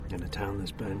In a town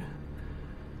this big,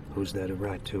 who's there to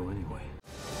write to anyway?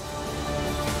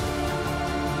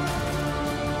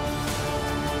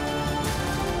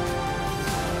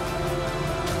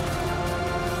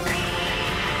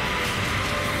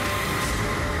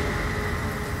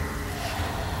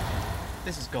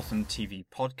 This is Gotham TV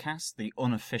Podcast, the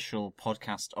unofficial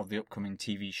podcast of the upcoming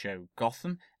TV show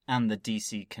Gotham and the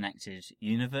DC Connected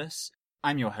Universe.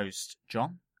 I'm your host,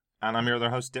 John. And I'm your other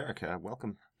host, Derek.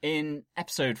 Welcome. In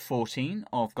episode 14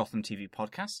 of Gotham TV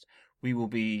Podcast, we will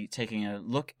be taking a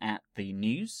look at the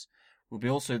news. We'll be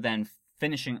also then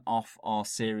finishing off our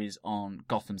series on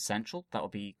Gotham Central. That will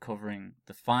be covering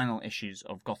the final issues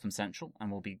of Gotham Central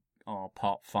and will be our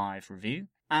Part 5 review.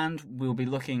 And we'll be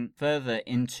looking further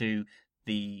into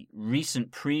the recent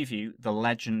preview, The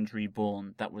Legend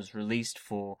Reborn, that was released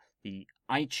for the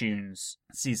iTunes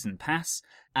Season Pass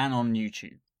and on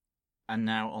YouTube. And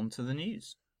now on to the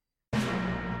news.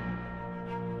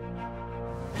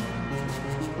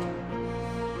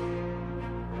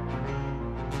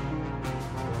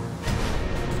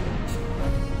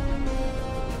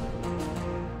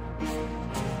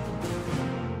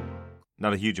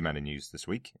 Not a huge amount of news this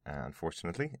week,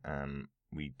 unfortunately.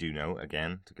 We do know,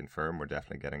 again, to confirm, we're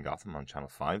definitely getting Gotham on Channel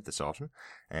 5 this autumn.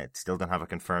 Still don't have a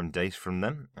confirmed date from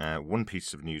them. One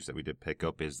piece of news that we did pick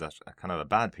up is that kind of a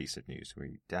bad piece of news.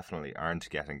 We definitely aren't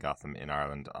getting Gotham in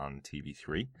Ireland on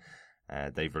TV3.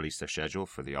 They've released their schedule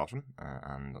for the autumn,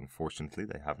 and unfortunately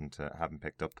they haven't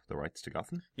picked up the rights to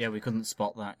Gotham. Yeah, we couldn't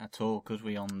spot that at all, could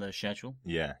we, on the schedule?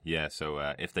 Yeah.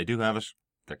 So if they do have it,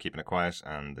 they're keeping it quiet,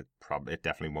 and it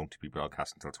definitely won't be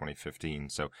broadcast until 2015.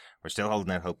 So we're still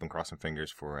holding out hope and crossing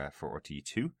fingers for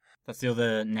RTE2. That's the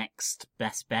other next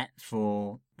best bet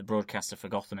for the broadcaster for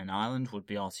Gotham in Ireland would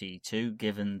be RTE2,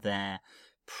 given their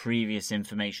previous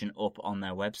information up on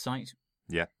their website.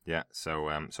 Yeah. So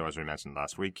as we mentioned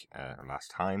last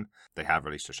time, they have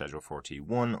released their schedule for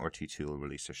RTE1. RTE2 will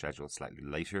release their schedule slightly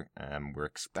later. We're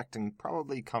expecting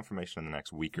probably confirmation in the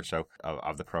next week or so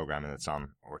of the programming that's on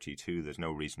RTE2. There's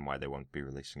no reason why they won't be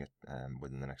releasing it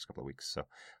within the next couple of weeks. So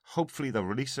hopefully they'll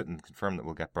release it and confirm that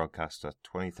we'll get broadcast at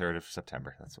 23rd of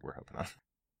September. That's what we're hoping on.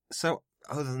 So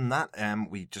other than that,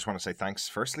 we just want to say thanks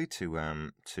firstly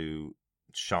to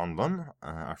Sean Lunn,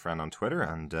 our friend on Twitter,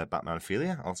 and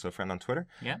Batmanophilia, also a friend on Twitter,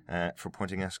 for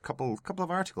pointing out a couple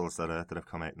of articles that have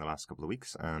come out in the last couple of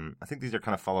weeks. I think these are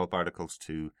kind of follow-up articles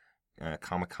to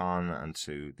Comic-Con and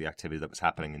to the activity that was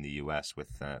happening in the US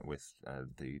with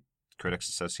the Critics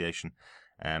Association,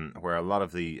 where a lot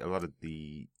of the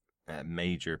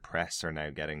major press are now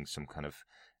getting some kind of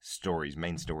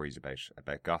main stories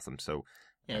about Gotham. So.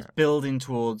 Yeah, it's building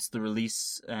towards the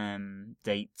release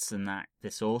dates and that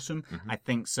this autumn. Mm-hmm. I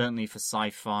think certainly for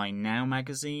Sci-Fi Now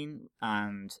magazine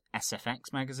and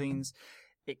SFX magazines,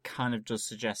 it kind of does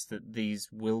suggest that these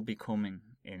will be coming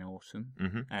in autumn.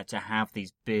 Mm-hmm. To have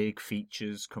these big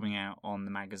features coming out on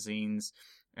the magazines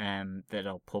that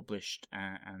are published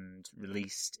and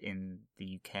released in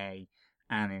the UK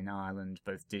and in Ireland,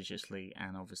 both digitally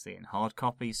and obviously in hard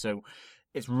copy. So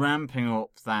it's ramping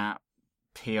up that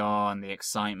PR and the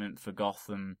excitement for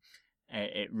Gotham.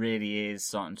 It really is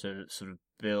starting to sort of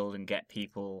build and get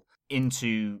people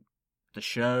into the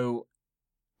show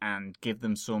and give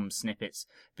them some snippets,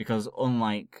 because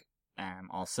unlike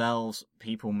ourselves,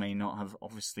 people may not have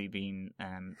obviously been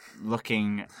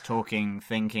looking, talking,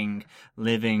 thinking,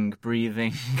 living,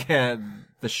 breathing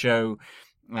the show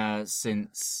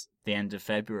since the end of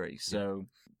February. So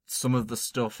some of the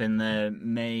stuff in there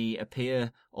may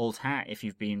appear old hat if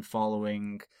you've been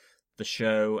following the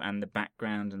show and the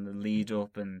background and the lead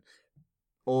up and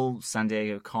all San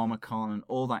Diego Comic-Con and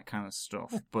all that kind of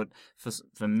stuff. But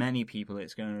for many people,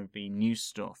 it's going to be new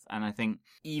stuff. And I think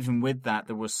even with that,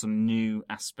 there were some new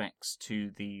aspects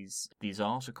to these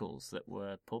articles that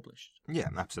were published. Yeah,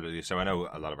 absolutely. So I know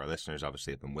a lot of our listeners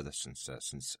obviously have been with us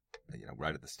since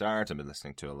right at the start. I've been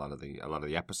listening to a lot of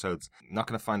the episodes. Not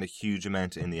going to find a huge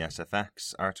amount in the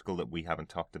SFX article that we haven't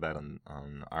talked about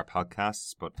on our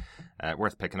podcasts, but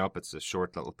worth picking up. It's a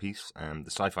short little piece. The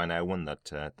Sci-Fi Now one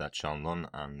that Sean Lunn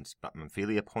and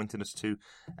Batmanophilia pointed us to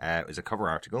is a cover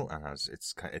article, and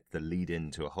it's the lead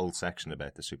into a whole section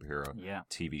about the superhero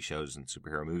TV shows and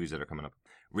superhero movies that are coming up.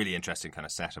 Really interesting kind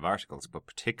of set of articles, but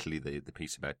particularly the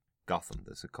piece about Gotham.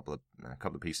 There's a couple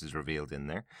of pieces revealed in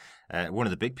there. One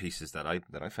of the big pieces that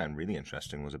I found really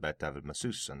interesting was about David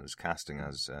Mazouz and his casting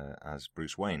as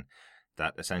Bruce Wayne.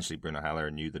 That essentially Bruno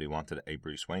Heller knew that he wanted a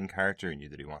Bruce Wayne character. He knew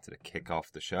that he wanted to kick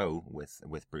off the show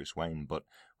with Bruce Wayne. But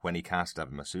when he cast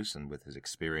David Mazouz, and with his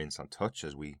experience on Touch,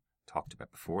 as we talked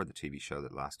about before, the TV show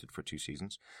that lasted for 2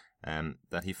 seasons,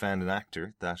 that he found an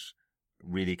actor that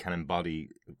really can embody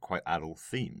quite adult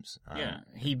themes.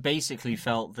 He basically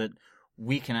felt that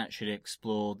we can actually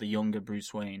explore the younger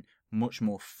Bruce Wayne much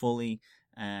more fully,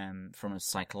 from a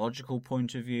psychological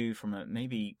point of view, from a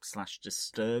maybe /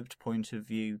 disturbed point of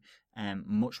view,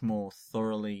 much more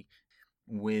thoroughly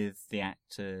with the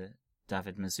actor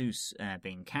David Mazouz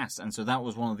being cast. And so that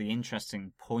was one of the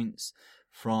interesting points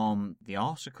from the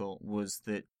article, was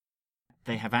that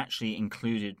they have actually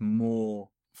included more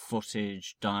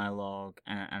footage, dialogue,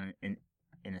 and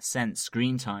in a sense,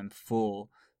 screen time for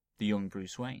the young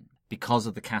Bruce Wayne because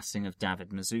of the casting of David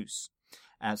Mazouz.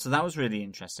 So that was really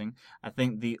interesting. I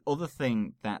think the other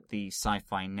thing that the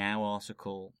Sci-Fi Now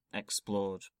article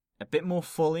explored a bit more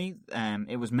fully,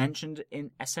 it was mentioned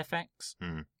in SFX,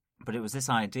 but it was this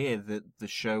idea that the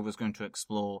show was going to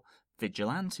explore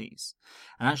vigilantes.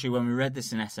 And actually, when we read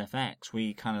this in SFX,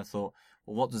 we kind of thought,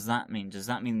 well, what does that mean? Does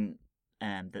that mean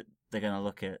that they're going to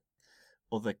look at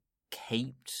other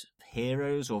caped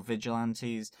heroes or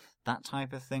vigilantes, that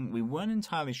type of thing? We weren't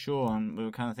entirely sure, and we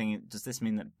were kind of thinking, does this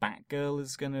mean that Batgirl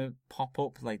is going to pop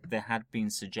up? Like, there had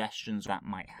been suggestions that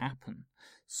might happen.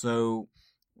 So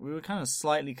we were kind of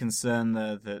slightly concerned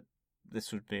there that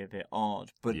this would be a bit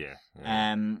odd. But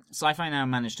Sci-Fi Now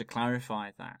managed to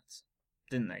clarify that,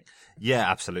 didn't they? Yeah,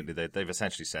 absolutely. They've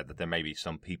essentially said that there may be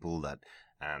some people that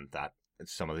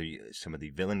some of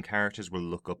the villain characters will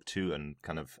look up to and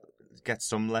kind of get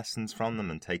some lessons from them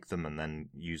and take them and then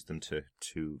use them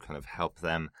to kind of help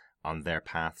them on their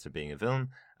path to being a villain.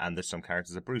 And there's some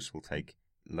characters that Bruce will take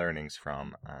learnings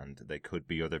from, and they could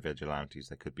be other vigilantes,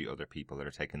 they could be other people that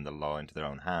are taking the law into their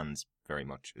own hands, very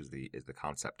much is the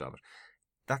concept of it.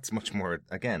 That's much more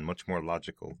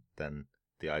logical than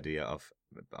the idea of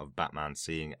Batman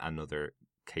seeing another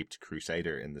caped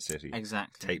crusader in the city.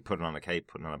 Exactly. Putting on a cape,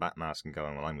 putting on a bat mask and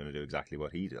going, well, I'm going to do exactly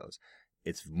what he does.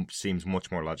 It seems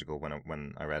much more logical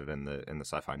when I read it in the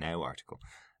Sci-Fi Now article.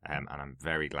 And I'm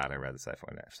very glad I read the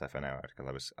Sci-Fi Now article.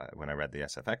 When I read the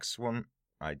SFX one,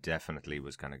 I definitely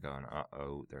was kind of going,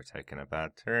 uh-oh, they're taking a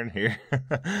bad turn here.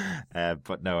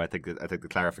 But no, I think the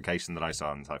clarification that I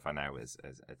saw in Sci-Fi Now is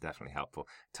definitely helpful.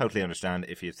 Totally understand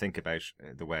if you think about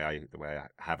the way I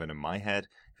have it in my head.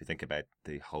 If you think about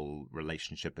the whole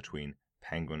relationship between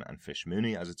Penguin and Fish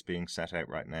Mooney as it's being set out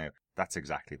right now, that's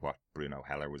exactly what Bruno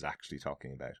Heller was actually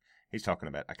talking about. He's talking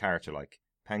about a character like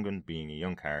Penguin being a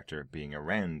young character, being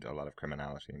around a lot of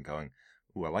criminality and going,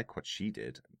 ooh, I like what she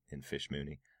did in Fish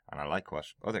Mooney. And I like what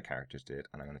other characters did,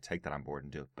 and I'm going to take that on board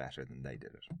and do it better than they did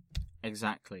it.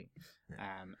 Exactly.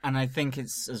 Yeah. And I think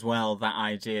it's, as well, that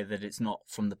idea that it's not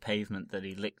from the pavement that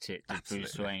he licked it, did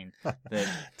Bruce Wayne. That,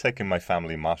 taking my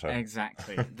family motto.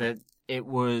 Exactly. That it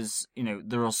was,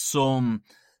 there are some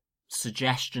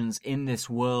suggestions in this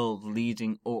world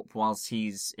leading up whilst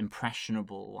he's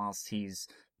impressionable, whilst he's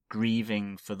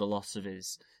grieving for the loss of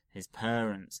his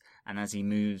parents, and as he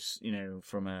moves,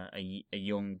 from a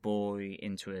young boy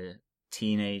into a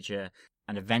teenager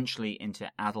and eventually into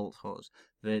adulthood,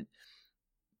 that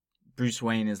Bruce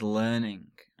Wayne is learning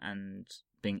and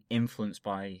being influenced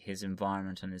by his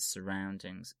environment and his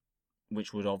surroundings,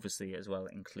 which would obviously as well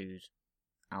include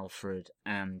Alfred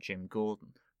and Jim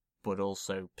Gordon, but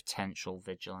also potential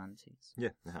vigilantes. Yeah,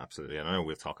 absolutely. And I know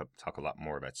we'll talk a lot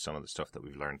more about some of the stuff that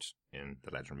we've learned in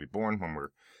The Legend Reborn when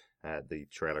we're the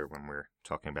trailer, when we're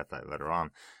talking about that later on.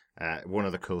 One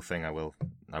other cool thing I will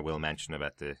mention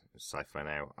about the Sci-Fi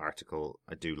Now article,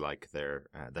 I do like their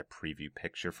preview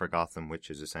picture for Gotham, which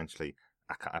is essentially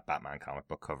a Batman comic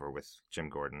book cover with Jim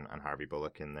Gordon and Harvey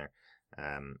Bullock in there,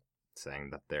 saying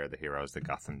that they're the heroes that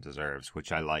Gotham deserves,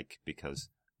 which I like because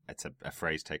it's a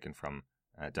phrase taken from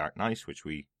Dark Knight, which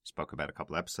we spoke about a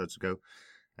couple episodes ago.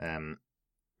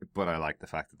 But I like the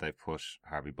fact that they've put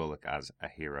Harvey Bullock as a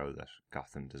hero that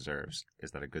Gotham deserves.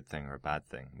 Is that a good thing or a bad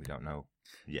thing? We don't know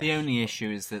yet. The only issue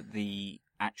is that the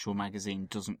actual magazine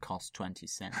doesn't cost 20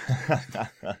 cents.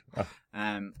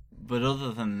 But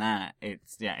other than that,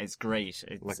 it's great.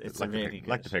 It's a really good.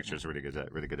 Like the picture, it's a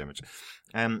really good image.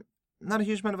 Not a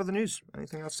huge amount of other news.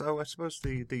 Anything else? Oh, I suppose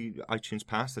the iTunes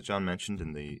Pass that John mentioned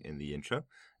in the intro.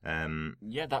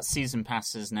 That season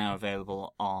pass is now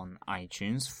available on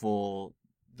iTunes for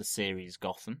the series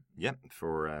Gotham. Yeah,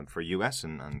 for US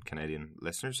and Canadian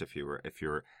listeners, if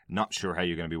you're not sure how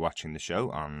you're going to be watching the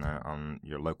show on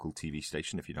your local TV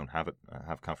station, if you don't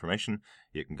have confirmation,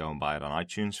 you can go and buy it on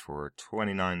iTunes for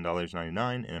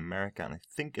 $29.99 in America, and I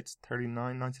think it's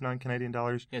 $39.99 Canadian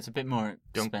dollars. Yeah, it's a bit more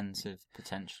expensive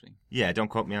potentially. Yeah, don't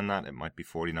quote me on that. It might be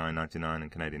 $49.99 in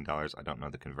Canadian dollars. I don't know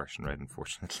the conversion rate,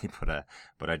 unfortunately,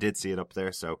 but I did see it up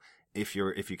there. So if you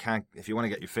want to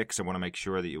get your fix and want to make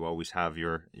sure that you always have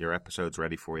your episodes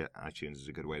ready for you, iTunes is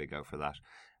a good way to go for that.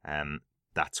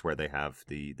 That's where they have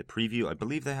the preview. I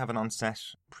believe they have an on-set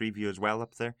preview as well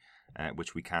up there,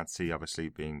 which we can't see, obviously,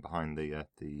 being behind the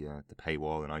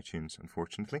paywall in iTunes,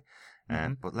 unfortunately.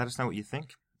 But let us know what you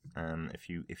think. If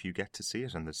you get to see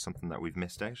it and there's something that we've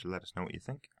missed out, let us know what you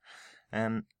think.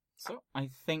 So I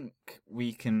think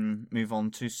we can move on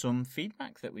to some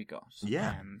feedback that we got.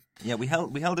 Yeah, we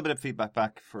held a bit of feedback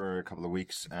back for a couple of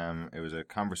weeks. It was a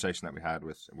conversation that we had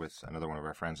with another one of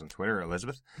our friends on Twitter,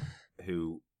 Elizabeth,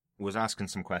 who was asking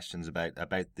some questions about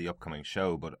the upcoming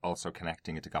show, but also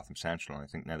connecting it to Gotham Central. And I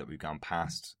think now that we've gone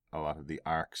past a lot of the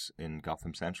arcs in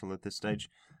Gotham Central at this stage,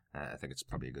 I think it's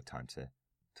probably a good time to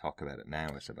talk about it now,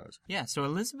 I suppose. Yeah, so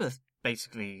Elizabeth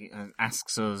basically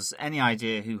asks us any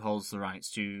idea who holds the rights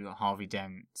to Harvey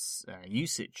Dent's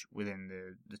usage within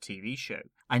the TV show.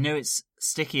 I know it's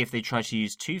sticky if they try to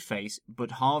use Two-Face,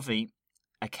 but Harvey,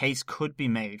 a case could be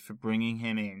made for bringing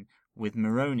him in with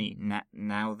Maroni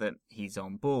now that he's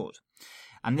on board.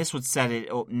 And this would set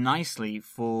it up nicely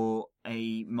for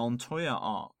a Montoya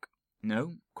arc.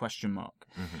 No? Question mark.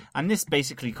 Mm-hmm. And this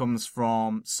basically comes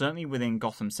from, certainly within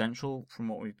Gotham Central, from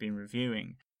what we've been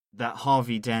reviewing, that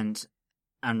Harvey Dent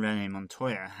and Renee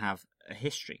Montoya have a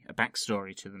history, a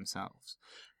backstory to themselves.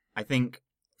 I think,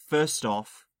 first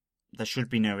off, there should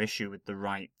be no issue with the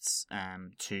rights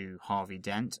to Harvey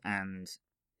Dent and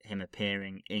him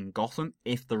appearing in Gotham,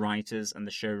 if the writers and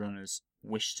the showrunners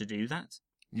wish to do that.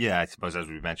 Yeah, I suppose, as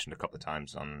we've mentioned a couple of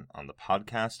times on the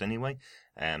podcast anyway,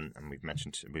 and we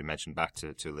mentioned back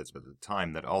to Elizabeth at the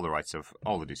time that all the rights of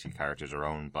all the DC characters are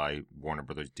owned by Warner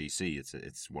Brothers DC.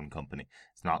 It's one company.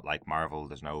 It's not like Marvel.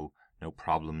 There's no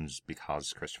problems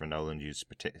because Christopher Nolan used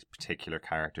particular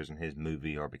characters in his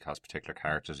movie, or because particular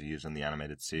characters are used in the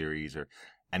animated series, or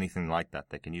anything like that.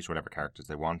 They can use whatever characters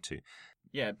they want to.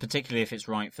 Yeah, particularly if it's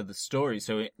right for the story.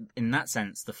 So in that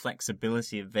sense, the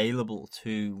flexibility available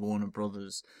to Warner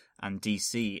Brothers and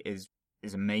DC is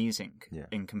amazing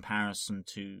in comparison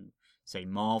to, say,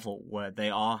 Marvel, where they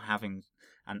are having,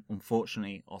 and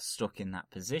unfortunately are stuck in that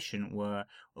position where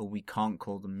we can't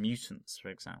call them mutants, for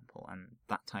example, and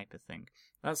that type of thing.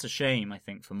 That's a shame, I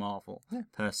think, for Marvel,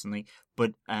 personally.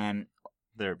 But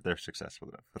they're successful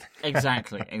enough.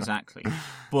 Exactly.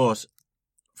 But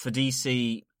for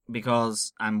DC,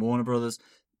 and Warner Brothers,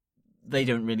 they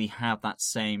don't really have that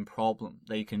same problem.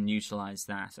 They can utilize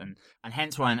that, and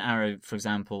hence why in Arrow, for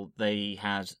example, they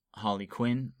had Harley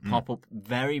Quinn pop up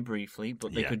very briefly,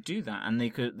 but they could do that, and they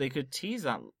could tease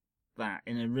that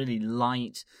in a really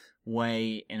light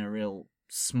way, in a real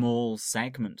small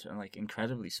segment, like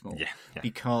incredibly small,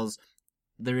 because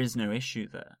there is no issue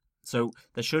there. So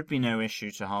there should be no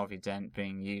issue to Harvey Dent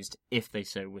being used if they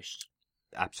so wished.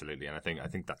 Absolutely, and I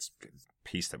think that's the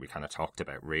piece that we kind of talked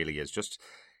about. Really, is just,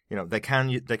 they can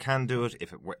do it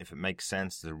if it makes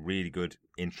sense. There's a really good,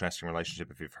 interesting relationship.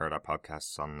 If you've heard our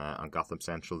podcasts on Gotham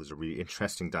Central, there's a really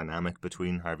interesting dynamic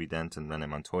between Harvey Dent and Renee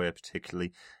Montoya,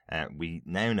 particularly. We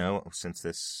now know, since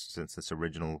this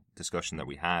original discussion that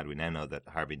we had, we now know that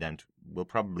Harvey Dent will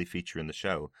probably feature in the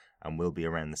show and will be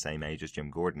around the same age as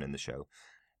Jim Gordon in the show.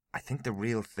 I think the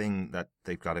real thing that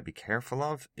they've got to be careful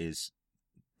of is,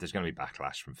 there's going to be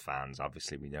backlash from fans.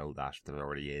 Obviously, we know that there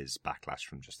already is backlash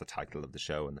from just the title of the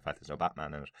show and the fact there's no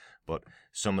Batman in it. But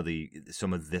some of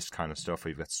this kind of stuff, where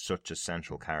you've got such a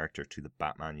central character to the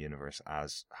Batman universe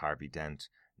as Harvey Dent,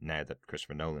 now that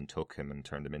Christopher Nolan took him and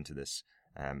turned him into this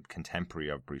contemporary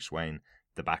of Bruce Wayne,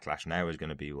 the backlash now is going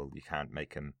to be, well, you can't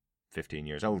make him 15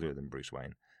 years older than Bruce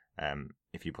Wayne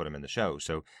if you put him in the show.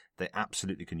 So they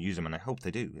absolutely can use him, and I hope they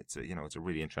do. It's a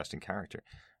really interesting character.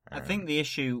 I think the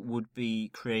issue would be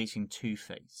creating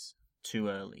Two-Face too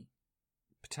early.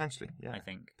 Potentially, yeah. I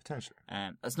think. Potentially.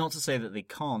 That's not to say that they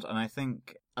can't, and I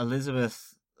think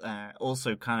Elizabeth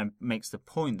also kind of makes the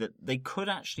point that they could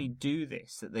actually do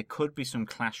this, that there could be some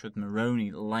clash with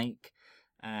Maroni, like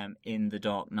in The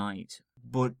Dark Knight,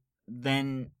 but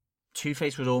then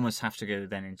Two-Face would almost have to go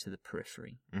then into the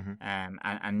periphery,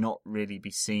 and not really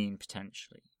be seen,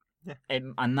 potentially. Yeah.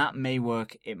 And that may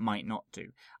work, it might not do.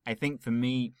 I think for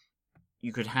me,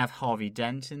 you could have Harvey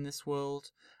Dent in this world.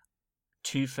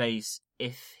 Two-Face,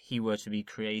 if he were to be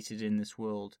created in this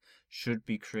world, should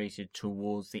be created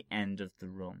towards the end of the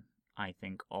run, I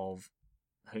think, of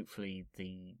hopefully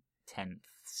the 10th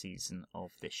season of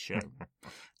this show.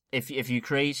 If you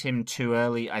create him too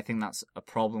early, I think that's a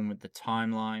problem with the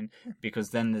timeline, because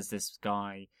then there's this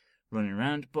guy running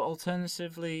around. But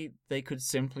alternatively, they could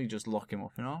simply just lock him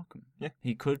up in Arkham. Yeah.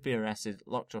 He could be arrested,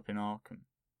 locked up in Arkham.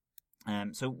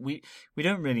 So we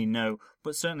don't really know,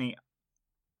 but certainly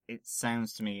it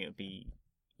sounds to me it would be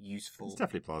useful. It's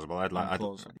definitely plausible. I'd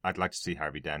like to see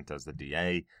Harvey Dent as the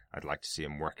DA. I'd like to see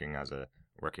him working as a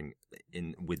working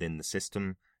within the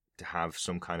system, to have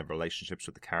some kind of relationships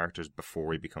with the characters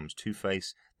before he becomes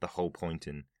Two-Face. The whole point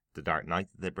in The Dark Knight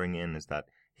that they bring in is that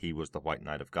he was the White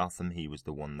Knight of Gotham. He was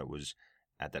the one that was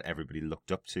that everybody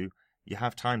looked up to. You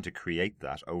have time to create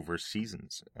that over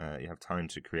seasons. You have time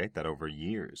to create that over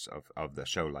years of the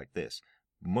show like this,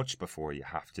 much before you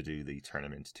have to do the turn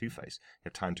him into Two-Face. You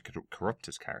have time to corrupt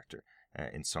his character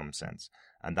in some sense.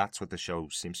 And that's what the show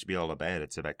seems to be all about.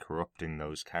 It's about corrupting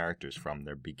those characters from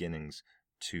their beginnings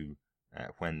to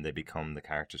when they become the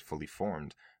characters fully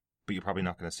formed. But you're probably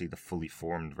not going to see the fully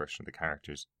formed version of the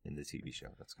characters in the TV show.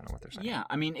 That's kind of what they're saying. Yeah,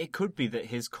 I mean, it could be that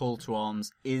his call to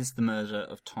arms is the murder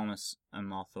of Thomas and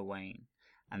Martha Wayne.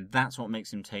 And that's what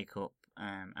makes him take up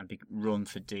and run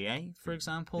for DA, for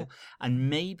example. Yeah. And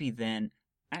maybe then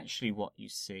actually what you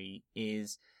see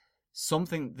is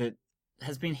something that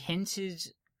has been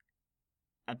hinted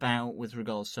about with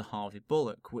regards to Harvey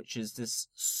Bullock, which is this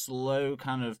slow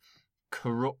kind of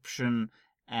corruption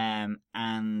and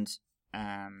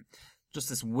just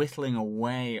this whittling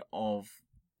away of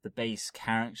the base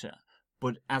character.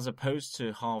 But as opposed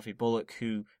to Harvey Bullock,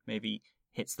 who maybe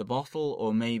hits the bottle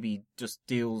or maybe just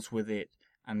deals with it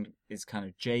and is kind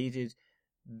of jaded,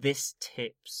 this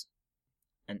tips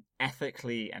an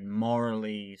ethically and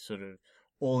morally sort of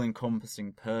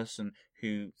all-encompassing person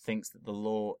who thinks that the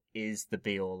law is the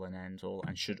be-all and end-all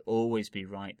and should always be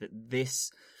right, that this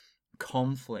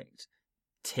conflict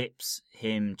tips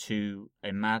him to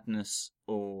a madness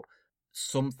or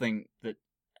something that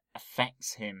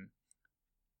affects him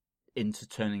into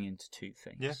turning into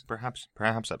Two-Face. Yeah, perhaps,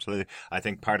 absolutely. I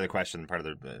think part of the question, part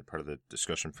of the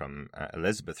discussion from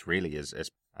Elizabeth really is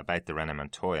about the Renee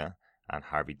Montoya and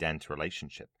Harvey Dent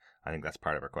relationship. I think that's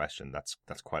part of our question. That's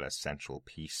quite a central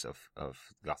piece of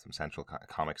Gotham Central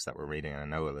comics that we're reading, and I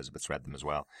know Elizabeth's read them as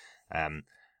well. And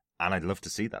I'd love to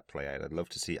see that play out. I'd love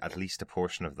to see at least a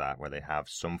portion of that where they have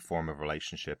some form of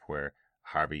relationship where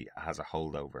Harvey has a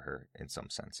hold over her in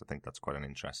some sense. I think that's quite an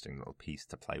interesting little piece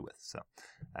to play with. So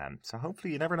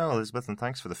hopefully, you never know, Elizabeth, and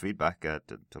thanks for the feedback.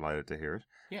 Delighted to hear it.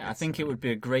 Yeah, I think it would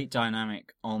be a great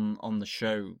dynamic on the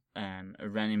show, a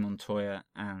Renee Montoya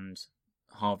and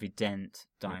Harvey Dent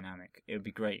dynamic. It would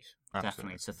be great,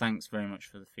 definitely. So thanks very much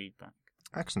for the feedback.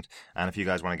 Excellent. And if you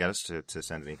guys want to get us to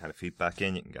send any kind of feedback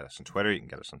in, you can get us on Twitter, you can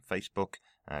get us on Facebook,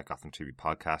 Gotham TV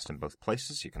Podcast in both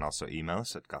places. You can also email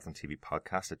us at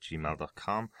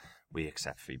gothamtvpodcast@gmail.com. We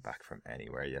accept feedback from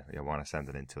anywhere you want to send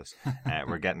it in to us.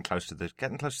 We're getting close to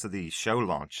the show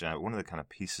launch. One of the kind of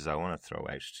pieces I want to throw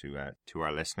out to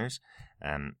our listeners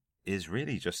is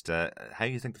really just how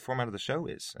you think the format of the show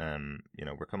is.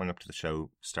 We're coming up to the show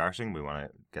starting. We want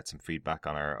to get some feedback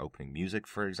on our opening music,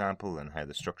 for example, and how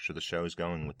the structure of the show is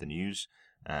going with the news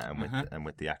and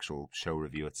with the actual show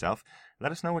review itself.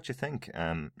 Let us know what you think.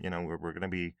 We're going to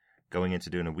be going into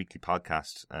doing a weekly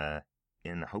podcast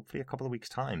in hopefully a couple of weeks'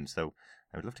 time. So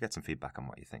I would love to get some feedback on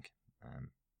what you think.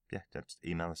 Just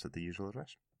email us at the usual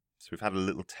address. So we've had a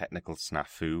little technical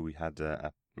snafu. We had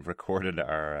recorded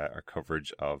our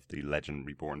coverage of the Legend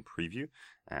Reborn preview,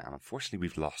 and unfortunately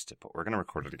we've lost it, but we're going to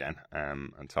record it again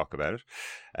and talk about it.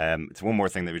 It's one more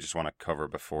thing that we just want to cover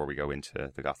before we go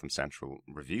into the Gotham Central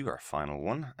review, our final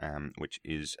one, which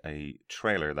is a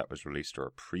trailer that was released, or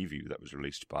a preview that was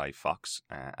released by Fox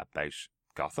about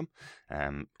Gotham,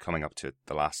 coming up to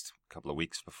the last couple of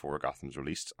weeks before Gotham's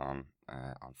released on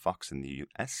Fox in the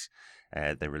US.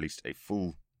 They released a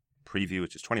full preview,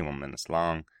 which is 21 minutes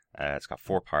long. It's got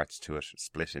 4 parts to it,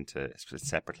 split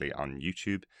separately on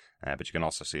YouTube, but you can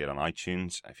also see it on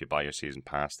iTunes. If you buy your season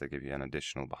pass, they give you an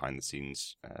additional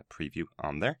behind-the-scenes preview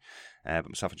on there. But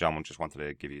myself and John just wanted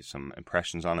to give you some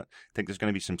impressions on it. I think there's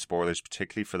going to be some spoilers,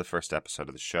 particularly for the first episode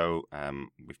of the show.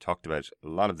 We've talked about a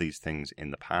lot of these things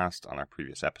in the past on our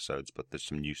previous episodes, but there's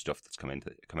some new stuff that's come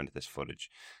into this footage.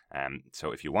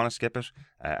 So if you want to skip it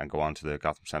and go on to the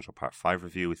Gotham Central Part 5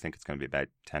 review, we think it's going to be about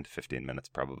 10 to 15 minutes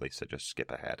probably, so just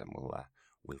skip ahead and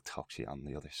we'll talk to you on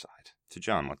the other side. So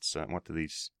John, what do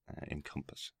these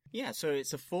encompass? Yeah, so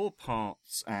it's a 4-part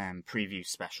preview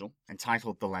special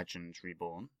entitled The Legend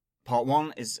Reborn. Part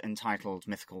 1 is entitled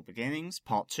Mythical Beginnings,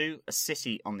 Part 2, A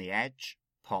City on the Edge,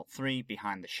 Part 3,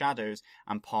 Behind the Shadows,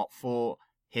 and Part 4,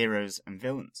 Heroes and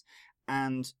Villains.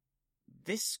 And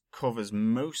this covers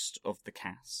most of the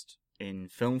cast in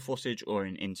film footage or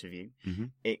in interview. Mm-hmm.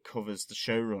 It covers the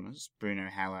showrunners, Bruno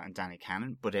Heller and Danny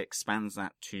Cannon, but it expands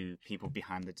that to people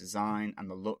behind the design and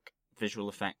the look, visual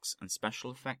effects and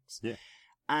special effects. Yeah.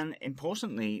 And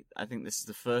importantly, I think this is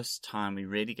the first time we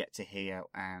really get to hear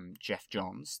Jeff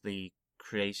Johns, the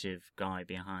creative guy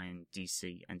behind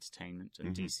DC Entertainment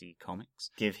and DC Comics,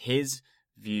 give his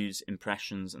views,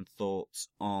 impressions and thoughts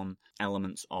on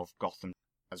elements of Gotham.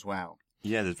 as well.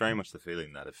 Yeah, there's very much the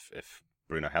feeling that if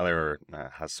Bruno Heller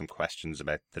has some questions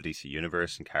about the DC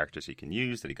universe and characters he can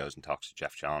use, that he goes and talks to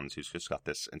Jeff Johns, who's just got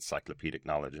this encyclopedic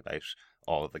knowledge about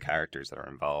all of the characters that are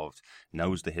involved,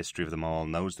 knows the history of them all,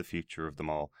 knows the future of them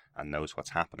all, and knows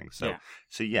what's happening. So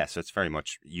it's very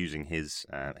much using his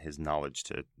knowledge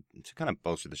to kind of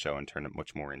bolster the show and turn it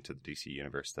much more into the DC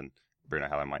universe than Bruno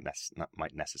Heller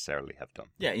might necessarily have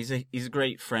done. Yeah, he's a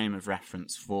great frame of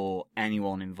reference for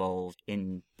anyone involved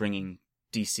in bringing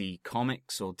DC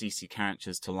comics or DC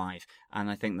characters to life, and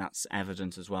I think that's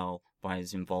evident as well by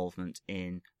his involvement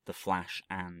in The Flash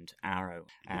and Arrow,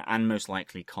 and most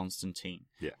likely Constantine.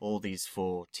 Yeah. All these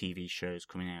 4 TV shows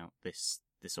coming out this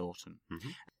autumn. Mm-hmm.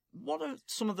 What are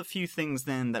some of the few things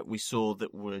then that we saw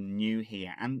that were new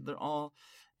here? And there are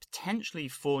potentially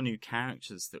 4 new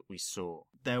characters that we saw.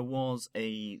 There was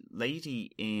a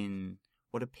lady in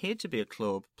what appeared to be a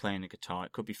club playing a guitar.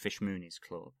 It could be Fish Mooney's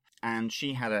club. And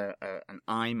she had an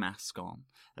eye mask on,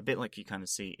 a bit like you kind of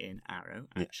see in Arrow,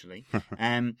 actually.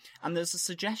 And there's a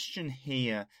suggestion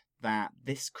here that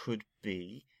this could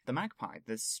be the Magpie.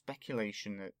 There's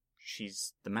speculation that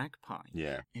she's the Magpie,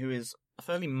 who is a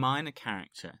fairly minor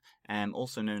character,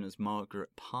 also known as Margaret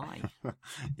Pye.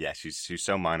 Yeah, she's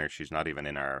so minor. She's not even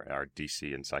in our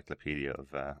DC encyclopedia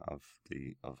of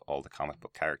all the comic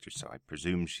book characters. So I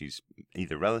presume she's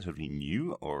either relatively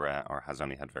new or has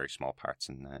only had very small parts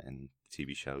in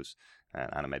TV shows,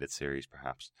 animated series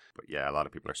perhaps. But yeah, a lot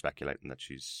of people are speculating that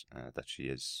she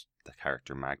is the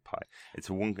character Magpie. It's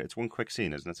one quick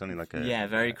scene, isn't it? It's only like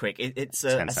very quick. It's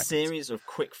a series of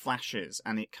quick flashes,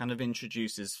 and it kind of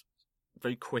introduces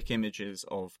very quick images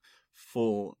of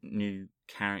 4 new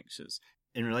characters.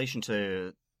 In relation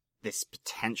to this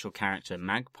potential character,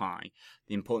 Magpie,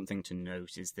 the important thing to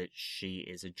note is that she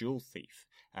is a jewel thief.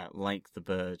 Like the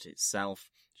bird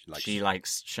itself, she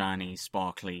likes shiny,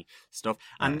 sparkly stuff.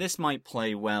 And this might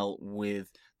play well with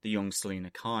the young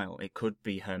Selina Kyle. It could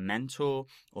be her mentor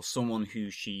or someone who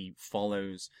she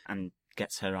follows and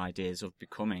gets her ideas of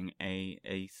becoming a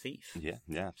thief. Yeah,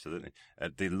 absolutely.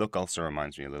 The look also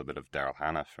reminds me a little bit of Daryl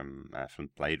Hannah from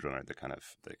Blade Runner. The kind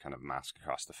of mask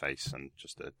across the face and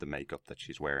just the makeup that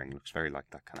she's wearing looks very like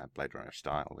that kind of Blade Runner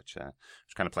style, which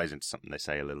kind of plays into something they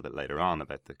say a little bit later on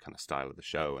about the kind of style of the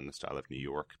show and the style of New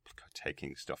York,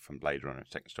 taking stuff from Blade Runner,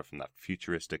 taking stuff from that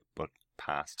futuristic but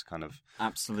past kind of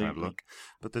look.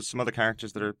 But there's some other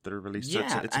characters that are released. Yeah,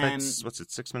 so it's about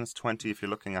 6 minutes 20 if you're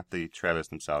looking at the trailers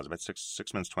themselves. About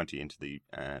 6 minutes 20 into the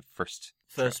first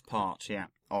part,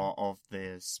 of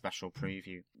the special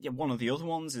preview. Yeah, one of the other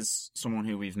ones is someone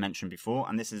who we've mentioned before,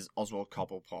 and this is Oswald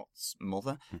Cobblepot's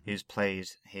mother, who's played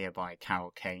here by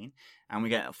Carol Kane, and we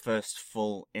get a first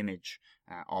full image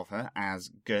of her as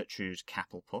Gertrude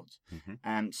Kappelput.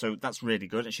 So that's really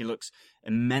good, and she looks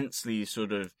immensely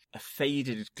sort of a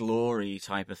faded glory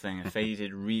type of thing, a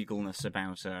faded regalness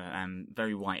about her, and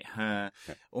very white hair.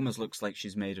 Almost looks like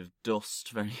she's made of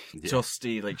dust, very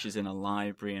dusty, like she's in a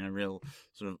library in a real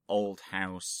sort of old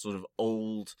house, sort of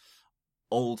old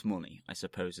money, I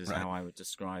suppose, is how I would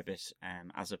describe it,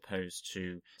 as opposed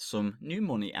to some new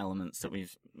money elements that we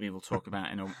will talk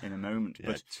about in a moment. Yeah,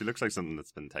 but she looks like something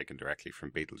that's been taken directly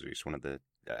from Beetlejuice, one of a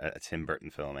Tim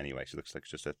Burton film. Anyway, she looks like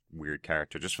just a weird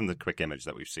character, just from the quick image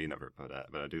that we've seen of her.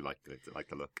 But I do like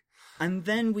the look. And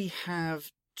then we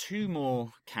have 2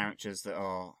 more characters that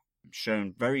are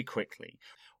shown very quickly.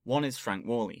 One is Frank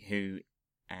Worley, who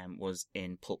was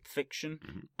in Pulp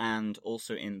Fiction and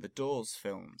also in the Doors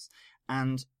films.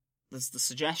 And there's the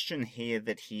suggestion here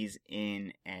that he's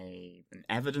in an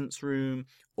evidence room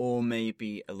or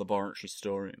maybe a laboratory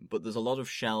storeroom. But there's a lot of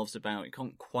shelves about. You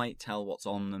can't quite tell what's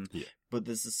on them. Yeah. But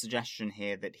there's a suggestion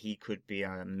here that he could be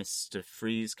a Mr.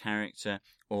 Freeze character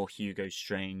or Hugo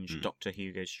Strange, Dr.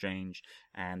 Hugo Strange,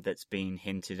 that's been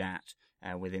hinted at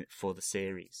for the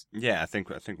series. Yeah, I think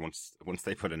once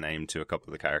they put a name to a couple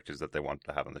of the characters that they want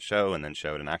to have on the show, and then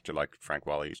showed an actor like Frank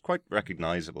Worley, he's quite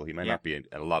recognizable. He may not be in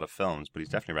a lot of films, but he's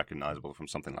definitely recognizable from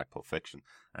something like Pulp Fiction.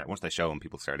 Once they show him,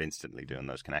 people start instantly doing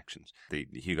those connections. The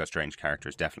Hugo Strange character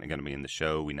is definitely going to be in the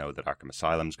show. We know that Arkham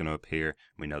Asylum is going to appear.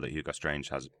 We know that Hugo Strange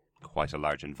has quite a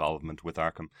large involvement with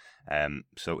Arkham,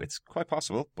 so it's quite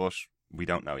possible, but we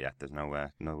don't know yet. There's no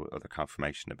other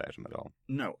confirmation about him at all.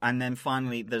 No. And then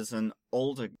finally, there's an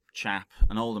older chap,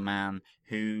 an older man,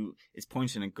 who is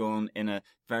pointing a gun in a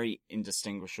very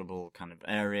indistinguishable kind of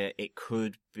area. It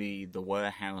could be the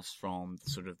warehouse from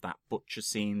sort of that butcher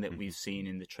scene that we've seen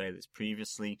in the trailers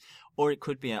previously, or it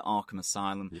could be at Arkham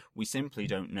Asylum. We simply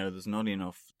don't know. There's not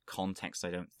enough context, I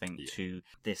don't think, to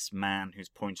this man who's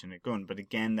pointing a gun. But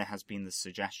again, there has been the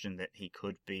suggestion that he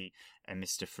could be a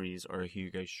Mr. Freeze or a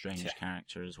Hugo Strange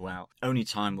character as well. Only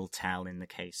time will tell in the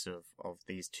case of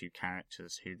these two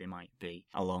characters who they might be,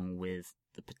 along with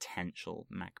the potential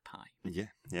Magpie.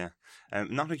 Yeah.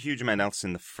 Not a huge amount else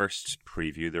in the first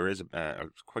preview. There is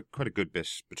quite a good bit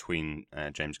between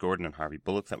James Gordon and Harvey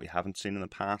Bullock that we haven't seen in the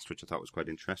past, which I thought was quite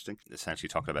interesting. Essentially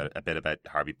talking about a bit about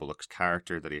Harvey Bullock's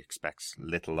character, that he expects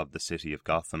little of the city of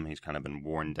Gotham. He's kind of been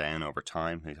worn down over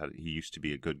time. He used to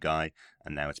be a good guy,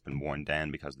 and now it's been worn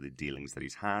down because of the dealings that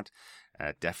he's had.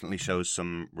 Definitely shows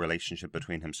some relationship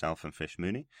between himself and Fish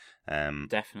Mooney.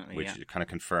 Definitely, which kind of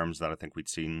confirms that I think we'd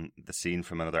seen the scene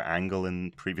from another angle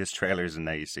in previous trailers, and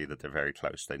now you see that they're very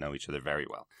close. They know each other very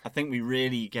well. I think we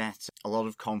really get a lot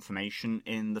of confirmation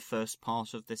in the first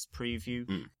part of this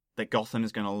preview that Gotham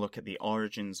is going to look at the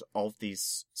origins of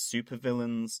these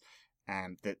supervillains,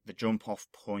 and that the jump-off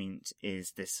point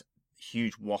is this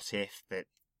huge what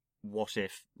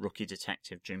if rookie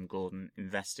detective Jim Gordon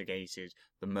investigated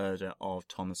the murder of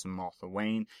Thomas and Martha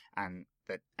Wayne, and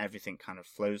that everything kind of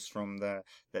flows from there,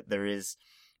 that there is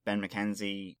Ben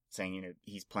McKenzie saying,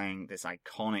 he's playing this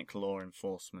iconic law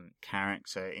enforcement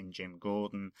character in Jim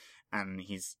Gordon, and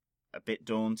he's a bit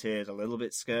daunted, a little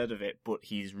bit scared of it, but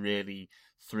he's really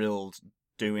thrilled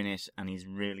doing it, and he's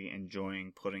really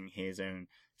enjoying putting his own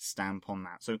stamp on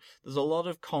that. So there's a lot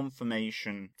of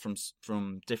confirmation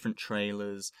from different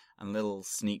trailers and little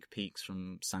sneak peeks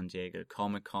from San Diego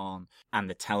Comic-Con and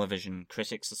the Television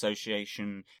Critics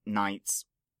Association nights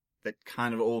that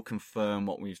kind of all confirm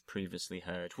what we've previously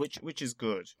heard, which is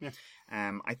good. Yeah.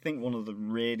 I think one of the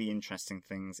really interesting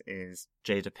things is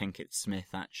Jada Pinkett Smith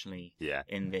actually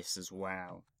in this as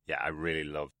well. Yeah, I really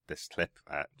love this clip.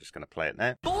 Just going to play it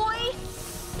now. Boy!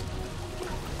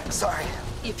 Sorry.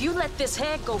 If you let this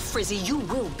hair go frizzy, you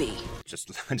will be.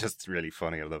 Just really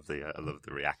funny. I love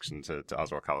the reaction to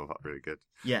Oswald Cobblepot. Really good.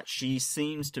 Yeah, she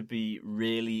seems to be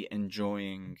really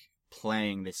enjoying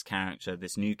playing this character,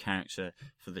 this new character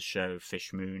for the show,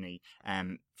 Fish Mooney.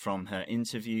 From her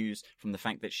interviews, from the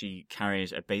fact that she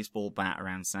carried a baseball bat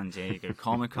around San Diego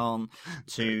Comic-Con,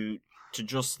 to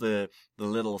just the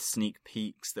little sneak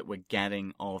peeks that we're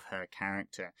getting of her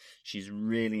character. She's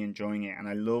really enjoying it. And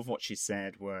I love what she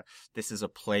said, where this is a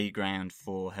playground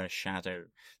for her shadow,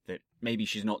 that maybe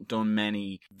she's not done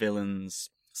many villains,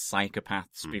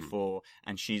 psychopaths before,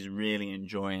 and she's really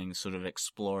enjoying sort of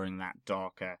exploring that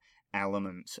darker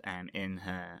element in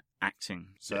her acting.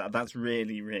 So that's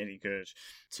really, really good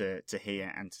to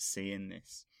hear and to see in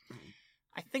this.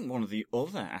 I think one of the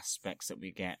other aspects that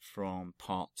we get from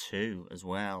part 2 as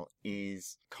well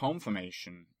is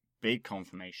big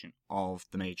confirmation of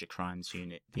the Major Crimes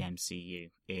Unit, the MCU,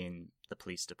 in the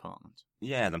police department.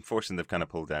 Yeah, and unfortunately they've kind of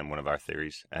pulled down one of our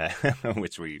theories,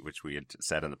 which we had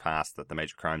said in the past, that the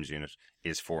Major Crimes Unit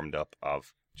is formed up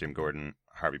of Jim Gordon,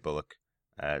 Harvey Bullock,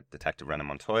 Detective Renan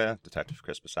Montoya, Detective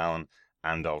Crispus Allen,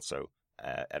 and also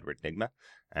Edward Nygma.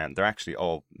 They're actually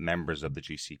all members of the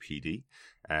GCPD.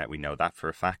 We know that for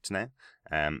a fact now.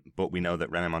 But we know that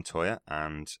Renan Montoya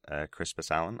and Crispus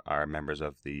Allen are members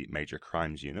of the Major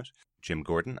Crimes Unit. Jim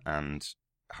Gordon and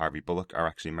Harvey Bullock are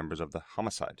actually members of the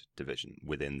Homicide Division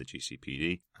within the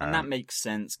GCPD. And that makes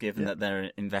sense, given that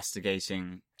they're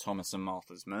investigating Thomas and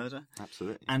Martha's murder.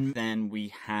 Absolutely. And then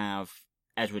we have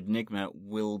Edward Nygma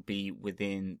will be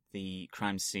within the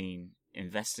crime scene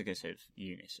investigative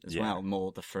unit as well,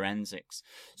 more the forensics.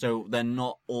 So they're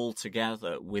not all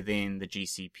together within the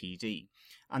GCPD.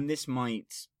 And this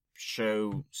might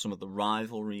show some of the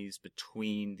rivalries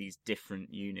between these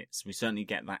different units. We certainly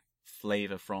get that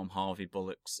flavour from Harvey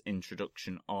Bullock's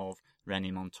introduction of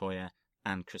Renan Montoya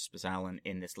and Crispus Allen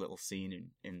in this little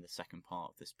scene in the second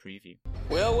part of this preview.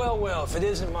 Well, if it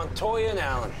isn't Montoya and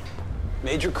Allen,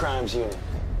 Major Crimes Unit.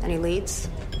 Any leads?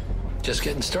 Just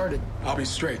getting started. I'll be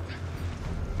straight.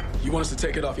 You want us to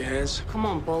take it off your hands? Come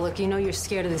on, Bullock. You know you're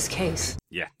scared of this case.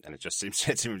 Yeah, and it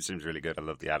seems really good. I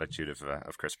love the attitude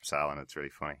of Crispus Allen. It's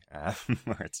really funny.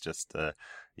 Where it's just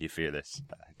you fear this.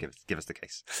 Give us the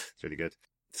case. It's really good.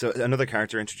 So another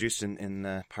character introduced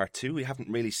in part 2. We haven't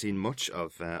really seen much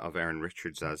of Erin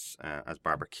Richards as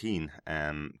Barbara Keene.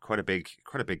 Quite a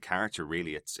big character,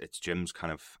 really. It's Jim's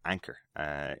kind of anchor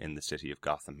in the city of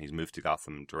Gotham. He's moved to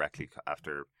Gotham directly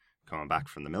after coming back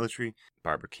from the military.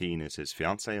 Barbara Keene is his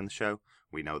fiancée in the show.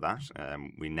 We know that.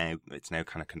 It's now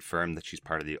kind of confirmed that she's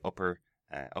part of the upper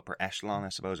upper echelon, I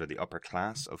suppose, or the upper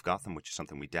class of Gotham, which is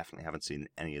something we definitely haven't seen in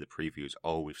any of the previews.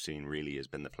 All we've seen really has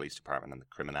been the police department and the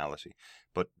criminality.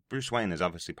 But Bruce Wayne is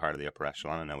obviously part of the upper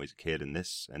echelon. I know he's a kid in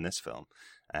this film,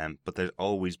 but there's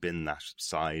always been that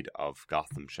side of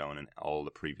Gotham shown in all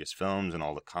the previous films and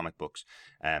all the comic books.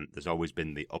 There's always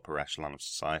been the upper echelon of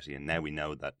society, and now we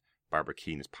know that Barbara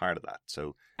Keene is part of that.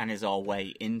 And is our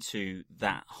way into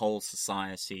that whole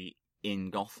society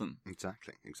in Gotham.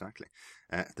 Exactly.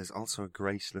 There's also a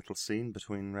great little scene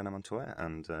between Rena Montoya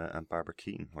and Barbara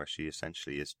Keene, where she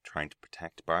essentially is trying to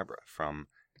protect Barbara from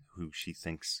who she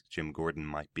thinks Jim Gordon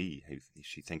might be. Who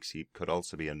she thinks he could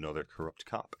also be another corrupt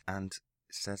cop, and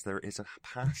says there is a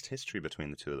past history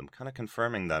between the two of them, kind of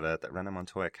confirming that that Rena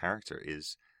Montoya character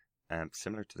is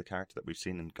similar to the character that we've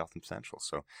seen in Gotham Central.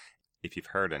 So, if you've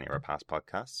heard any of our past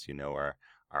podcasts, you know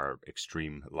our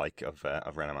extreme like of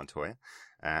Rena Montoya,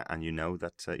 and you know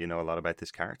that you know a lot about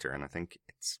this character, and I think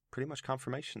it's pretty much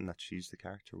confirmation that she's the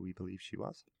character we believe she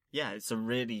was. Yeah, it's a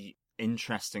really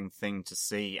interesting thing to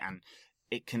see, and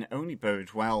it can only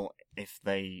bode well if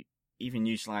they even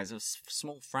utilize a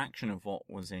small fraction of what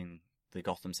was in the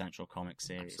Gotham Central comic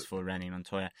series. Absolutely. For Rena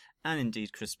Montoya, and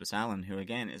indeed Crispus Allen, who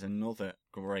again is another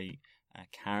great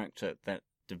character that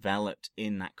developed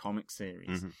in that comic series.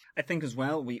 Mm-hmm. I think as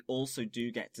well we also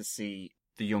do get to see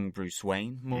the young Bruce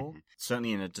Wayne more,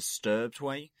 certainly in a disturbed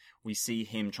way. We see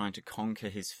him trying to conquer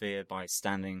his fear by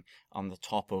standing on the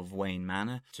top of Wayne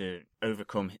Manor to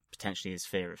overcome potentially his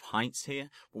fear of heights here.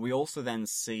 But we also then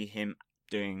see him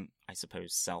doing, I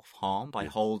suppose, self-harm by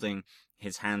holding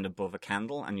his hand above a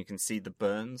candle, and you can see the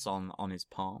burns on his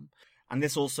palm. And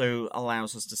this also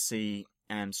allows us to see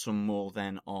some more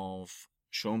then of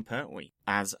Sean Pertwee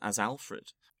as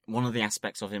Alfred. One of the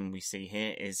aspects of him we see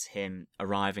here is him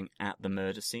arriving at the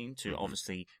murder scene to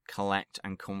obviously collect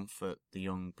and comfort the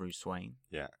young Bruce Wayne.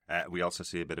 Yeah. We also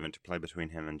see a bit of interplay between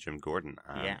him and Jim Gordon.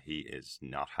 He is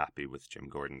not happy with Jim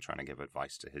Gordon trying to give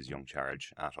advice to his young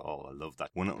charge at all. I love that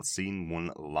one little scene, one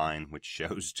little line, which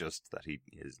shows just that he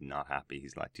is not happy.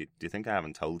 He's like, do you think I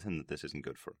haven't told him that this isn't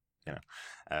good for him? You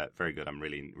know, very good. I'm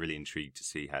really, really intrigued to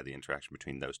see how the interaction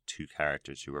between those two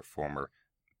characters who are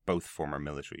both former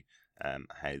military,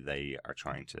 how they are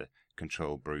trying to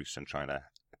control Bruce and trying to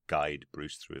guide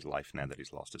Bruce through his life now that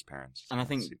he's lost his parents. And I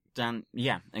think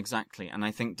exactly. And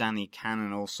I think Danny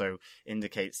Cannon also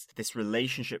indicates this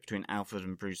relationship between Alfred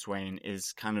and Bruce Wayne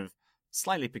is kind of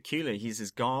slightly peculiar. He's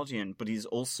his guardian, but he's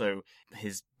also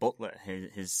his butler,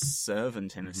 his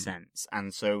servant in a sense.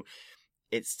 And so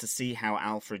it's to see how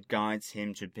Alfred guides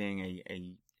him to being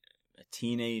a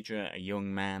teenager, a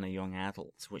young man, a young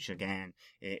adult, which again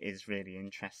is really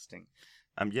interesting.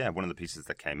 One of the pieces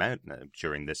that came out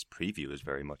during this preview is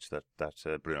very much that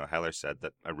Bruno Heller said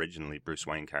that originally Bruce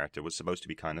Wayne character was supposed to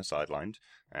be kind of sidelined.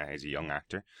 He's a young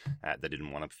actor. They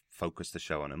didn't want to focus the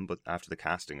show on him, but after the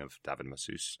casting of David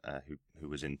Mazouz, who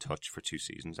was in touch for 2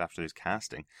 seasons, after his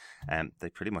casting, they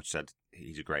pretty much said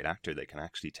he's a great actor. They can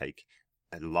actually take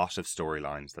a lot of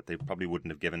storylines that they probably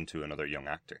wouldn't have given to another young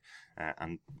actor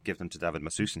and give them to David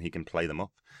Mazouz, and he can play them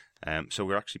up. So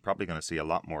we're actually probably going to see a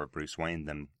lot more of Bruce Wayne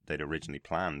than they'd originally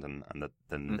planned and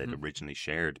than they'd originally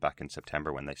shared back in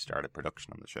September when they started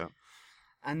production on the show.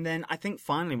 And then I think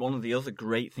finally one of the other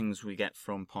great things we get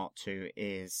from part 2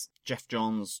 is Geoff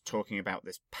Johns talking about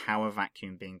this power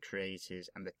vacuum being created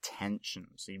and the tension.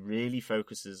 So he really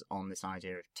focuses on this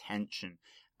idea of tension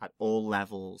at all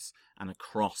levels and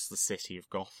across the city of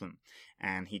Gotham.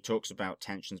 And he talks about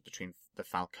tensions between the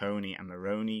Falcone and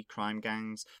Maroni crime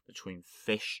gangs, between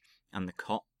Fish and the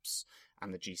cops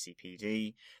and the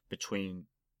GCPD, between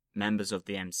members of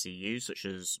the MCU, such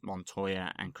as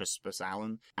Montoya and Crispus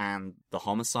Allen, and the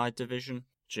Homicide Division,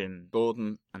 Jim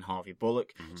Gordon and Harvey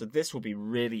Bullock. So this will be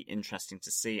really interesting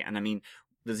to see. And I mean,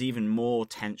 there's even more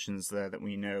tensions there that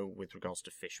we know with regards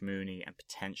to Fish Mooney and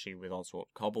potentially with Oswald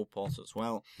Cobblepot as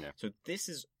well. Yeah. So this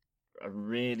is a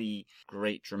really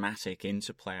great dramatic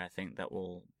interplay, I think, that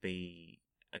will be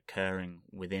occurring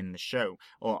within the show.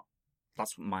 Or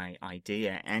that's my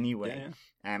idea anyway.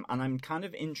 Yeah. And I'm kind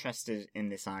of interested in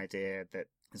this idea that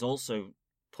is also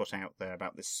put out there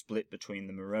about this split between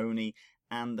the Maroni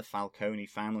and the Falcone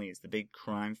families, the big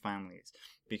crime families,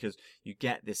 because you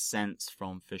get this sense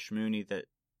from Fish Mooney that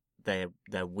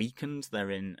they're weakened,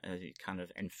 they're in a kind of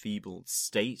enfeebled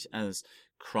state as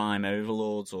crime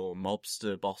overlords or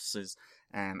mobster bosses,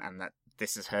 and that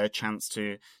this is her chance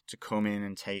to come in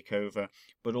and take over,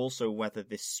 but also whether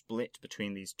this split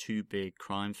between these two big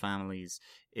crime families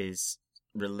is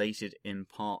related in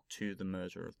part to the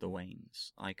murder of the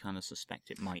Waynes. I kind of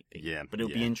suspect it might be. Yeah, but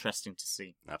it'll be interesting to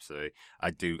see. Absolutely.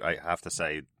 I have to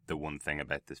say the one thing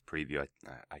about this preview,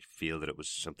 I feel that it was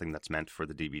something that's meant for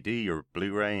the DVD or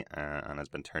Blu-ray and has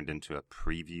been turned into a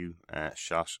preview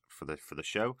shot for the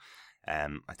show.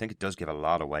 I think it does give a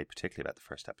lot away, particularly about the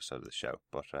first episode of the show,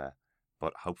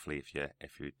 but hopefully,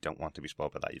 if you don't want to be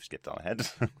spoiled by that, you've skipped on ahead.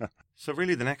 So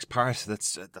really, the next part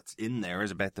that's in there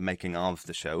is about the making of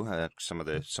the show. Some of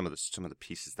the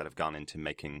pieces that have gone into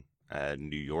making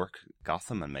New York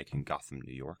Gotham and making Gotham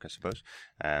New York, I suppose.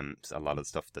 A lot of the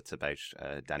stuff that's about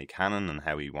Danny Cannon and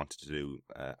how he wanted to do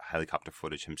helicopter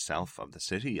footage himself of the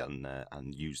city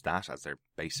and use that as their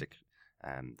basic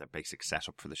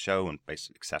setup for the show and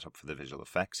basic setup for the visual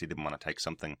effects. He didn't want to take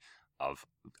something of,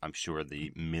 I'm sure,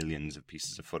 the millions of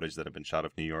pieces of footage that have been shot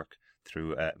of New York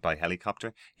through by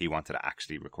helicopter. He wanted to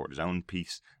actually record his own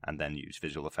piece and then use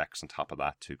visual effects on top of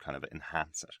that to kind of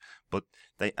enhance it. But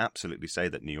they absolutely say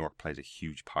that New York plays a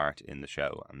huge part in the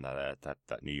show, and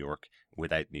that New York,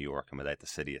 without New York and without the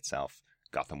city itself,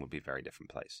 Gotham would be a very different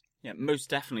place. Yeah,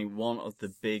 most definitely one of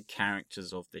the big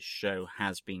characters of this show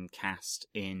has been cast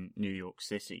in New York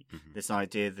City. Mm-hmm. This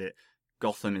idea that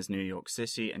Gotham is New York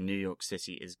City and New York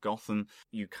City is Gotham.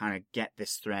 You kind of get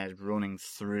this thread running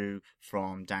through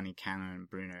from Danny Cannon and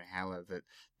Bruno Heller that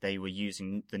they were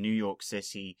using the New York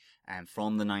City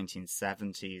from the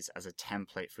 1970s as a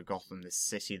template for Gotham, this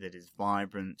city that is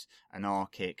vibrant,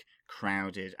 anarchic,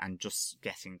 crowded, and just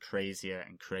getting crazier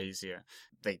and crazier.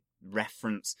 They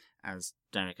reference, as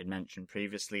Derek had mentioned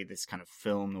previously, this kind of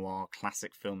film noir,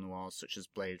 classic film noirs such as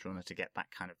Blade Runner to get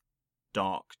that kind of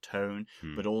dark tone,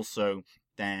 but also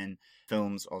then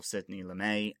films of Sidney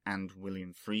Lumet and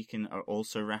William Friedkin are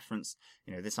also referenced.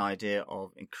 You know, this idea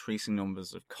of increasing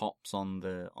numbers of cops on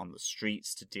the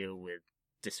streets to deal with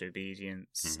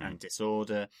disobedience and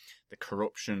disorder, the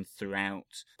corruption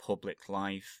throughout public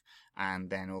life, and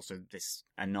then also this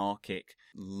anarchic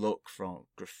look from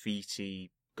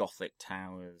graffiti, Gothic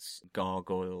towers,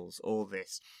 gargoyles, all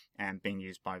this being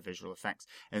used by visual effects.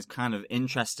 And it's kind of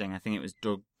interesting. I think it was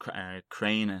Doug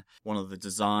Craner, one of the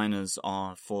designers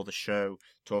for the show,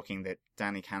 talking that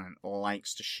Danny Cannon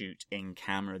likes to shoot in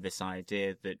camera, this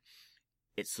idea that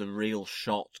it's the real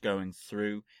shot going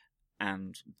through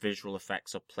and visual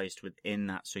effects are placed within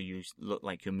that, so you look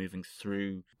like you're moving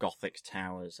through Gothic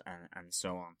towers and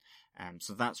so on.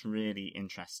 So that's really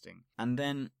interesting. And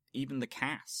then even the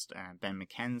cast, Ben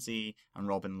McKenzie and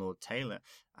Robin Lord Taylor,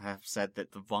 have said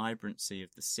that the vibrancy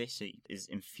of the city is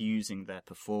infusing their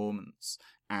performance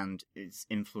and is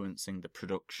influencing the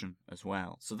production as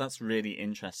well. So that's really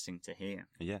interesting to hear.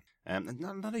 Yeah.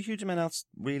 Not a huge amount else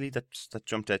really that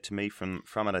jumped out to me from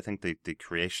it. I think the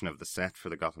creation of the set for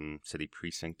the Gotham City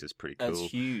precinct is pretty cool.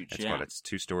 That's huge. It's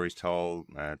 2 stories tall.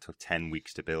 Took 10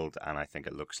 weeks to build, and I think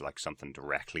it looks like something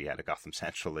directly out of Gotham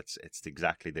Central. It's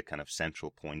exactly the kind of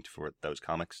central point for those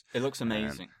comics. It looks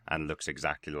amazing, and looks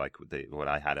exactly like what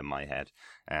I had in my head.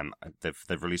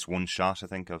 They've released one shot, I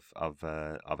think, of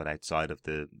it outside of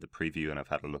the preview, and I've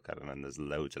had a look at it, and there's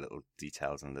loads of little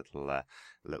details and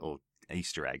little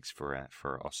Easter eggs for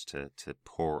us to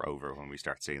pore over when we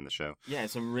start seeing the show. Yeah,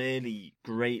 it's a really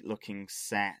great looking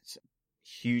set.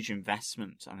 Huge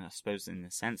investment, and I suppose in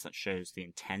a sense that shows the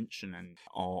intention and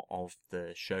of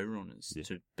the showrunners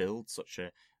to build such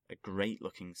a great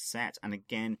looking set. And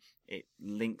again, it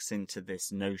links into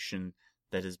this notion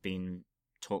that has been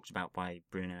talked about by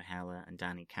Bruno Heller and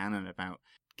Danny Cannon about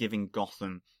giving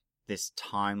Gotham this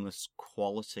timeless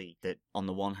quality that on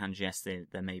the one hand, yes,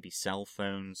 there may be cell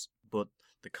phones, but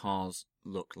the cars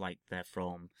look like they're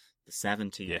from the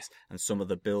 70s, and some of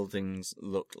the buildings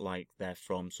look like they're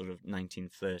from sort of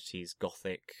 1930s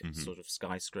Gothic sort of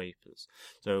skyscrapers.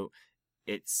 So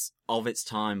it's of its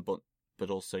time, but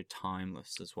also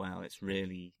timeless as well. It's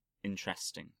really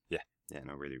interesting. Yeah,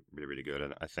 no, really, really, really good.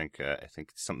 And I think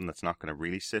it's something that's not going to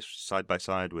really sit side by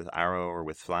side with Arrow or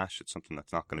with Flash. It's something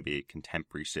that's not going to be a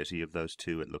contemporary city of those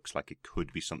two. It looks like it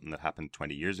could be something that happened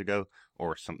 20 years ago,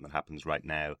 or something that happens right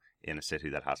now in a city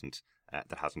that hasn't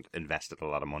invested a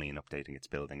lot of money in updating its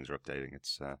buildings or updating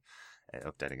its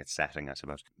setting, I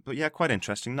suppose. But yeah, quite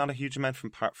interesting. Not a huge amount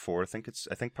from Part 4. I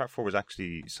think Part 4 was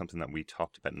actually something that we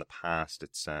talked about in the past.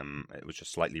 It was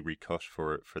just slightly recut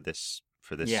for this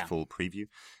full preview,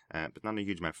 but not a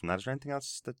huge amount from that. Is there anything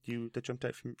else that jumped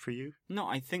out for you? No,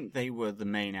 I think they were the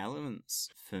main elements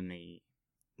for me.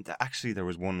 Actually, there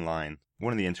was one line.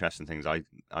 One of the interesting things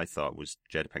I thought was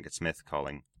Jada Pinkett Smith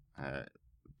calling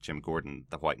Jim Gordon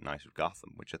the White Knight of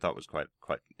Gotham, which I thought was quite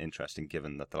interesting,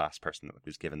 given that the last person that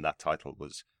was given that title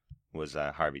was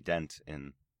Harvey Dent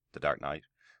in The Dark Knight,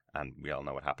 and we all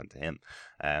know what happened to him.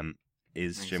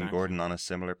 Is Jim Exactly. Gordon on a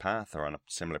similar path or on a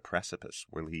similar precipice?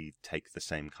 Will he take the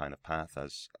same kind of path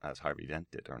as Harvey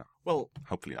Dent did or not? Well,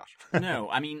 Hopefully not. no,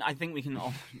 I mean, I think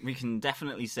we can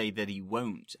definitely say that he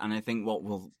won't, and I think what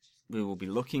we will be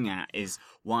looking at is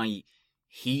why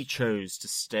he chose to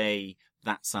stay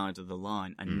that side of the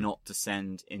line and not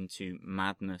descend into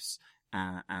madness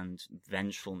and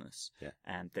vengefulness.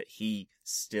 Yeah. That he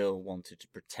still wanted to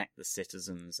protect the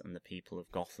citizens and the people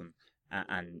of Gotham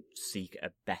and seek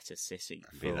a better city.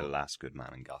 And be the last good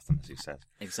man in Gotham, as you said.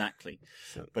 Exactly.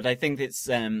 So, But I think it's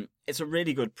a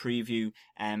really good preview,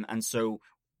 and so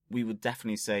we would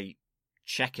definitely say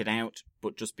check it out,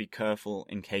 but just be careful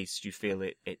in case you feel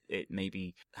it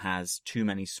maybe has too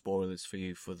many spoilers for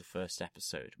you for the first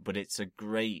episode. But it's a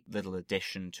great little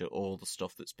addition to all the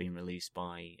stuff that's been released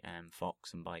by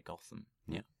Fox and by Gotham.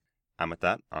 Yeah. and with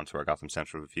that, on to our Gotham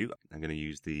Central review. I'm going to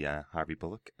use the Harvey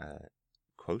Bullock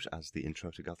quote as the intro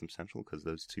to Gotham Central, because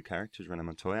those two characters, Renee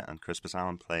Montoya and Crispus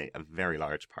Allen, play a very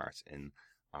large part in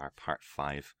our Part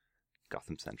 5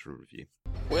 Gotham Central review.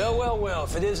 Well, well, well,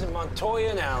 if it isn't Montoya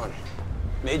and Allen.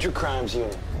 Major Crimes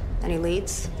Unit. Any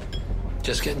leads?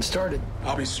 Just getting started.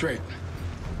 I'll be straight.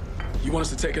 You want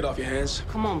us to take it off your hands?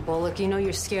 Come on, Bullock. You know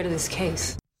you're scared of this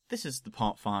case. This is the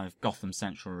Part 5 Gotham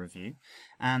Central review,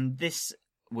 and this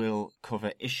will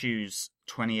cover issues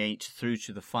 28 through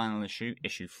to the final issue,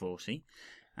 issue 40,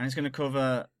 and it's going to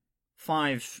cover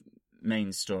 5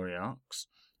 main story arcs: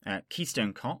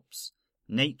 Keystone Cops,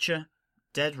 Nature,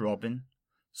 Dead Robin,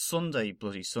 Sunday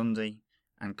Bloody Sunday,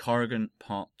 and Corrigan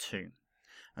Part 2.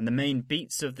 And the main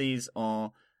beats of these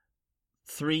are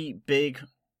 3 big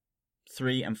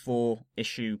 3 and 4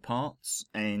 issue parts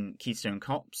in Keystone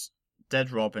Cops,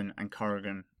 Dead Robin and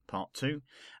Corrigan Part 2,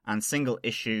 and single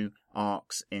issue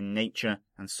arcs in Nature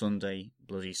and Sunday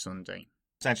Bloody Sunday.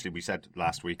 Essentially, we said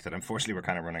last week that unfortunately we're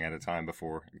kind of running out of time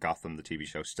before Gotham, the TV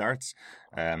show, starts.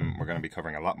 We're going to be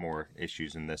covering a lot more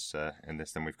issues in this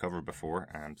than we've covered before,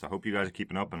 so I hope you guys are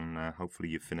keeping up, and hopefully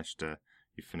you've finished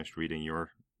reading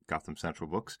your Gotham Central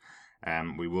books.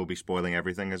 We will be spoiling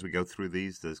everything as we go through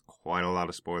these. There's quite a lot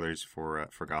of spoilers for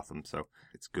Gotham, so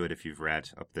it's good if you've read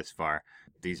up this far.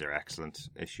 These are excellent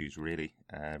issues, really.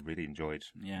 Really enjoyed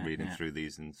reading through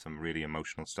these, and some really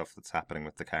emotional stuff that's happening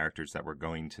with the characters that we're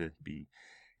going to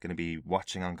be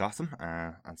watching on Gotham,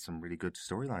 and some really good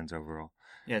storylines overall.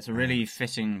 Yeah, it's a really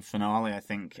fitting finale, I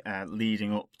think,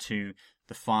 leading up to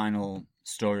the final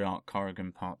story arc,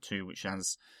 Corrigan Part 2, which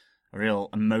has a real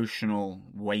emotional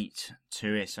weight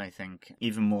to it, I think.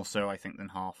 Even more so, I think, than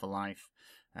Half a Life,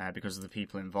 because of the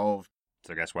people involved.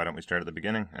 So I guess why don't we start at the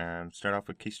beginning? Start off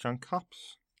with Keystone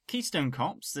Cops. Keystone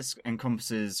Cops, this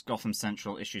encompasses Gotham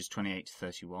Central issues 28 to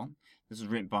 31. This was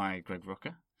written by Greg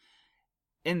Rucka.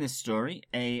 In this story,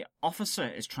 a officer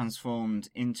is transformed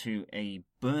into a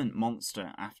burnt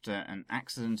monster after an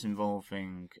accident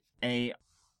involving a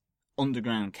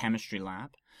underground chemistry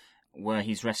lab, where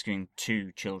he's rescuing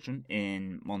 2 children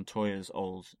in Montoya's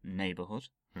old neighborhood.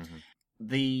 Mm-hmm.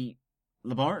 The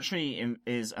laboratory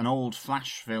is an old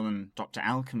Flash villain, Dr.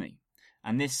 Alchemy,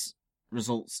 and this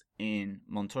results in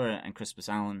Montoya and Crispus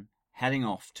Allen heading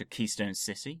off to Keystone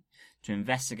City to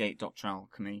investigate Dr.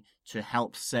 Alchemy to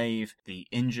help save the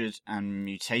injured and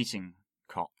mutating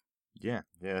cop. Yeah,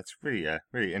 it's really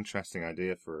really interesting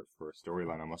idea for a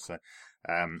storyline, I must say.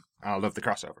 I love the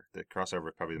crossover. The crossover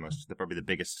is probably the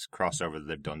biggest crossover that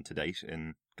they've done to date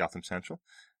in Gotham Central.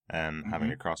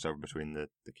 Having a crossover between the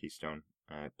Keystone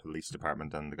Police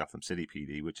Department and the Gotham City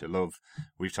PD, which I love.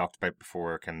 We've talked about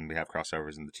before. Can we have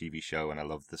crossovers in the TV show? And I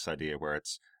love this idea where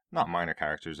it's not minor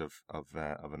characters of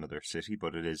another city,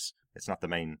 but it's not the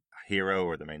main hero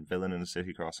or the main villain in a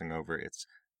city crossing over. It's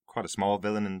quite a small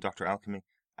villain in Dr. Alchemy,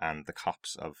 and the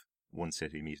cops of one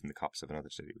city meeting the cops of another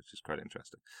city, which is quite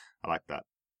interesting. I like that.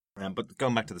 But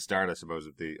going back to the start, I suppose,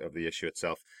 of the issue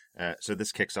itself. So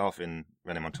this kicks off in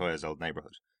Renee Montoya's old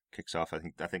neighborhood. Kicks off, I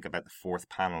think about the 4th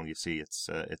panel. You see, it's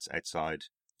outside.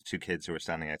 2 kids who are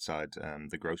standing outside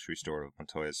the grocery store of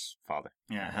Montoya's father.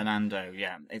 Yeah, Hernando.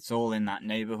 Yeah, it's all in that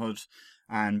neighborhood,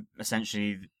 and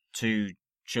essentially 2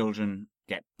 children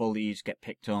get bullied, get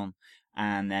picked on,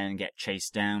 and then get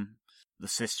chased down. The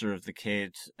sister of the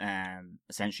kid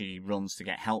essentially runs to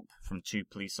get help from 2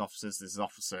 police officers. This is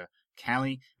Officer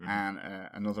Kelly and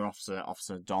another officer,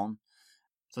 Officer Don.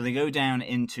 So they go down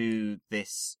into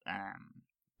this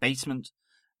basement,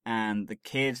 and the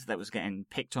kid that was getting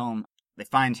picked on, they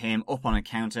find him up on a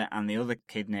counter, and the other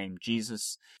kid named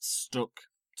Jesus stuck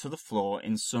to the floor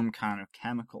in some kind of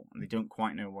chemical, and they don't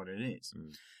quite know what it is.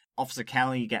 Officer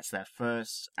Kelly gets there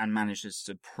first and manages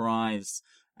to prise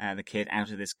the kid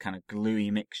out of this kind of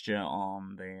gluey mixture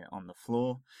on the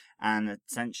floor, and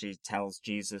essentially tells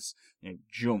Jesus,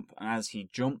 jump. And as he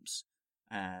jumps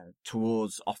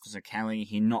towards Officer Kelly,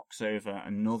 he knocks over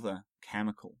another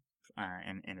chemical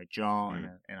in a jar,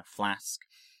 in a flask,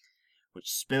 which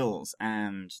spills,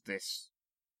 and this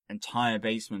entire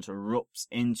basement erupts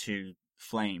into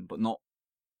flame, but not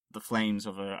the flames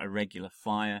of a regular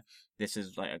fire. This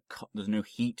is like there's no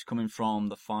heat coming from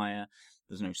the fire.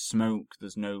 There's no smoke.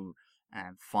 There's no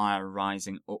fire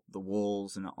rising up the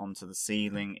walls and onto the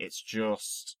ceiling. It's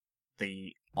just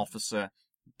the officer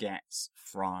gets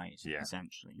fried,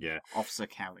 essentially. Yeah. Officer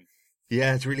Kelly.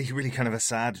 Yeah, it's really, really kind of a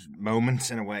sad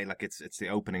moment in a way. Like it's the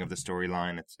opening of the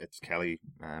storyline. It's Kelly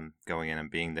going in and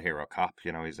being the hero cop.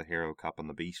 He's a hero cop on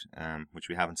the beat, which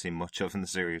we haven't seen much of in the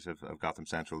series of Gotham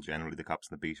Central. Generally, the cops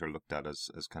on the beat are looked at as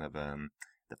kind of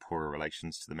the poorer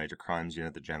relations to the major crimes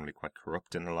unit. They're generally quite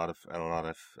corrupt in a lot of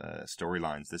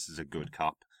storylines. This is a good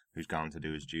cop who's gone to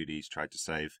do his duties, tried to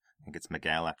save. I think it's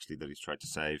Miguel actually that he's tried to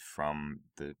save from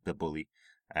the bully.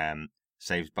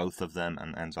 Saves both of them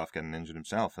and ends off getting injured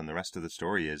himself. And the rest of the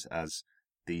story is as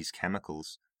these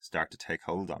chemicals start to take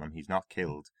hold on him, he's not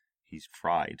killed, he's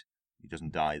fried. He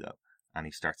doesn't die though, and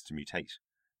he starts to mutate.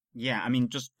 Yeah, I mean,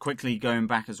 just quickly going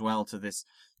back as well to this,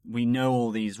 we know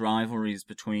all these rivalries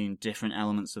between different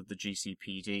elements of the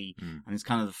GCPD, and it's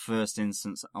kind of the first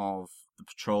instance of the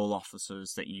patrol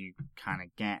officers that you kind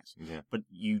of get. Yeah. But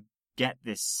you get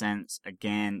this sense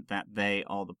again that they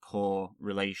are the poor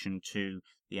relation to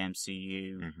the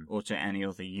MCU or to any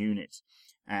other unit.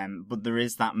 But there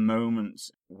is that moment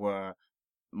where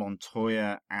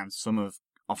Montoya and some of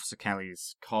Officer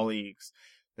Kelly's colleagues,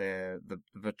 the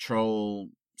patrol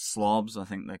slobs, I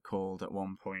think they're called at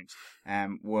one point,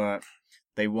 where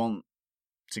they want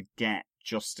to get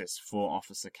justice for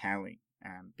Officer Kelly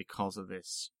because of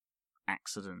this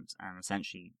accident and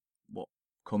essentially what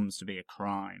comes to be a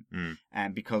crime,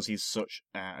 and because he's such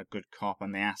a good cop.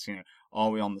 And they ask, are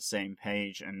we on the same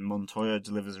page? And Montoya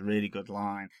delivers a really good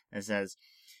line that says,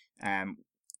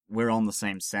 we're on the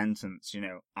same sentence,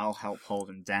 I'll help hold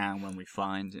him down when we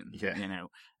find him.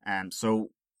 So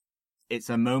it's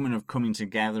a moment of coming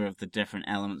together of the different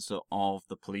elements of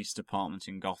the police department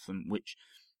in Gotham, which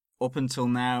up until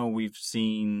now we've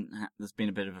seen there's been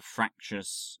a bit of a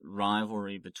fractious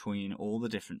rivalry between all the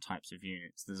different types of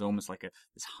units. There's almost like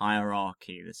this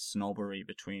hierarchy, this snobbery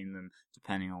between them,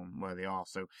 depending on where they are.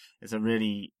 So it's a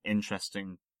really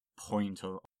interesting point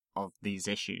of these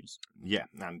issues. Yeah,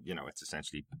 and it's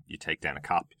essentially you take down a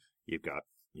cop, you've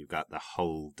got the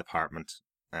whole department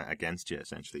against you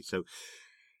essentially. So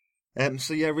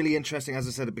yeah, really interesting. As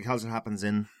I said, because it happens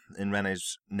in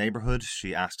Renee's neighborhood,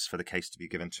 she asks for the case to be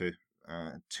given to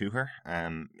her.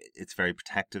 It's a very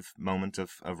protective moment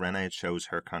of Renee. It shows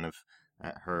her kind of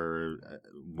her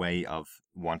way of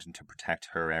wanting to protect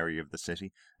her area of the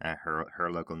city,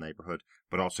 her local neighborhood,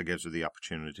 but also gives her the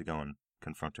opportunity to go and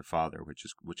confront her father,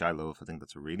 which I love. I think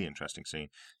that's a really interesting scene.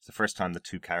 It's the first time the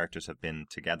two characters have been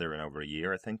together in over a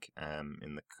year, I think,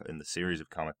 in the series of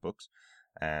comic books.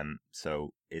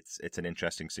 So it's an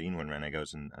interesting scene when Renee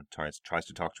goes and tries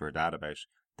to talk to her dad about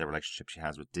the relationship she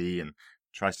has with Dee, and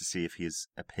tries to see if his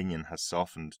opinion has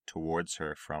softened towards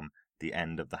her from the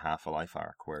end of the Half a Life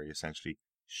arc, where he essentially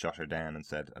shut her down and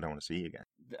said, I don't want to see you again.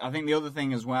 I think the other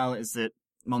thing as well is that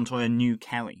Montoya knew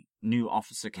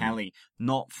Officer Kelly,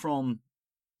 not from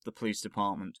the police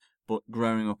department, but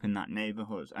growing up in that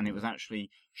neighborhood. And it was actually,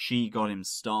 she got him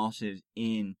started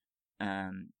in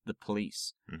the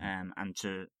police, and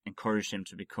to encourage him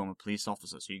to become a police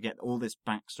officer. So you get all this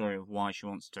backstory of why she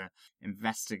wants to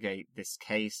investigate this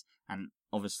case, and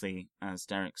obviously, as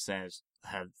Derek says,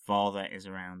 her father is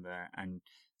around there, and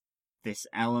this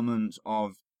element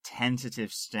of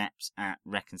tentative steps at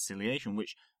reconciliation,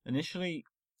 which initially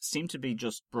seemed to be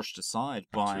just brushed aside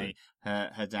by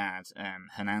her dad,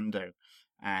 Hernando.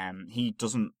 He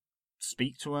doesn't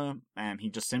speak to her. He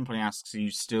just simply asks, are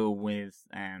you still with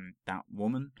that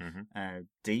woman,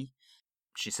 Dee?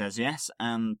 She says yes,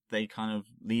 and they kind of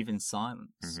leave in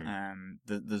silence.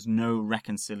 There's no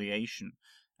reconciliation,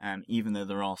 even though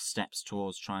there are steps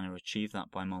towards trying to achieve that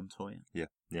by Montoya. Yeah.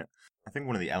 I think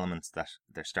one of the elements that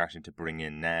they're starting to bring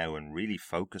in now and really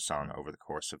focus on over the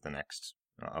course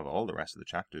of all the rest of the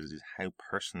chapters is how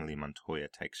personally Montoya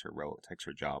takes her role, takes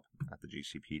her job at the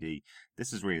GCPD.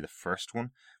 This is really the first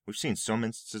one. We've seen some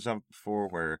instances of it before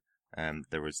where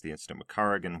there was the incident with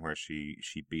Corrigan where she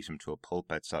beat him to a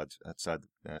pulp outside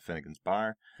Finnegan's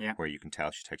bar, where you can tell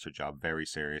she takes her job very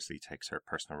seriously, takes her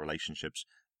personal relationships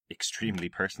extremely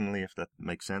personally, if that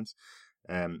makes sense.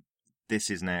 this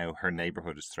is now her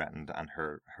neighborhood is threatened, and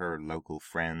her local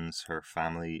friends, her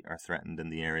family are threatened in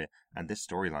the area, and this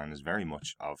storyline is very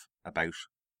much about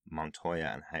Montoya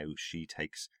and how she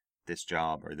takes this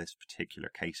job or this particular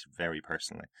case very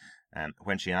personally.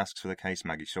 When she asks for the case,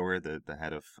 Maggie Sawyer, the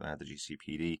head of the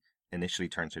GCPD, initially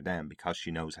turns her down because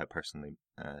she knows how personally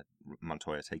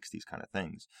Montoya takes these kind of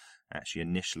things. She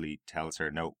initially tells her,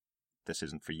 no, this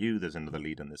isn't for you, there's another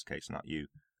lead in this case, not you.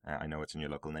 I know it's in your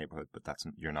local neighborhood, but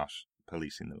you're not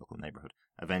policing the local neighborhood.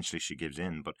 Eventually she gives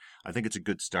in, but I think it's a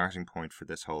good starting point for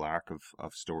this whole arc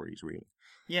of stories, really.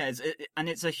 Yeah,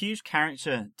 it's a huge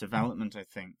character development, I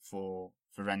think, for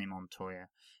Renee Montoya.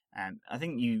 And I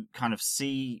think you kind of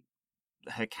see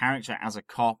her character as a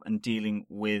cop and dealing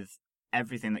with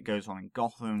everything that goes on in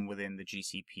Gotham, within the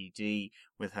GCPD,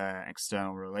 with her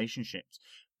external relationships.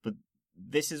 But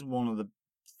this is one of the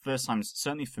first times,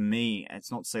 certainly for me,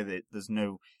 it's not to say that there's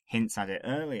no hints at it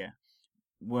earlier,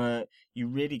 where you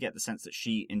really get the sense that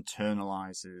she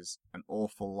internalizes an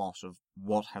awful lot of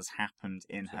what has happened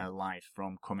in her life,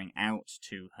 from coming out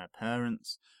to her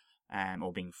parents,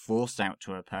 or being forced out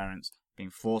to her parents,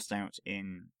 being forced out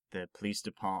in the police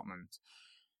department,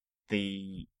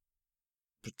 the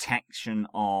protection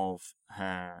of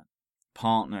her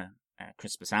partner,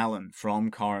 Crispus Allen,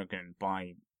 from Corrigan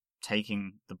by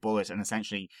taking the bullet and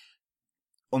essentially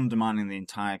undermining the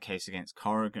entire case against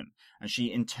Corrigan. And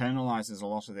she internalizes a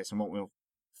lot of this, and what we'll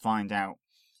find out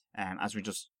as we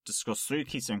just discussed through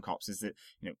Keystone Cops is that,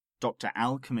 Dr.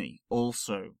 Alchemy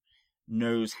also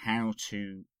knows how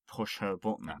to push her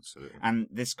buttons. Absolutely. And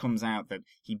this comes out that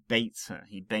he baits her.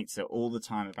 He baits her all the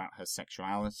time about her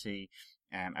sexuality,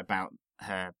 about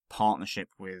her partnership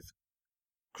with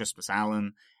Crispus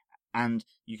Allen. And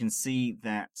you can see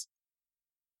that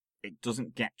it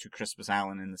doesn't get to Crispus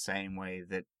Allen in the same way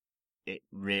that it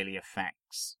really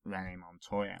affects Renee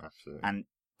Montoya. Absolutely. And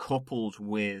coupled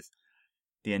with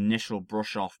the initial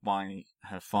brush off by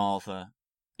her father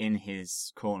in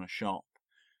his corner shop,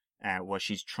 where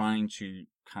she's trying to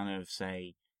kind of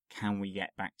say, can we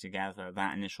get back together?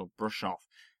 That initial brush off,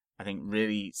 I think,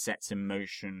 really sets in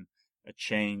motion a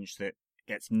change that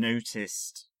gets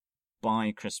noticed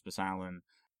by Crispus Allen,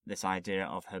 this idea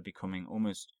of her becoming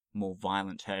almost more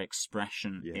violent. Her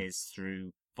expression is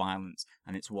through violence,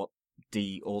 and it's what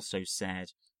Dee also said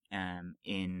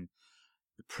in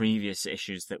the previous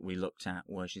issues that we looked at,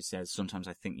 where she says, sometimes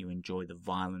I think you enjoy the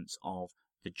violence of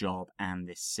the job and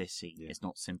this city. It's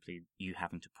not simply you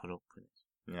having to put up with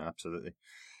it. Yeah, absolutely.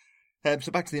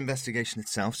 So back to the investigation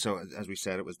itself. So as we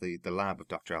said, it was the lab of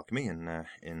Dr. Alchemy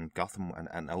in Gotham,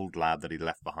 an old lab that he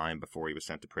left behind before he was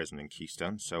sent to prison in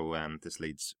Keystone. So this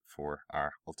leads for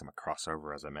our ultimate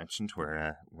crossover, as I mentioned,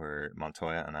 where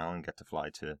Montoya and Allen get to fly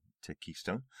to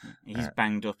Keystone. He's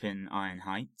banged up in Iron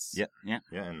Heights. Yeah,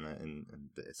 and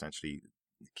essentially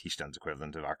Keystone's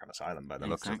equivalent of Arkham Asylum by the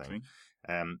looks of things.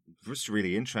 It was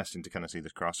really interesting to kind of see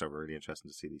this crossover. Really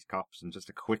interesting to see these cops, and just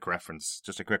a quick reference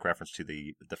to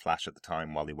the Flash at the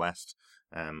time, Wally West.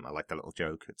 I like that little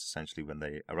joke. It's essentially when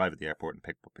they arrive at the airport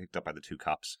and picked up by the two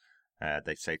cops,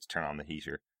 they say to turn on the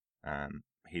heater.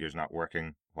 Heater's not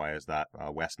working. Why is that?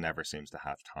 West never seems to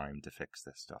have time to fix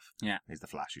this stuff. Yeah, he's the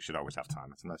Flash. You should always have time.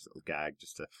 It's a nice little gag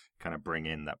just to kind of bring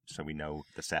in that, so we know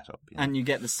the setup. And you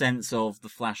get the sense of the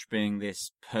Flash being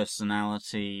this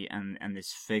personality and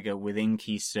this figure within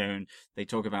Keystone. They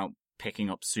talk about picking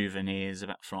up souvenirs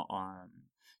from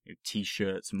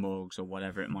T-shirts, mugs, or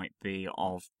whatever it might be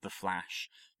of the Flash,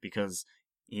 because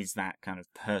he's that kind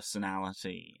of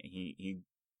personality. He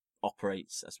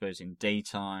operates, I suppose, in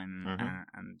daytime,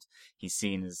 and he's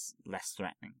seen as less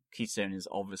threatening. Keystone is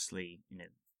obviously,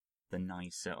 the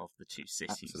nicer of the two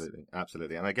cities.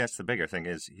 Absolutely. And I guess the bigger thing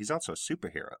is he's also a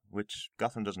superhero, which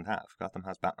Gotham doesn't have. Gotham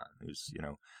has Batman,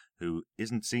 who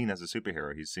isn't seen as a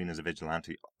superhero. He's seen as a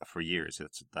vigilante for years.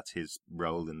 That's his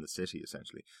role in the city,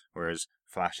 essentially. Whereas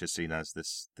Flash is seen as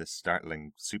this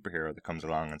startling superhero that comes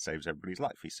along and saves everybody's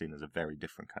life. He's seen as a very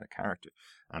different kind of character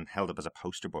and held up as a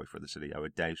poster boy for the city. I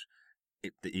would doubt,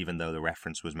 even though the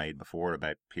reference was made before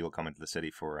about people coming to the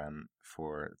city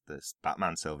for this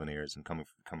Batman souvenirs and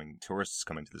tourists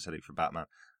coming to the city for Batman,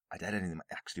 I doubt any of them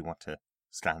actually want to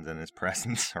stand in his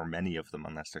presence, or many of them,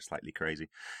 unless they're slightly crazy.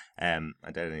 I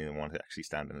doubt any of them want to actually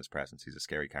stand in his presence. He's a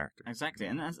scary character. Exactly,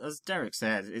 and as Derek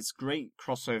said, it's great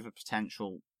crossover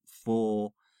potential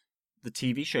for the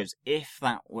TV shows, if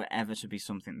that were ever to be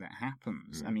something that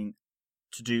happens. I mean,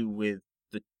 to do with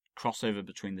the crossover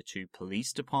between the two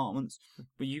police departments,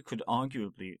 but you could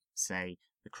arguably say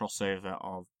the crossover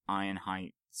of Iron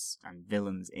Heights and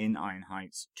villains in Iron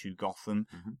Heights to Gotham,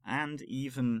 and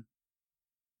even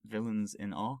villains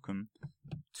in Arkham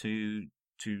to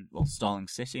Starling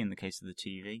City in the case of the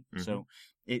TV. Mhm. So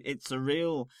it's a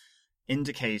real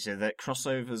indicator that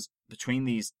crossovers between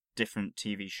these different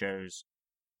TV shows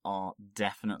are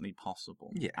definitely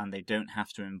possible. Yeah. And they don't have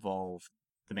to involve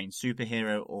the main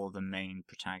superhero or the main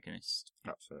protagonist.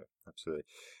 Absolutely.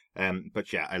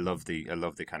 But yeah, I love the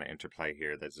kind of interplay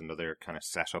here. There's another kind of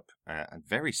setup, and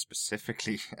very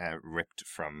specifically ripped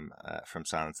from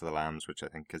Silence of the Lambs, which I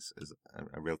think is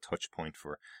a real touch point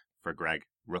for Greg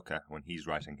Rucka when he's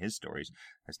writing his stories.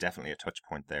 There's definitely a touch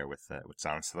point there with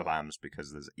Silence of the Lambs,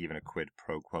 because there's even a quid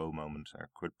pro quo moment, or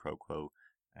quid pro quo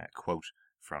quote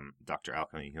from Dr.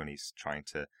 Alchemy when he's trying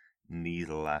to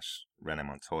needle at Rena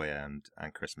Montoya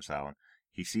and Christmas Allen.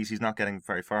 He sees he's not getting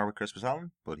very far with Christmas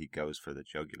Allen, but he goes for the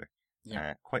jugular.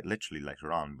 Yeah. Quite literally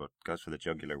later on, but goes for the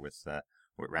jugular with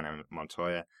Rena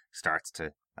Montoya. Starts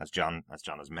to, as John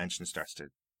has mentioned, starts to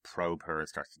probe her,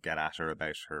 starts to get at her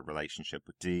about her relationship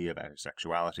with Dee, about her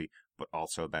sexuality, but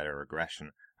also about her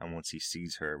aggression. And once he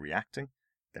sees her reacting,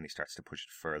 then he starts to push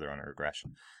it further on her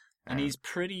aggression. And he's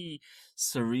pretty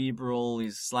cerebral,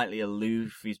 he's slightly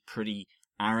aloof, he's pretty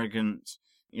arrogant.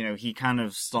 You know, he kind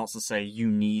of starts to say, you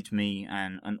need me,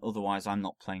 and otherwise I'm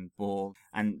not playing ball.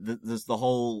 And there's the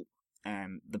whole,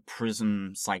 the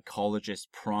prison psychologist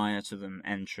prior to them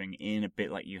entering in, a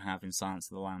bit like you have in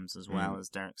Silence of the Lambs as well, as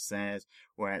Derek says,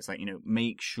 where it's like, you know,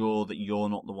 make sure that you're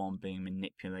not the one being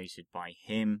manipulated by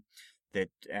him, that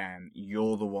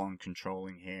you're the one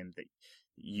controlling him, that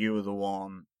you're the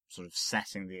one sort of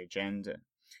setting the agenda.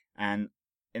 And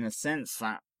in a sense,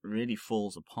 that really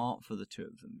falls apart for the two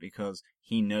of them, because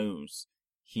he knows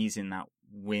he's in that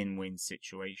win-win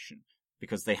situation,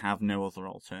 because they have no other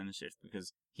alternative,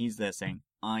 because he's there saying,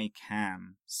 I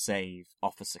can save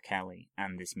Officer Kelly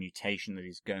and this mutation that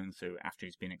he's going through after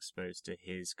he's been exposed to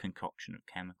his concoction of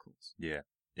chemicals. Yeah.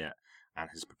 And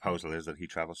his proposal is that he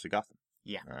travels to Gotham.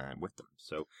 Yeah. With them.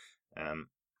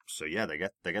 So yeah, they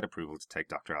get approval to take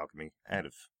Dr. Alchemy out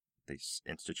of this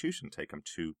institution, take him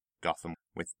to Gotham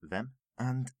with them.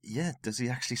 And yeah, does he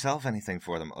actually solve anything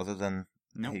for them other than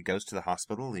he goes to the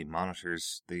hospital, he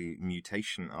monitors the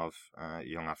mutation of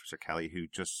young Officer Kelly, who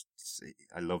just,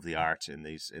 I love the art in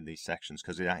these sections,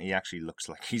 because he actually looks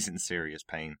like he's in serious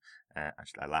pain.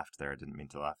 Actually, I laughed there, I didn't mean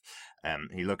to laugh.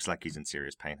 He looks like he's in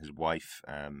serious pain. His wife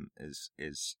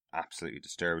is absolutely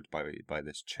disturbed by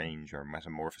this change or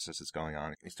metamorphosis that's going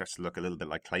on. He starts to look a little bit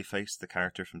like Clayface, the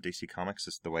character from DC Comics.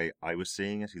 It's the way I was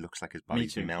seeing it. He looks like his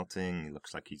body's melting. He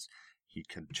looks like he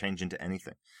can change into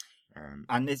anything.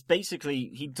 And it's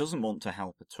basically, he doesn't want to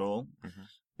help at all.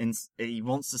 Mm-hmm. He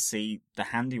wants to see the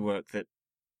handiwork that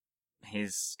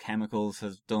his chemicals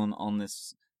have done on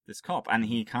this cop, and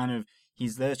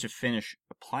he's there to finish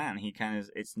a plan.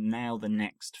 It's now the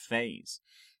next phase,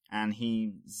 and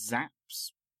he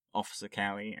zaps Officer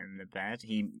Kelly in the bed.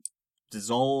 He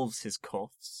dissolves his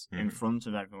cuffs in front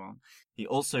of everyone. He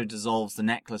also dissolves the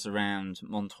necklace around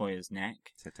Montoya's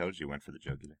neck. I told you he went for the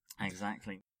jugular.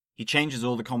 Exactly. He changes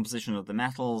all the composition of the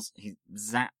metals. He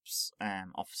zaps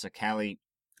Officer Kelly,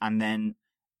 and then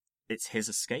it's his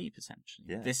escape, essentially.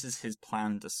 Yeah. This is his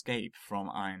planned escape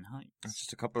from Iron Heights. There's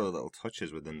just a couple of little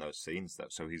touches within those scenes, though.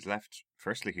 So he's left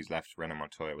Rena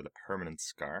Montoya with a permanent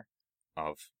scar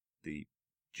of the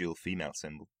dual female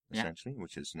symbol, essentially,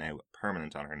 which is now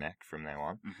permanent on her neck from now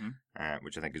on,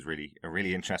 which I think is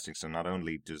really interesting. So not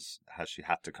only has she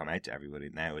had to come out to everybody,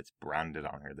 now it's branded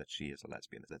on her that she is a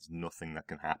lesbian. There's nothing that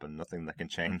can happen, nothing that can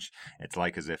change. It's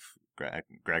like as if Greg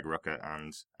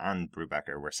Rucka and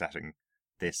Brubaker were setting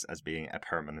this as being a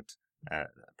permanent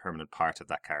part of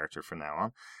that character from now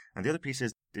on. And the other piece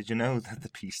is, did you know that the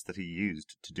piece that he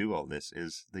used to do all this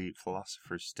is the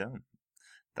Philosopher's Stone?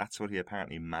 That's what he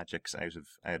apparently magics out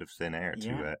of thin air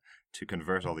to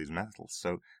convert all these metals.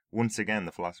 So once again,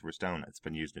 the Philosopher's Stone, it's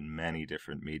been used in many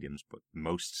different mediums, but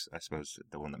I suppose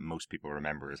the one that most people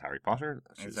remember is Harry Potter,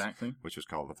 which was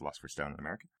called the Philosopher's Stone in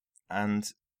America.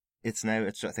 And I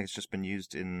think it's just been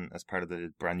used as part of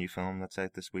the brand new film that's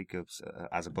out this week of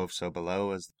As Above, So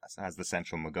Below, as the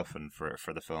central MacGuffin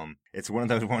for the film. It's one of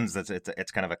those ones that's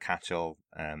it's kind of a catch-all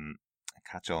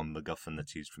MacGuffin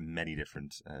that's used from many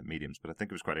different mediums, but I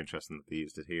think it was quite interesting that they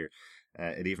used it here.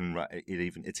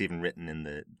 It's even written in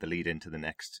the lead into the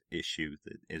next issue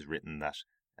that is written that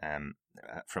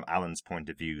from Alan's point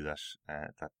of view that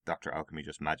Dr. Alchemy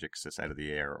just magics this out of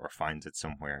the air or finds it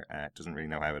somewhere. Doesn't really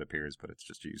know how it appears, but it's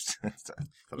just used. So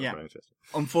quite interesting.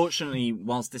 Unfortunately,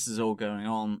 whilst this is all going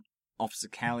on, Officer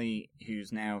Kelly,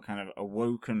 who's now kind of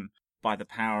awoken by the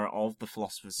power of the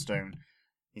Philosopher's Stone,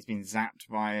 he's been zapped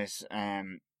by it.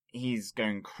 he's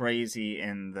going crazy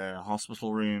in the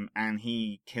hospital room, and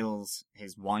he kills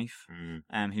his wife,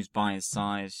 who's by his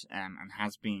side, and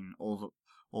has been all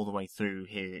the way through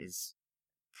his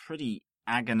pretty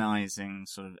agonizing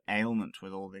sort of ailment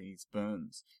with all these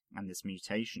burns and this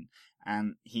mutation.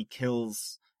 And he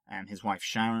kills his wife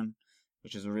Sharon,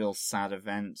 which is a real sad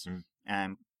event.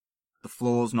 The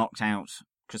floor's knocked out.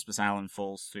 Crispus Allen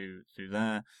falls through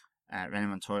there. Renee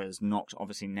Montoya is knocked,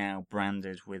 obviously now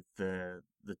branded with the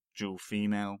dual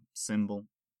female symbol,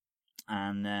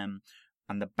 and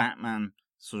the Batman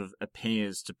sort of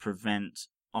appears to prevent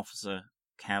Officer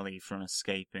Kelly from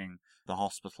escaping the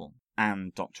hospital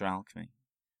and Dr. Alchemy.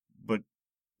 But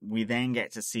we then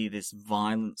get to see this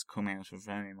violence come out of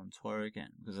Renee Montoya again,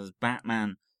 because as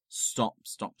Batman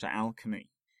stops Dr. Alchemy,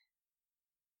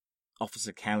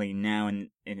 Officer Kelly, now in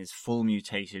his full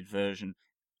mutated version,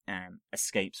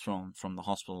 escapes from the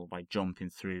hospital by jumping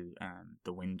through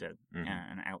the window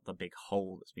and out the big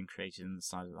hole that's been created in the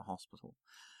side of the hospital.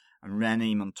 And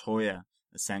Renee Montoya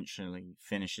essentially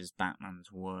finishes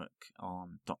Batman's work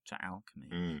on Dr.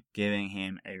 Alchemy, giving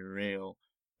him a real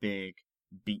big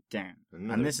beatdown.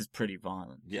 And this is pretty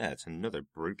violent. Yeah, it's another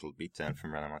brutal beatdown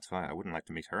from Renee Montoya. I wouldn't like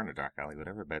to meet her in a dark alley,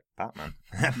 whatever about Batman.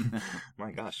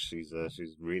 My gosh, she's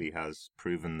really has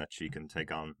proven that she can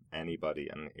take on anybody,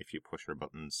 and if you push her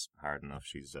buttons hard enough,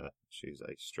 she's a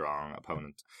strong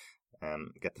opponent.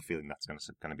 Get the feeling that's going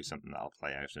to be something that'll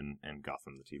play out in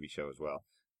Gotham, the TV show, as well.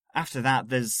 After that,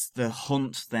 there's the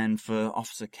hunt then for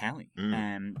Officer Kelly,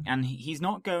 and he's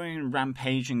not going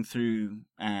rampaging through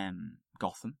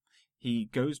Gotham. He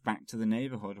goes back to the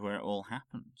neighborhood where it all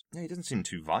happened. Yeah, he doesn't seem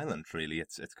too violent, really.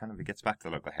 It's kind of, he gets back to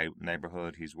the local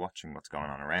neighborhood. He's watching what's going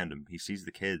on around him. He sees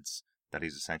the kids that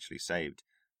he's essentially saved,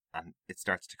 and it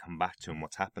starts to come back to him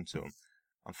what's happened to him.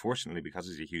 Unfortunately, because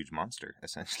he's a huge monster,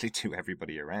 essentially to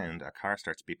everybody around, a car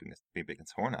starts beeping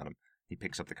its horn at him. He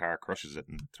picks up the car, crushes it,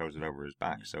 and throws it over his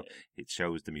back. So it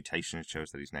shows the mutation. It shows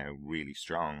that he's now really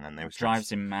strong, and now it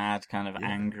drives him mad, kind of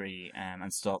angry,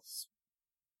 and starts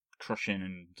crushing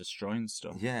and destroying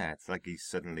stuff. Yeah, it's like he's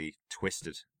suddenly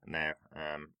twisted now.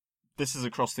 This is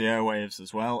across the airwaves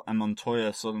as well, and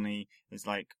Montoya suddenly is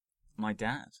like, my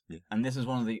dad. Yeah. And this is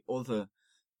one of the other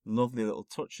lovely little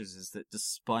touches, is that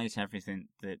despite everything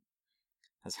that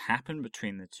has happened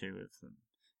between the two of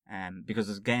them, because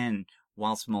again,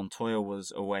 whilst Montoya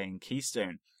was away in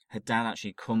Keystone, her dad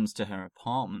actually comes to her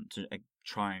apartment to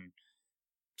try and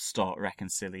start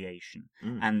reconciliation.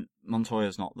 And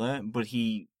Montoya's not there, but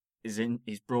he's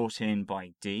brought in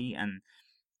by Dee, and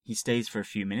he stays for a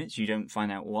few minutes. You don't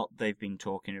find out what they've been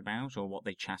talking about or what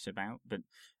they chat about, but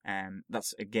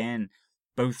that's, again,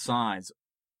 both sides,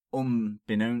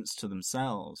 unbeknownst to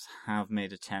themselves, have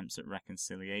made attempts at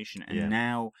reconciliation. And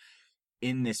now,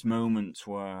 in this moment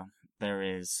where there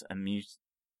is a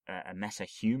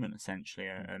meta-human, essentially,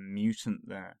 a mutant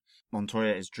there,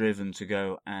 Montoya is driven to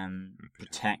go and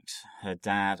protect her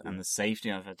dad and the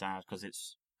safety of her dad, because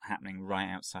it's happening right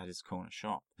outside his corner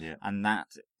shop. Yeah. And that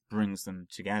brings them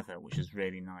together, which is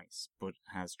really nice, but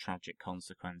has tragic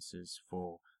consequences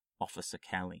for Officer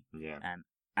Kelly. Yeah.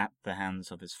 At the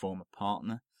hands of his former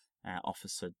partner,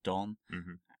 Officer Don,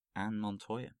 and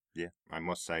Montoya. Yeah, I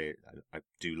must say, I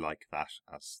do like that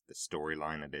as the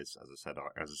storyline it is. As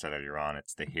I said earlier on,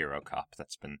 it's the hero cop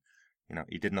that's been,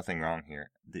 he did nothing wrong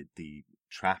here. The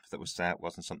trap that was set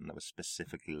wasn't something that was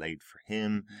specifically laid for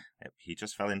him. He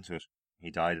just fell into it. He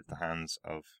died at the hands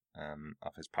of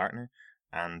his partner,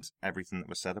 and everything that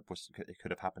was set up it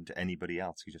could have happened to anybody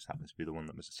else. He just happens to be the one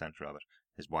that was the center of it.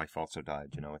 His wife also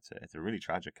died. It's a really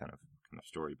tragic kind of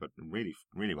story, but really,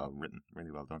 really well written,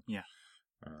 really well done. Yeah,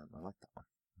 I like that one.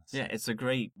 It's a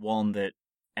great one that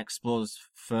explores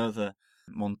further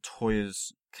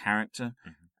Montoya's character,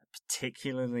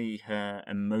 particularly her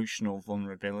emotional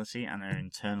vulnerability and her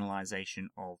internalization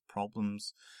of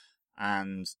problems,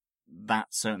 and that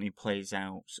certainly plays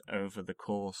out over the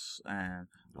course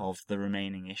of the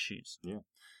remaining issues. Yeah.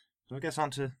 So I guess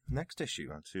on to next issue,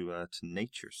 on to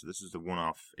Nature. So this is the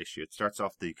one-off issue. It starts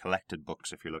off the collected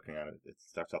books, if you're looking at it. It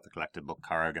starts off the collected book,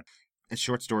 Corrigan. It's a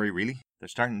short story, really. They're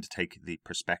starting to take the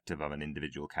perspective of an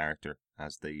individual character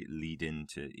as they lead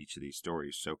into each of these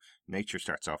stories. So Nature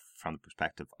starts off from the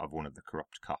perspective of one of the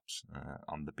corrupt cops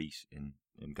on the beat in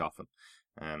Gotham.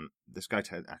 This guy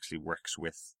actually works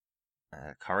with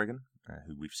Corrigan,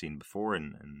 who we've seen before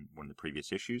in one of the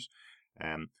previous issues.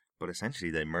 But essentially,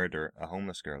 they murder a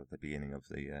homeless girl at the beginning of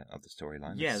the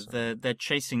storyline. Yeah, they're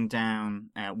chasing down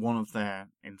one of their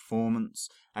informants.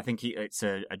 I think it's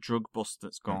a drug bust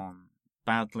that's gone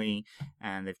badly,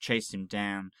 and they've chased him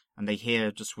down, and they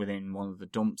hear just within one of the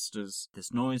dumpsters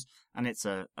this noise, and it's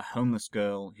a homeless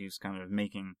girl who's kind of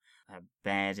making her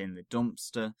bed in the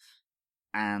dumpster,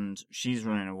 and she's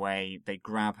running away. They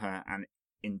grab her, and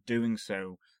in doing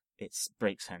so, it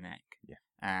breaks her neck.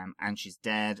 Yeah. And she's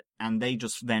dead, and they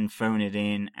just then phone it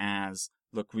in as,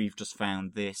 look, we've just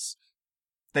found this.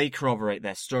 They corroborate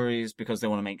their stories because they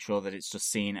want to make sure that it's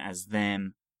just seen as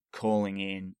them calling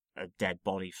in a dead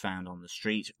body found on the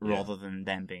street rather than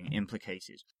them being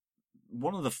implicated.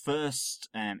 One of the first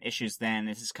issues then,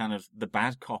 this is kind of the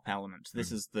bad cop element.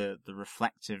 This is the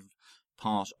reflective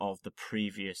part of the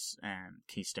previous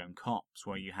Keystone Cops,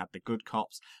 where you had the good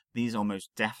cops. These are most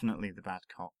definitely the bad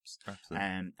cops.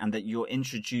 Absolutely. And that you're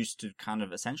introduced to kind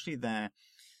of essentially their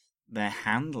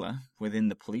handler within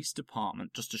the police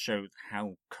department, just to show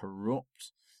how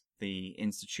corrupt the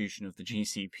institution of the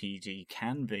GCPD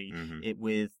can be, it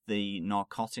with the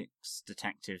narcotics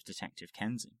detective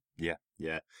Kenzie.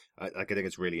 Yeah. I think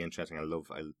it's really interesting. I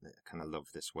kind of love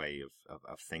this way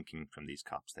of thinking from these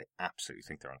cops. They absolutely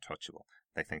think they're untouchable.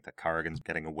 They think that Corrigan's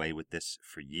getting away with this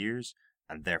for years,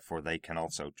 and therefore they can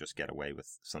also just get away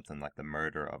with something like the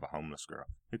murder of a homeless girl.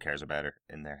 Who cares about her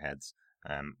in their heads?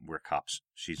 We're cops.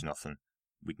 She's nothing.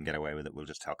 We can get away with it. We'll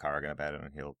just tell Corrigan about it,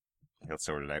 and he'll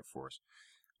sort it out for us.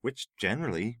 Which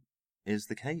generally is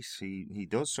the case. He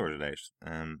does sort it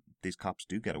out. These cops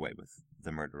do get away with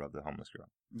the murder of the homeless girl.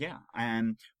 Yeah,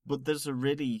 but there's a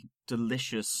really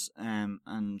delicious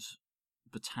and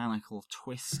botanical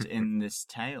twist in this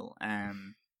tale,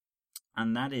 and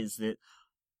that is that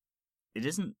it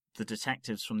isn't the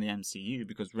detectives from the MCU,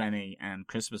 because Rennie and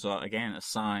Crispus are again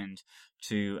assigned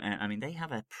to. They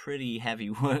have a pretty heavy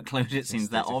workload. It seems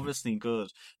they're obviously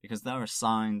good because they're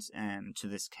assigned to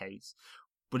this case,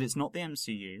 but it's not the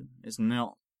MCU. It's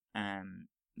not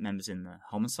members in the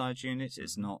homicide unit.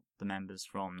 It's not the members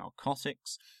from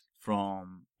narcotics,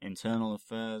 from internal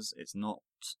affairs. It's not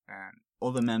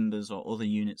other members or other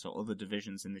units or other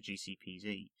divisions in the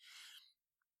GCPD.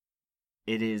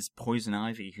 It is Poison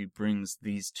Ivy who brings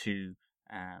these two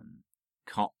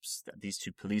cops, these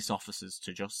two police officers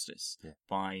to justice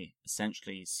by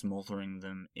essentially smothering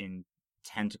them in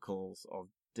tentacles of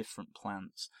different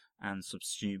plants and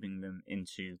subsuming them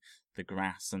into the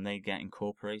grass, and they get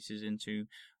incorporated into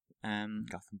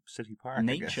Gotham City Park,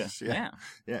 nature. I guess.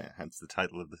 Yeah. Hence the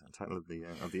title of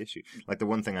the issue. Like, the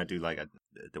one thing I do like,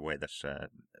 the way that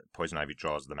Poison Ivy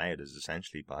draws them out is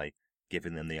essentially by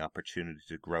giving them the opportunity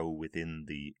to grow within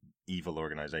the evil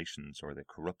organizations or the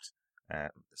corrupt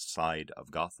side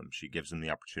of Gotham. She gives them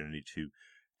the opportunity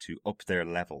to up their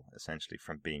level, essentially,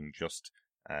 from being just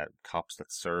cops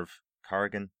that serve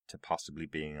Corrigan to possibly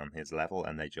being on his level,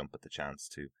 and they jump at the chance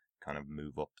to kind of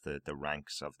move up the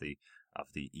ranks of the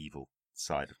evil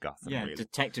side of Gotham. Yeah, really.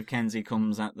 Detective Kenzie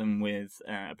comes at them with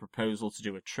a proposal to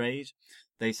do a trade.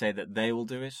 They say that they will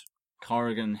do it.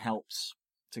 Corrigan helps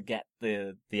to get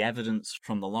the evidence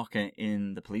from the locker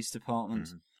in the police department.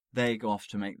 They go off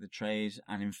to make the trade,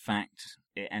 and in fact,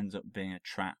 it ends up being a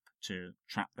trap to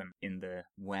trap them in the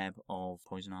web of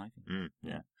Poison Ivy.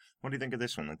 Yeah. What do you think of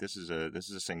this one? Like, this is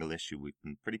a single issue. We've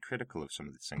been pretty critical of some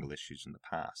of the single issues in the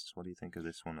past. What do you think of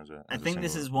this one as a? I think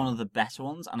this is one of the better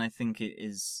ones, and I think it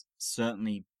is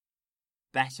certainly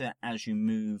better as you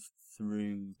move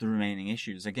through the remaining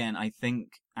issues. Again, I think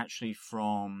actually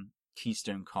from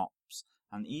Keystone Cops,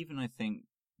 and even I think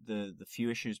the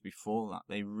few issues before that,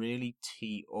 they really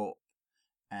tee up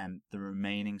the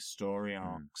remaining story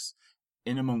arcs.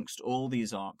 In amongst all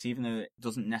these arcs, even though it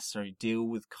doesn't necessarily deal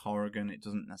with Corrigan, it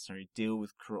doesn't necessarily deal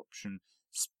with corruption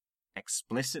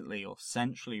explicitly or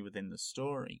centrally within the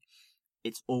story,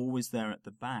 it's always there at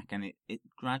the back, and it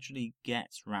gradually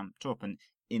gets ramped up. And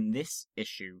in this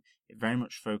issue, it very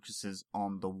much focuses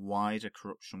on the wider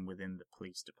corruption within the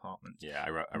police department. Yeah,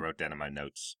 I wrote down in my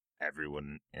notes,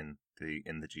 everyone in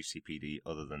the GCPD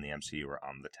other than the MCU are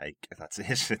on the take. That's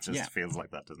it. It just feels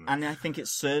like that, doesn't it? And I think it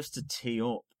serves to tee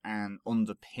up and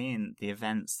underpin the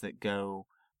events that go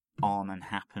on and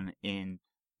happen in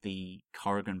the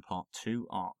Corrigan Part 2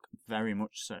 arc, very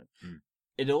much so.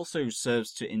 It also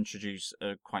serves to introduce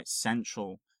a quite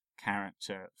central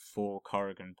character for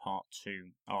Corrigan Part 2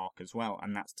 arc as well,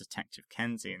 and that's Detective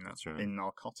Kenzie, and that's in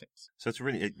Narcotics. So it's a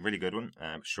really good one,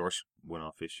 short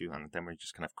one-off issue, and then we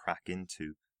just kind of crack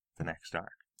into the next arc.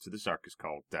 So this arc is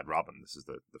called Dead Robin. This is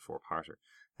the four-parter.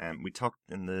 We talked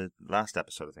in the last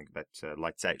episode, I think, about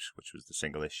Lights Out, which was the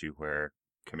single issue where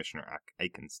Commissioner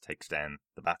Akins takes down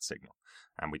the bat signal,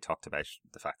 and we talked about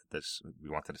the fact that we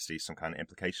wanted to see some kind of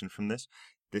implication from this.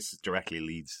 this directly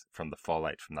leads from the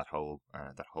fallout from that whole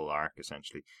arc.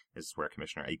 Essentially, is where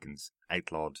Commissioner Akins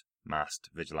outlawed masked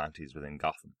vigilantes within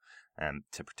Gotham.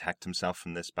 To protect himself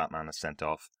from this, Batman has sent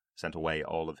away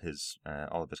all of his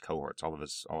cohorts, all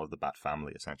of the Bat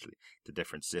family, essentially, to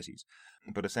different cities.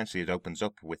 But essentially, it opens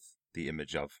up with the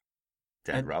image of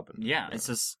dead Robin. Yeah, it's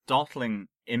a startling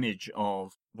image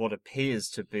of what appears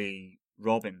to be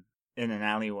Robin in an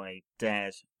alleyway,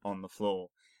 dead on the floor.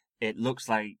 It looks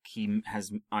like he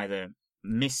has either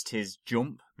missed his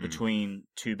jump between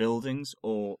two buildings,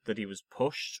 or that he was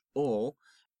pushed, or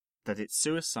that it's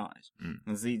suicide.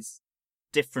 There's these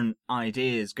different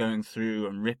ideas going through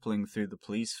and rippling through the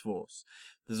police force.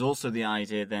 There's also the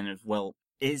idea then of, well,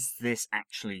 is this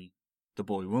actually the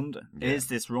Boy Wonder? Yeah. Is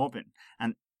this Robin?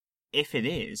 And if it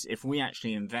is, if we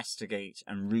actually investigate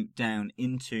and root down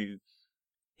into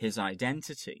his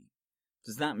identity,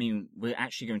 does that mean we're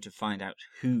actually going to find out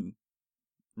who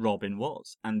Robin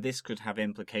was? And this could have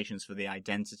implications for the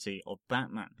identity of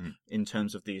Batman in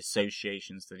terms of the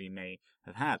associations that he may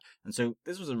have had. And so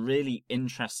this was a really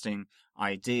interesting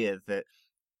idea that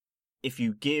if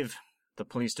you give the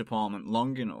police department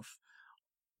long enough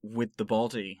with the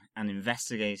body and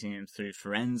investigating him through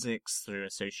forensics, through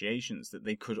associations, that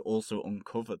they could also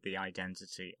uncover the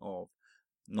identity of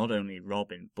not only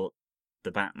Robin, but the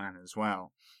Batman as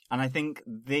well. And I think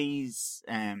these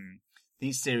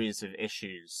series of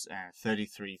issues,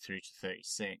 33 through to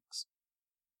 36,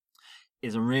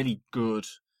 is a really good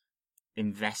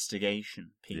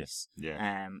investigation piece.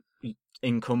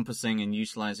 Encompassing and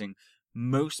utilising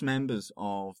most members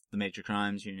of the Major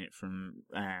Crimes Unit, from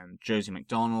Josie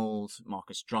McDonald,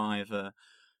 Marcus Driver,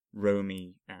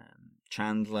 Romy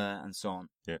Chandler, and so on.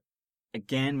 Yeah.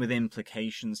 Again, with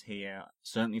implications here,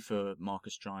 certainly for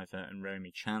Marcus Driver and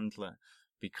Romy Chandler,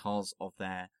 because of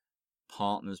their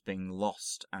partners being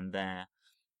lost and their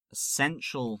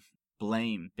essential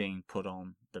blame being put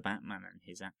on the Batman and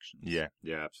his actions. Yeah,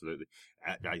 absolutely.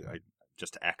 I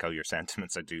just to echo your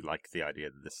sentiments, I do like the idea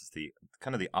that this is the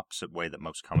kind of the opposite way that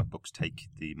most comic books take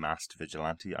the masked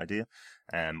vigilante idea.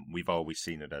 We've always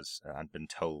seen it as, and been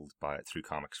told through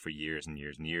comics for years and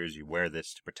years and years, you wear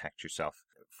this to protect yourself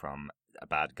from a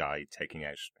bad guy taking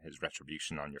out his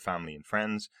retribution on your family and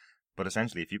friends. But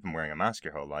essentially, if you've been wearing a mask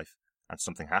your whole life and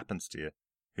something happens to you,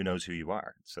 who knows who you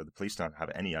are? So the police don't have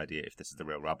any idea if this is the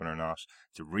real Robin or not.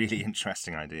 It's a really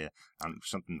interesting idea, and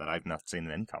something that I've not seen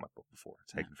in any comic book before,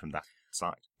 taken from that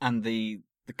side. And the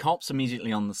cops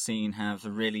immediately on the scene have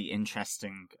a really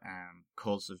interesting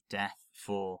cause of death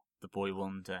for the Boy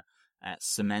Wonder,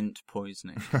 cement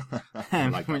poisoning. I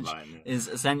like that which line, is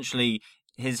essentially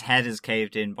his head is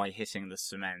caved in by hitting the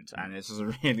cement, and this is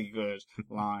a really good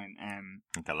line. I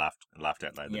think I laughed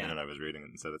out loud the minute I was reading it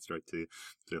and said it straight to you.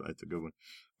 It's a good one.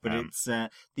 But it's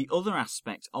the other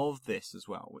aspect of this as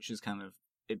well, which is kind of,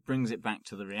 it brings it back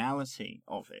to the reality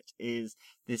of it, is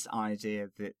this idea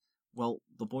that, well,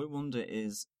 the Boy Wonder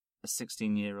is a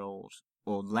 16-year-old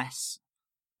or less.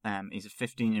 He's a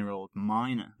 15-year-old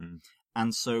minor.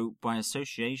 And so by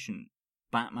association,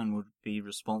 Batman would be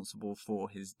responsible for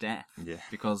his death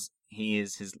because he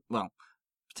is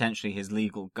potentially his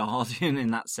legal guardian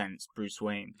in that sense, Bruce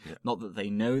Wayne. Yeah. Not that they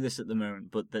know this at the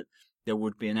moment, but that there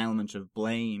would be an element of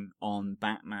blame on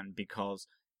Batman because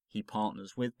he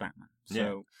partners with Batman.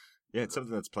 So, yeah, it's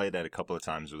something that's played out a couple of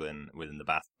times within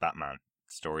the Batman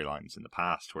storylines in the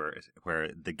past, where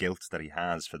the guilt that he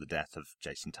has for the death of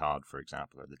Jason Todd, for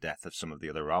example, or the death of some of the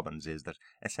other Robins, is that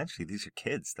essentially these are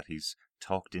kids that he's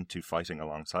talked into fighting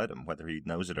alongside him, whether he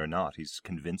knows it or not. He's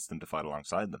convinced them to fight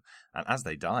alongside them, and as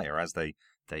they die or as they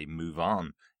move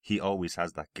on, he always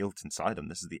has that guilt inside him.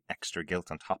 This is the extra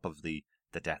guilt on top of the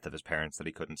death of his parents that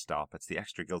he couldn't stop. It's the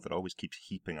extra guilt that always keeps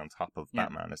heaping on top of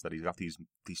Batman, is that he's got these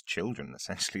children,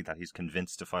 essentially, that he's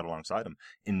convinced to fight alongside him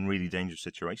in really dangerous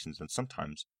situations, and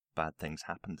sometimes bad things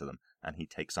happen to them, and he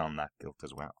takes on that guilt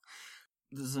as well.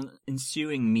 There's an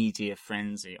ensuing media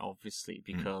frenzy, obviously,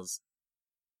 because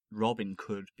Robin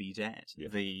could be dead. Yeah.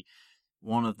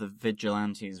 One of the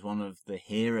vigilantes, one of the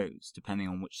heroes, depending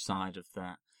on which side of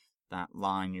that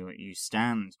line you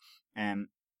stand,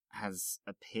 has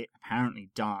apparently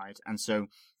died, and so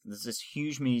there's this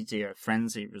huge media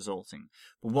frenzy resulting.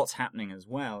 But what's happening as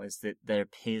well is that there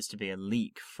appears to be a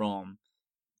leak from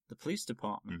the police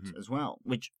department as well,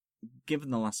 which,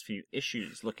 given the last few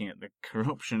issues, looking at the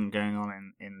corruption going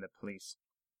on in the police,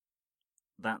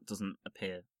 that doesn't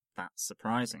appear that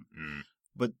surprising.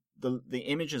 But the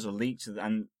images are leaked,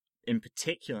 and in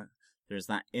particular, there's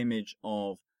that image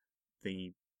of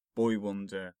the Boy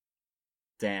Wonder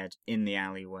dead in the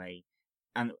alleyway,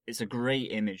 and it's a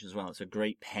great image as well. It's a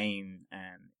great pain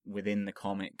within the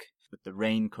comic with the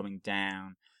rain coming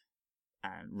down,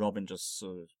 and Robin just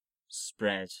sort of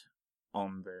spread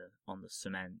on the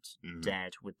cement,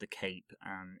 dead, with the cape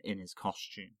and in his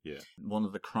costume. Yeah. One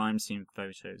of the crime scene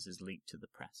photos is leaked to the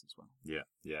press as well.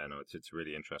 Yeah, no, it's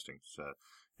really interesting.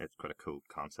 It's quite a cool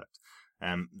concept.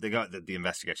 They got the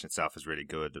investigation itself is really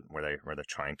good, where they're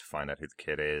trying to find out who the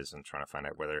kid is and trying to find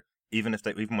out whether even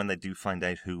when they do find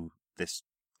out who this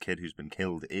kid who's been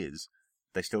killed is,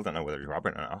 they still don't know whether it's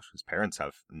Robin or not. His parents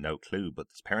have no clue, but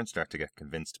his parents start to get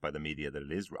convinced by the media that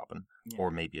it is Robin,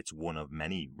 or maybe it's one of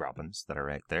many Robins that are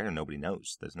out there and nobody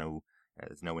knows. There's no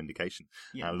indication.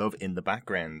 Yeah. I love in the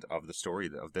background of the story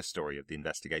of the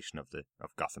investigation of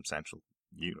Gotham Central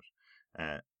unit.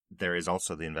 There is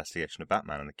also the investigation of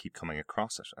Batman, and they keep coming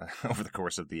across it over the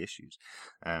course of the issues.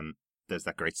 There's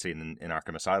that great scene in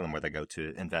Arkham Asylum where they go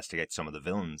to investigate some of the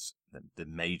villains, the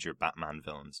major Batman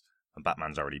villains. And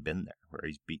Batman's already been there, where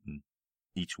he's beaten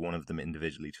each one of them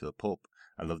individually to the pulp.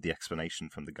 I love the explanation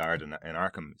from the guard in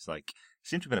Arkham. It's like,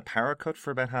 seemed to have been a power cut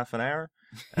for about half an hour.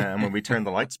 And when we turned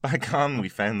the lights back on, we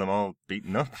found them all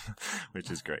beaten up, which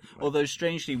is great. Although,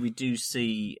 strangely, we do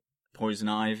see Poison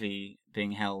Ivy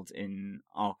being held in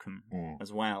Arkham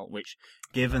as well, which,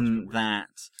 given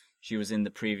that she was in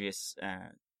the previous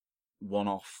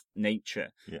one-off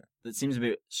nature, that seems a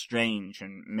bit strange,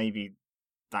 and maybe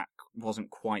that wasn't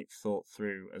quite thought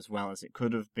through as well as it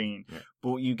could have been. Yeah.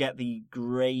 But you get the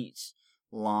great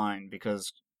line,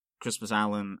 because Crispus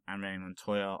Allen and Renee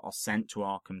Montoya are sent to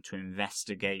Arkham to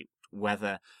investigate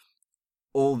whether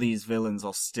all these villains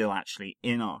are still actually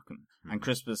in Arkham. Mm-hmm. And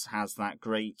Crispus has that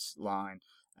great line,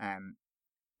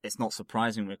 it's not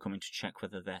surprising we're coming to check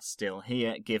whether they're still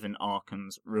here, given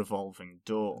Arkham's revolving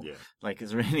door. Yeah. Like,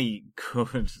 it's really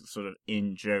good sort of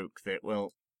in-joke that,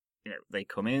 well, they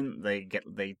come in,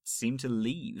 they seem to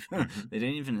leave. They don't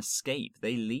even escape,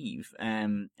 they leave.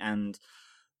 And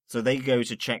so they go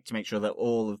to check to make sure that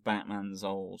all of Batman's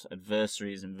old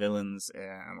adversaries and villains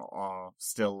are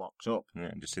still locked up. Yeah,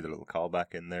 and just see the little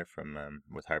callback in there from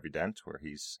with Harvey Dent, where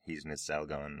he's in his cell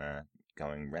going,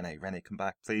 Renee, come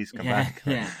back, please, come back.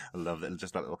 Yeah. I love it.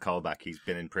 Just that little callback. He's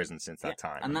been in prison since that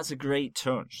time. And that's a great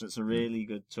touch. That's a really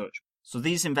good touch. So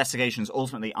these investigations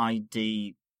ultimately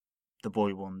ID the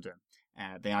Boy Wonder.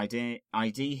 They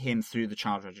ID him through the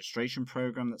child registration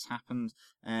program that's happened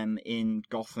in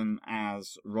Gotham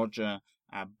as Roger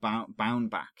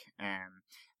Boundback.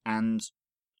 And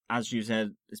as you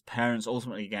said, his parents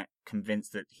ultimately get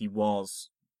convinced that he was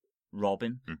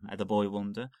Robin, the Boy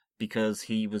Wonder, because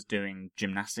he was doing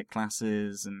gymnastic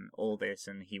classes and all this,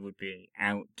 and he would be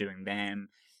out doing them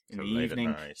in the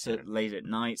evening, late at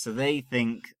night. So they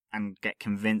think and get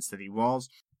convinced that he was.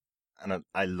 And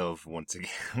I love, once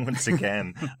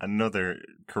again, another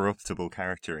corruptible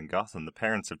character in Gotham. The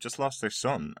parents have just lost their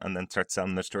son and then start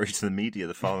selling their story to the media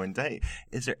the following day.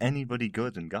 Is there anybody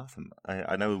good in Gotham?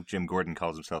 I know Jim Gordon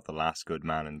calls himself the last good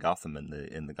man in Gotham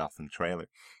in the Gotham trailer.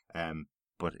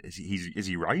 But is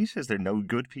he right? Is there no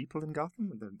good people in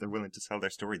Gotham? They're willing to sell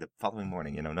their story the following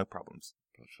morning, no problems.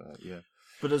 But, yeah.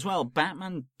 But as well,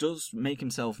 Batman does make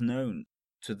himself known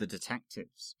to the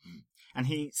detectives. And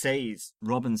he says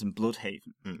Robin's in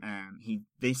Bloodhaven.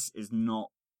 This is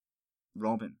not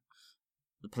Robin.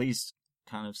 The police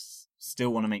kind of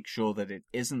still want to make sure that it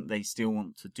isn't. They still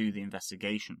want to do the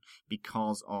investigation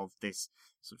because of this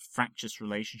sort of fractious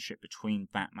relationship between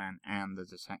Batman and the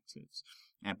detectives.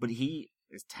 But he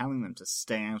is telling them to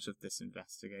stay out of this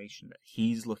investigation, that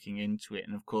he's looking into it.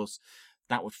 And of course,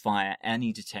 that would fire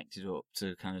any detective up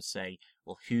to kind of say,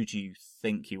 well, who do you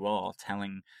think you are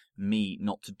telling me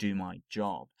not to do my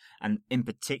job? And in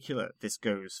particular, this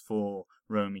goes for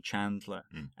Romy Chandler,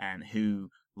 who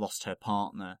lost her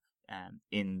partner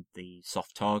in the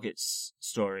Soft Targets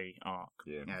story arc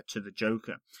to the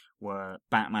Joker, where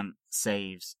Batman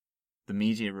saves the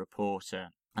media reporter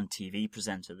and TV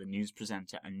presenter, the news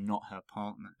presenter, and not her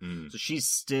partner. So she's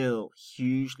still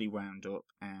hugely wound up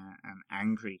and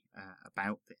angry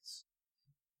about this.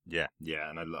 Yeah,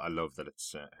 and I love that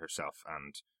it's herself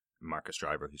and Marcus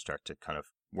Driver who start to kind of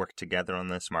work together on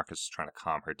this. Marcus is trying to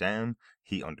calm her down.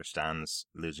 He understands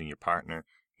losing your partner.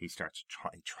 He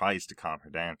tries to calm her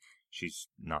down.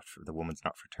 The woman's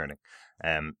not returning.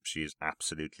 She is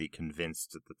absolutely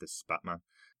convinced that this is Batman.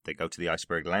 They go to the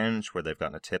Iceberg Lounge where they've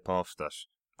gotten a tip-off that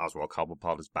Oswald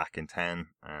Cobblepot is back in town,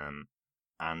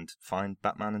 and find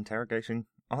Batman interrogating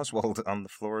Oswald on the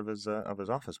floor of his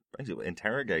office. Basically,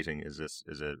 interrogating is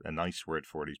a nice word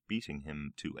for it. He's beating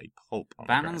him to a pulp.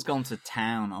 Batman's gone to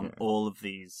town on all of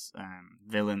these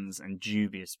villains and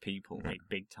dubious people, like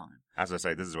big time. As I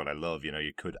say, this is what I love.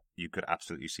 You could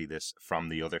absolutely see this from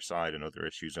the other side in other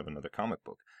issues of another comic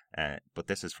book. But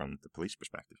this is from the police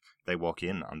perspective. They walk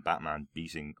in on Batman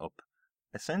beating up,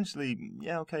 essentially,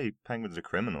 Penguin's a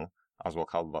criminal. Oswald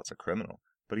Cobblepot's a criminal.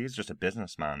 But he is just a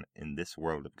businessman in this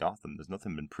world of Gotham. There's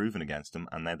nothing been proven against him,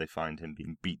 and now they find him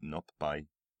being beaten up by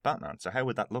Batman. So how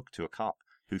would that look to a cop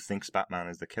who thinks Batman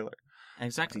is the killer?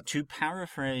 Exactly. To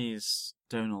paraphrase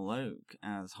Donal Logue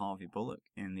as Harvey Bullock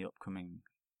in the upcoming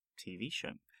TV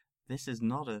show, this is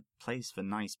not a place for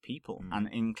nice people, and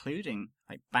including,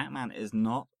 Batman is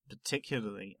not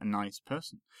particularly a nice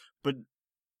person. But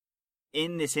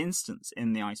in this instance,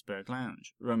 in the Iceberg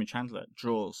Lounge, Romy Chandler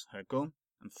draws her gun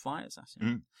and fires at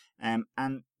him.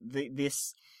 And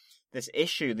this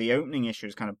issue, the opening issue,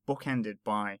 is kind of bookended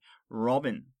by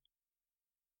Robin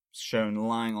shown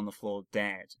lying on the floor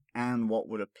dead, and what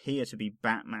would appear to be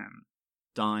Batman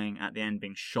dying at the end,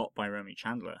 being shot by Romy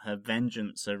Chandler. Her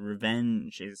vengeance, her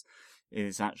revenge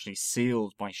is actually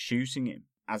sealed by shooting him,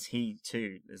 as he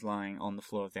too is lying on the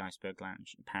floor of the Iceberg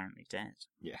Lounge, apparently dead.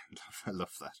 Yeah, I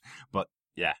love that. But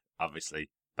yeah, obviously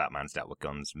Batman's dealt with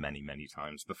guns many, many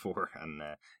times before, and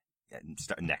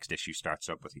next issue starts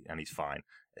up with and he's fine,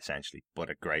 essentially. But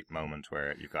a great moment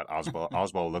where you've got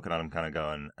Oswald looking at him kind of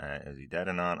going, is he dead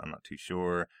or not? I'm not too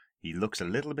sure. He looks a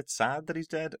little bit sad that he's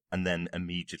dead, and then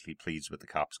immediately pleads with the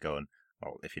cops going,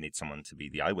 well, if you need someone to be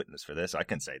the eyewitness for this, I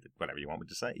can say that whatever you want me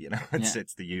to say,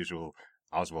 It's the usual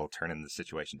Oswald turning the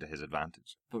situation to his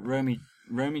advantage. But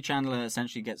Romy Chandler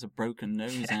essentially gets a broken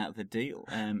nose out of the deal,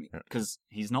 because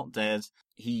he's not dead.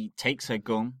 He takes her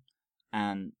gun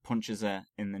and punches her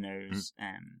in the nose,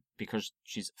 because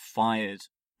she's fired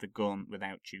the gun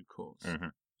without due cause. Mm-hmm.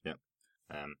 Yeah.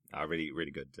 A really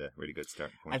good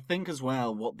starting point. I think as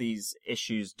well what these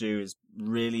issues do is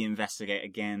really investigate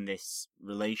again this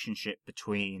relationship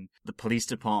between the police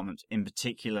department, in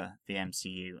particular the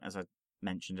MCU, as I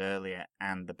mentioned earlier,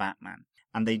 and the Batman.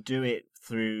 And they do it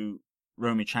through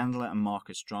Romy Chandler and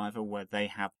Marcus Driver, where they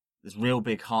have this real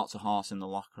big heart-to-heart in the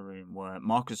locker room, where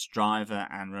Marcus Driver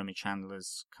and Romy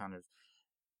Chandler's kind of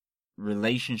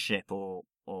relationship or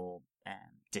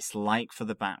dislike for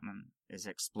the Batman is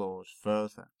explored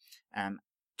further,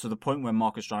 to the point where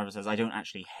Marcus Driver says, I don't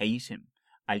actually hate him,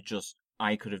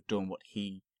 I could have done what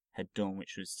he had done,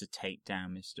 which was to take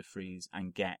down Mr. Freeze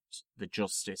and get the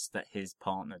justice that his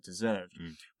partner deserved.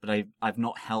 But I've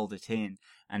not held it in,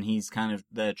 and he's kind of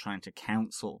there trying to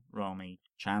counsel Romy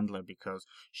Chandler because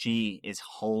she is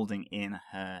holding in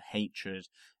her hatred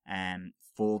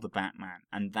for the Batman,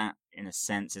 and that in a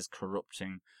sense is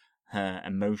corrupting her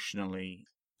emotionally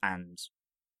and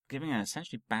giving her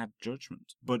essentially bad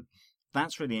judgment. But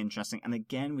that's really interesting. And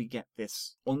again, we get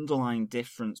this underlying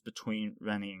difference between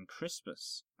Rennie and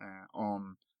Crispus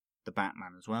on the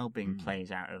Batman as well, being played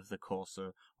out over the course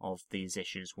of these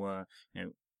issues, where,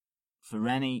 for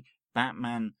Rennie,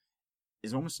 Batman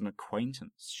is almost an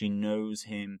acquaintance. She knows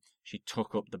him. She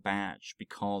took up the badge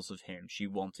because of him. She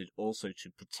wanted also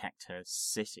to protect her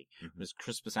city. Whereas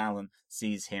Crispus Allen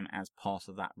sees him as part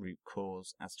of that root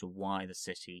cause as to why the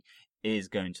city is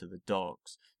going to the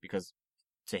dogs, because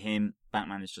to him,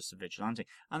 Batman is just a vigilante.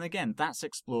 And again, that's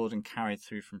explored and carried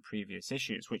through from previous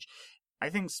issues, which I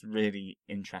think is really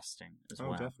interesting as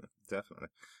well. Definitely.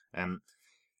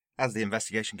 As the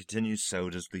investigation continues,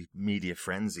 so does the media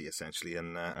frenzy, essentially,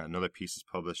 and another piece is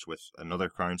published with another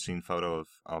crime scene photo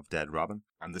of dead Robin,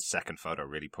 and the second photo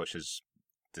really pushes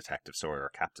Detective Sawyer,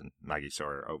 or Captain Maggie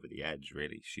Sawyer, over the edge,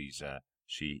 really.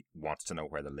 She wants to know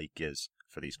where the leak is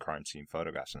for these crime scene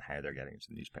photographs and how they're getting into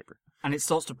the newspaper. And it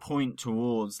starts to point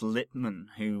towards Lippman,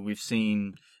 who we've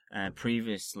seen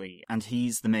previously, and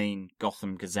he's the main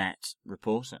Gotham Gazette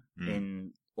reporter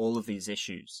in all of these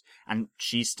issues. And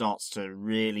she starts to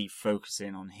really focus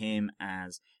in on him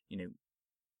as,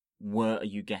 where are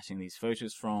you getting these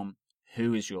photos from?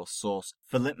 Who is your source?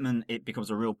 For Lippman, it becomes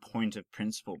a real point of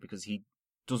principle because he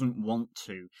doesn't want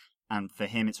to, and for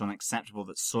him it's unacceptable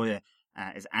that Sawyer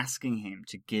is asking him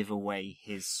to give away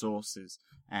his sources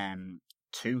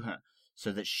to her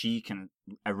so that she can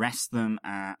arrest them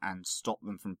and stop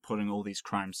them from putting all these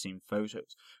crime scene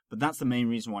photos. But that's the main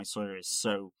reason why Sawyer is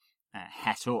so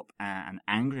het up and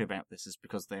angry about this, is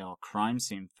because they are crime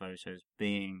scene photos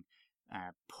being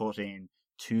put in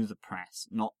to the press,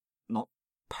 not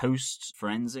post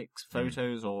forensics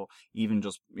photos or even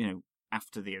just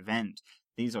after the event.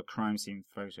 These are crime scene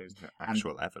photos,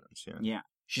 actual evidence. Yeah.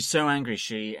 She's so angry,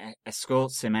 she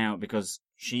escorts him out because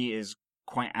she is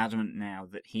quite adamant now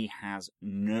that he has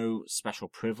no special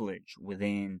privilege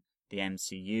within the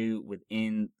MCU,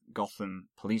 within Gotham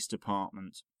Police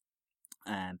Department,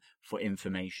 for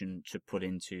information to put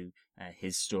into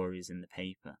his stories in the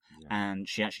paper. Yeah. And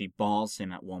she actually bars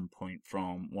him at one point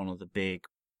from one of the big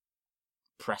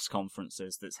press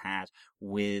conferences that's had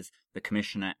with the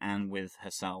commissioner and with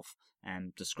herself,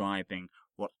 describing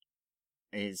what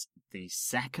is the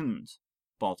second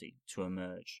body to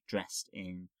emerge dressed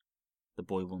in the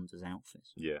Boy Wonder's outfit.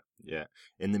 Yeah.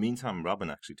 In the meantime, Robin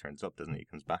actually turns up, doesn't he? He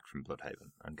comes back from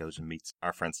Bloodhaven and goes and meets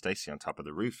our friend Stacey on top of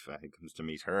the roof. He comes to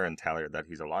meet her and tell her that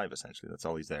he's alive, essentially. That's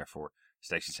all he's there for.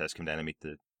 Stacey says, come down and meet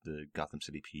the Gotham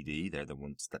City PD. They're the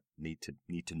ones that need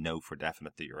to know for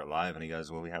definite that you're alive. And he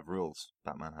goes, well, we have rules.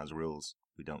 Batman has rules.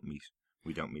 We don't meet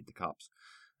the cops.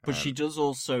 But she does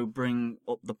also bring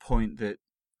up the point that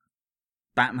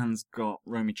Batman's got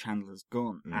Romy Chandler's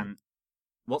gun, and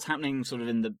what's happening sort of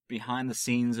in the behind the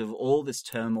scenes of all this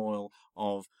turmoil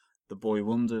of the Boy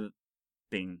Wonder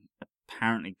being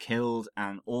apparently killed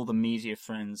and all the media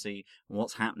frenzy, and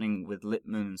what's happening with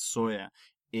Lippman and Sawyer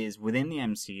is within the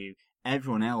MCU,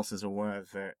 everyone else is aware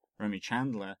that Romy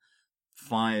Chandler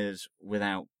fired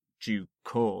without due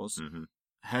cause. Mm-hmm.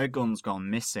 Her gun's gone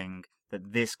missing,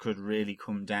 that this could really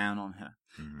come down on her.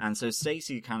 Mm-hmm. And so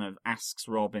Stacey kind of asks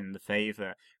Robin the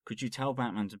favour, could you tell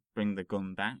Batman to bring the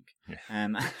gun back?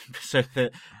 Yeah. So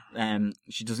that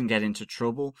she doesn't get into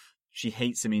trouble. She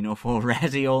hates him enough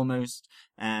already, almost.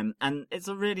 And it's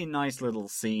a really nice little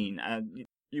scene.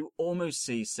 You almost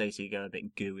see Stacey go a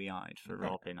bit gooey-eyed for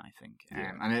Robin, I think.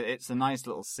 Yeah. And it's a nice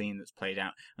little scene that's played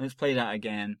out. And it's played out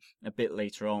again a bit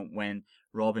later on when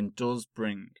Robin does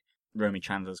bring Romy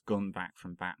Chandler's gun back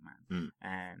from Batman.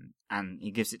 And he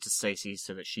gives it to Stacey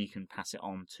so that she can pass it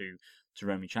on to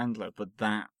Romy Chandler. But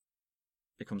that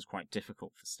becomes quite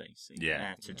difficult for Stacey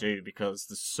to do, because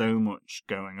there's so much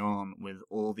going on with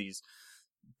all these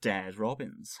dead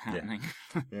Robins happening.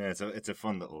 Yeah, it's a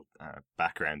fun little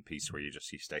background piece where you just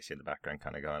see Stacey in the background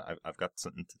kind of going, I've got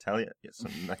something to tell you.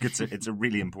 Something like it's a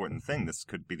really important thing. This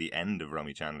could be the end of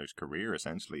Romy Chandler's career,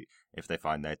 essentially, if they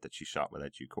find out that she shot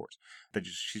without due course.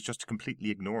 She's just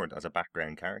completely ignored as a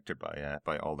background character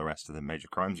by all the rest of the Major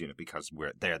Crimes Unit, because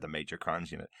they're the Major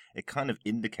Crimes Unit. It kind of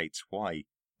indicates why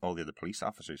all the other police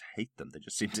officers hate them. They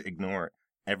just seem to ignore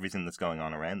everything that's going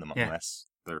on around them unless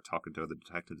they're talking to other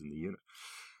detectives in the unit.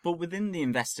 But within the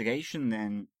investigation,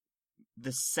 then,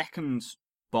 the second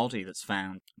body that's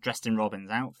found, dressed in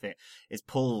Robin's outfit, is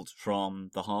pulled from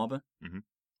the harbour. Mm-hmm.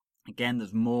 Again,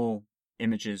 there's more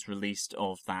images released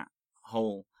of that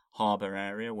whole harbour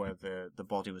area where the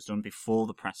body was done before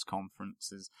the press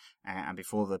conferences and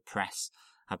before the press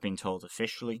have been told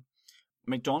officially.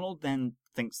 McDonald then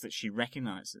thinks that she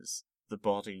recognises the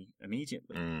body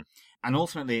immediately. And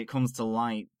ultimately it comes to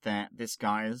light that this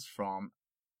guy is from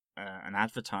an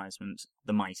advertisement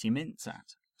the Mighty Mints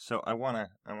ad. So I wanna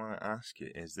ask you: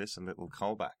 is this a little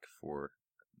callback for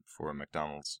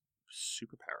McDonald's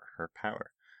superpower, her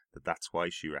power? That's why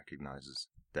she recognizes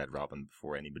dead Robin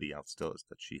before anybody else does.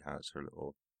 That she has her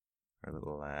little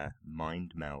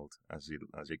mind meld, as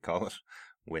you call it,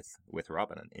 with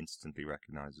Robin, and instantly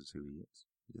recognizes who he is.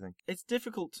 Do you think? It's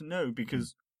difficult to know,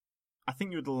 because I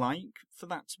think you would like for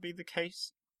that to be the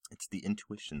case. It's the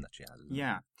intuition that she has.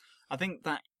 Yeah. I think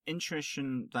that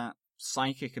intuition, that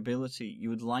psychic ability, you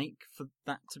would like for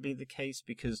that to be the case,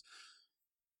 because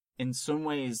in some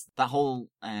ways that whole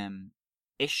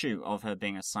issue of her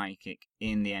being a psychic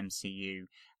in the MCU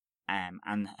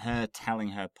and her telling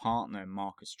her partner,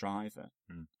 Marcus Driver,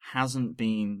 hasn't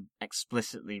been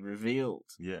explicitly revealed.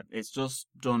 Yeah. It's just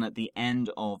done at the end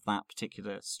of that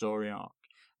particular story arc,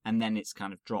 and then it's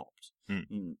kind of dropped.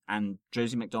 And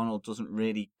Josie McDonald doesn't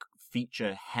really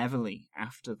feature heavily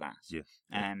after that. Yes.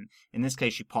 In this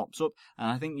case, she pops up, and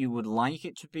I think you would like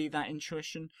it to be that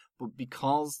intuition, but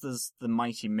because there's the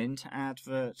Mighty Mint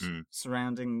advert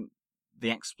surrounding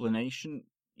the explanation,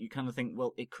 you kind of think,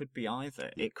 well, it could be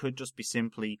either. It could just be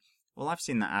simply, well, I've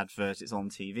seen that advert, it's on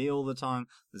TV all the time,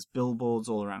 there's billboards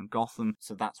all around Gotham,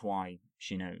 so that's why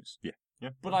she knows. Yeah. Yeah.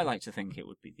 But I like to think it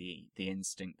would be the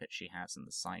instinct that she has and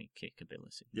the psychic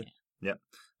ability. Yeah.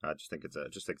 I just think it's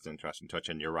an interesting touch,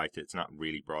 and you're right, it's not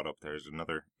really brought up. There's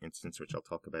another instance which I'll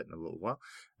talk about in a little while,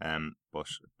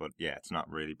 but yeah, it's not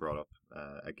really brought up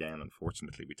again.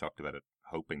 Unfortunately, we talked about it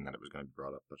hoping that it was going to be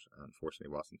brought up, but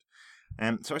unfortunately, it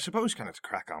wasn't. So I suppose kind of to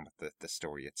crack on with the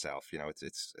story itself,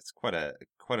 it's quite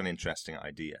an interesting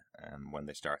idea. When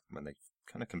they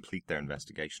kind of complete their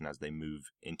investigation as they move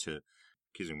into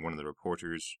accusing one of the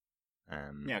reporters,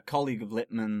 colleague of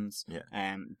Lippman's,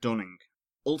 Dunning.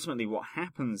 Ultimately, what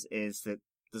happens is that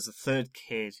there's a third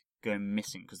kid going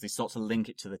missing, because they start to link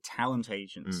it to the talent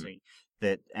agency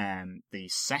that the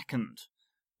second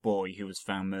boy who was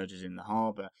found murdered in the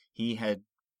harbour, he had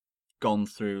gone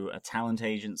through a talent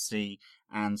agency,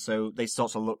 and so they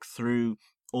start to look through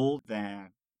all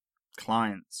their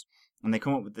clients, and they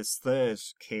come up with this third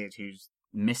kid who's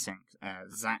missing,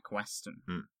 Zach Weston.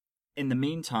 In the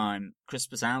meantime,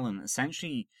 Crispus Allen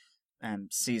essentially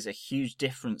sees a huge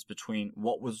difference between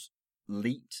what was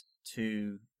leaked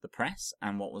to the press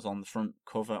and what was on the front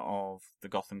cover of the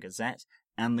Gotham Gazette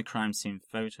and the crime scene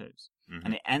photos.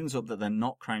 And it ends up that they're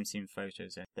not crime scene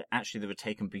photos, that actually they were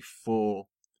taken before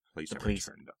the police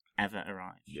ever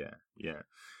arrived. Yeah.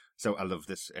 So I love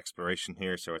this exploration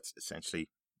here. So it's essentially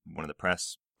one of the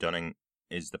press, Dunning,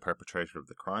 is the perpetrator of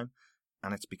the crime.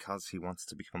 And it's because he wants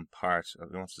to become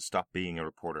he wants to stop being a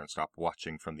reporter and stop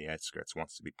watching from the outskirts,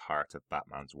 wants to be part of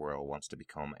Batman's world, wants to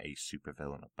become a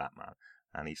supervillain of Batman.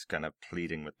 And he's kind of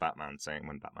pleading with Batman, saying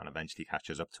when Batman eventually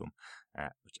catches up to him,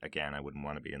 which again, I wouldn't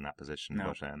want to be in that position.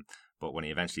 No. But when he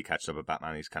eventually catches up with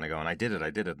Batman, he's kind of going, I did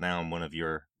it. Now I'm one of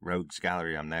your rogues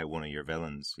gallery. I'm now one of your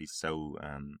villains. He's so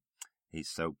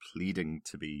pleading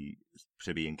to be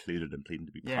included and pleading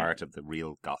to be part of the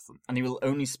real Gotham. And he will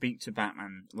only speak to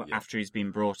Batman after he's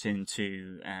been brought in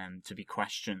to be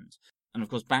questioned. And of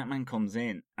course, Batman comes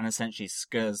in and essentially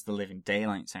scares the living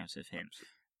daylights out of him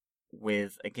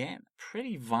with, again, a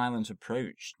pretty violent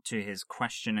approach to his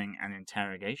questioning and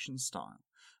interrogation style.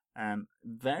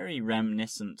 Very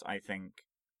reminiscent, I think,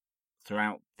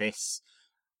 throughout this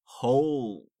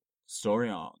whole story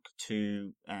arc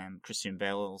to Christian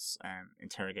Bale's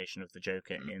interrogation of the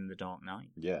Joker in The Dark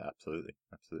Knight. Yeah, absolutely.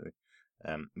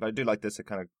 But I do like this.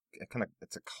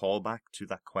 It's a callback to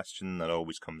that question that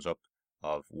always comes up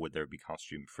of, would there be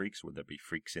costume freaks? Would there be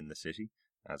freaks in the city,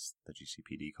 as the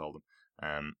GCPD call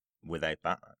them, without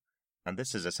Batman? And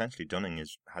this is essentially, Dunning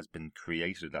has been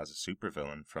created as a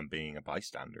supervillain from being a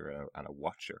bystander and a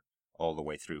watcher all the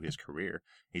way through his career.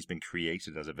 He's been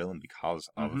created as a villain because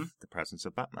of the presence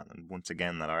of Batman. And once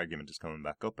again, that argument is coming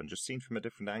back up and just seen from a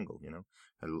different angle, you know.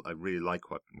 I really like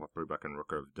what Brubaker and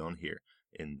Rucker have done here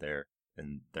in their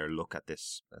look at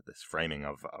this framing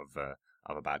of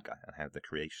a bad guy and how the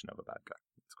creation of a bad guy.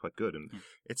 It's quite good, and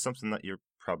it's something that you're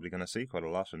probably going to see quite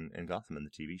a lot in Gotham in the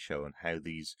TV show, and how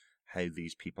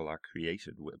these people are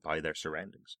created by their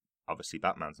surroundings. Obviously,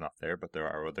 Batman's not there, but there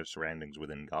are other surroundings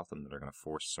within Gotham that are going to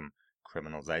force some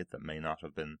criminals out that may not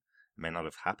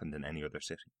have happened in any other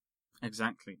city.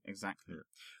 Exactly.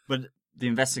 But the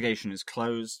investigation is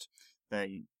closed.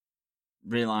 They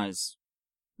realize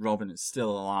Robin is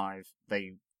still alive.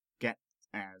 They get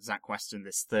Zach Weston,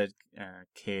 this third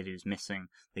kid who's missing.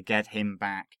 They get him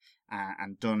back,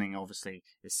 and Dunning obviously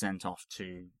is sent off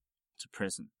to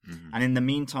prison. And in the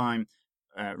meantime,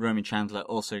 Romy Chandler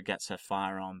also gets her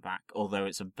firearm back, although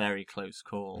it's a very close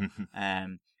call.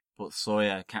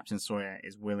 But Captain Sawyer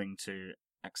is willing to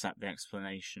accept the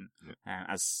explanation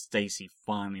as Stacy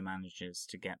finally manages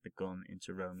to get the gun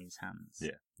into Romy's hands.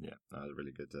 Yeah, that was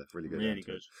really good.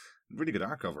 Really good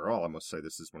arc overall. I must say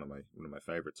this is one of my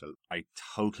favorites. I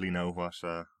totally know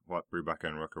what Brubaker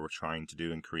and Rucker were trying to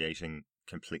do in creating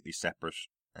completely separate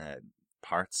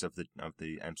parts of the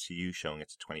MCU, showing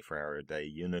it's a 24-hour-a-day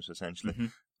unit essentially.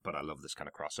 But I love this kind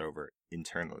of crossover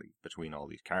internally between all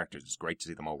these characters. It's great to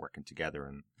see them all working together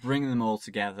and bringing them all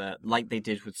together, like they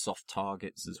did with Soft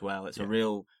Targets as well. It's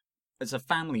it's a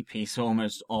family piece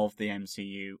almost of the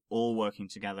MCU, all working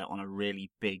together on a really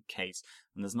big case.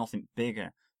 And there's nothing bigger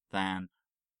than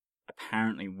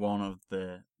apparently one of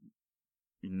the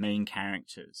main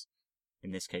characters,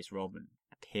 in this case Robin,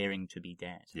 appearing to be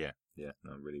dead. Yeah,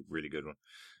 no, really, really good one.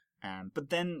 But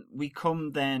then we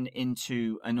come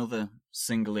into another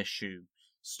single issue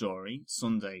story,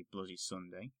 Sunday, Bloody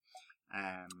Sunday.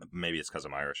 Maybe it's because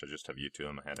I'm Irish. I just have you two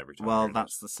in my head every time. Well,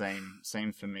 that's the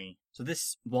same for me. So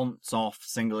this once-off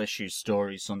single issue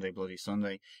story, Sunday, Bloody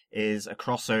Sunday, is a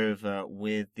crossover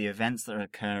with the events that are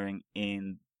occurring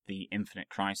in the Infinite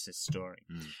Crisis story.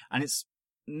 And it's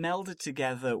melded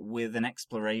together with an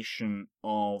exploration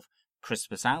of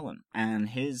Crispus Allen and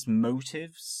his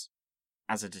motives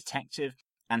as a detective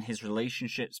and his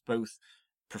relationships both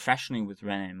professionally with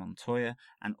Renee Montoya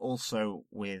and also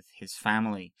with his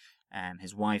family,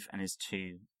 his wife and his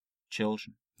two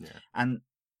children. Yeah. And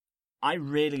I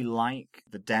really like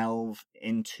the delve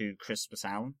into Crispus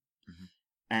Allen,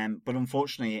 but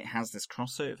unfortunately it has this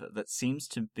crossover that seems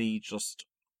to be just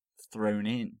thrown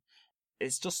in.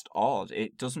 It's just odd.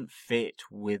 It doesn't fit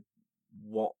with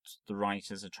what the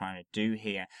writers are trying to do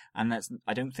here, and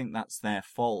I don't think that's their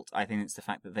fault. I think it's the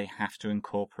fact that they have to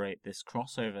incorporate this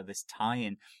crossover, this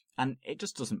tie-in, and it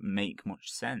just doesn't make much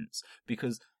sense,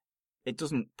 because it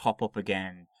doesn't pop up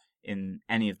again in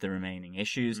any of the remaining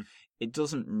issues. It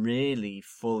doesn't really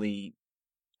fully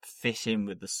fit in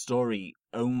with the story,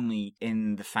 only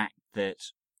in the fact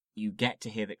that you get to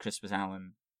hear that Crispus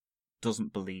Allen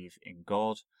doesn't believe in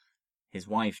God. His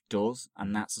wife does,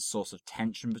 and that's a source of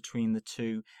tension between the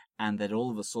two, and that all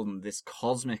of a sudden this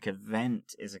cosmic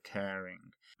event is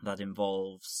occurring that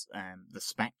involves the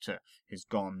Spectre, who's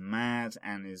gone mad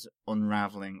and is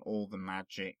unraveling all the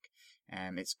magic.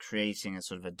 It's creating a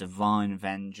sort of a divine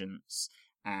vengeance,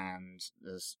 and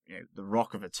there's, the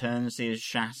Rock of Eternity is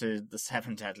shattered, the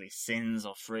 7 deadly sins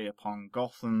are free upon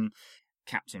Gotham,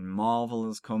 Captain Marvel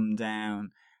has come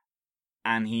down,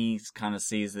 and he kind of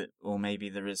sees that, or maybe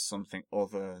there is something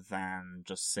other than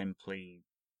just simply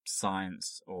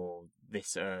science or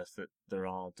this earth, that there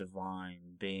are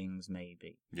divine beings,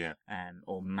 maybe. Yeah.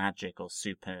 Or magic or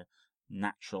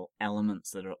supernatural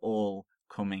elements that are all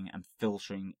coming and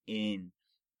filtering in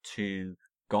to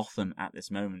Gotham at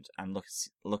this moment and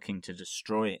looking to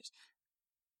destroy it.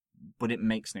 But it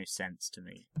makes no sense to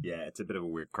me. Yeah, it's a bit of a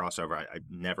weird crossover.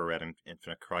 I've never read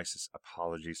Infinite Crisis.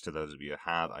 Apologies to those of you who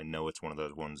have. I know it's one of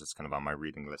those ones that's kind of on my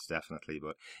reading list, definitely,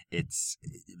 but it's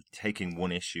taking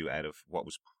one issue out of what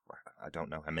was, I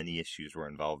don't know how many issues were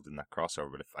involved in that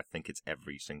crossover, but I think it's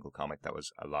every single comic that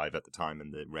was alive at the time in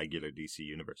the regular DC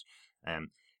universe.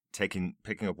 Picking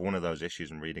up one of those issues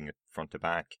and reading it front to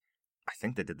back, I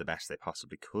think they did the best they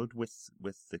possibly could with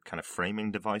the kind of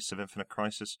framing device of Infinite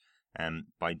Crisis.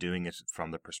 By doing it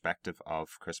from the perspective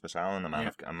of Crispus Allen, a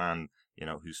man,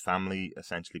 whose family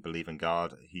essentially believe in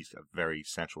God. He's a very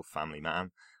central family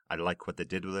man. I like what they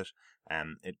did with it.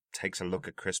 It takes a look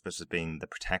at Crispus as being the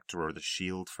protector or the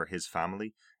shield for his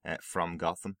family from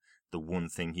Gotham. The one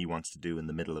thing he wants to do in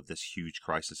the middle of this huge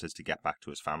crisis is to get back to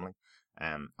his family.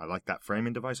 I like that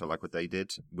framing device. I like what they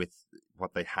did with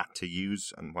what they had to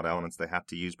use and what elements they had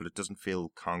to use, but it doesn't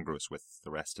feel congruous with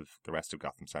the rest of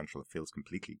Gotham Central. It feels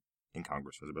completely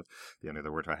incongruous, was about the only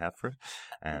other word I have for it.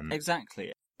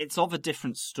 Exactly. It's of a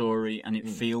different story, and it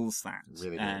feels that.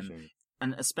 Really does,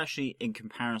 and especially in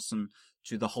comparison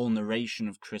to the whole narration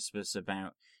of Crispus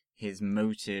about his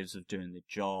motives of doing the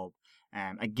job.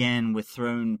 Again, we're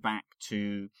thrown back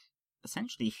to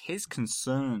essentially his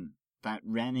concern that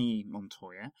Renee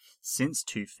Montoya, since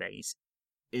Two-Face,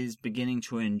 is beginning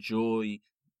to enjoy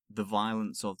the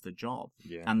violence of the job,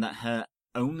 and that her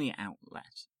only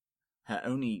outlet, her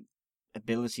only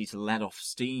ability to let off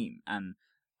steam and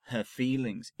her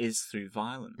feelings is through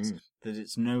violence, that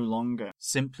it's no longer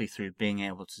simply through being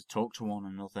able to talk to one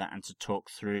another and to talk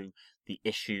through the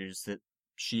issues that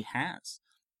she has.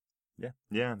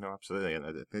 Yeah, no, absolutely. And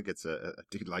I think I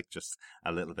do like just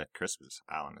a little bit Crispus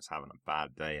Allen is having a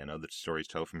bad day. I know the story's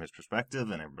told from his perspective,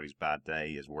 and everybody's bad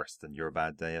day is worse than your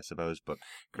bad day, I suppose, but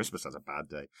Crispus has a bad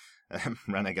day.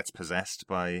 Renee gets possessed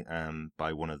by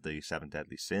one of the 7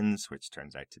 deadly sins, which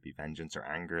turns out to be vengeance or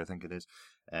anger, I think it is.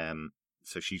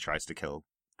 So she tries to kill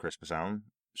Crispus Allen.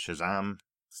 Shazam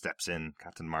steps in,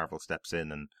 Captain Marvel steps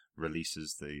in and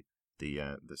releases the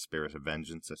spirit of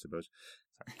vengeance, I suppose.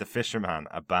 The Fisherman,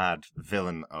 a bad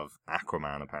villain of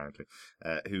Aquaman, apparently,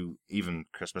 who even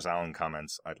Crispus Allen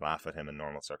comments, I'd laugh at him in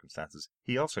normal circumstances.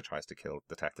 He also tries to kill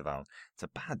Detective Allen. It's a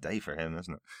bad day for him,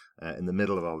 isn't it? In the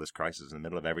middle of all this crisis, in the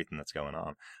middle of everything that's going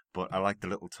on. But I like the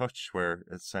little touch where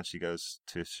it essentially goes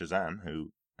to Shazam,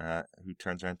 who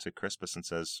turns around to Crispus and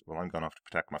says, well, I'm going off to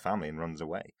protect my family, and runs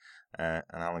away. And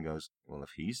Alan goes, well,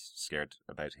 if he's scared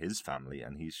about his family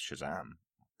and he's Shazam,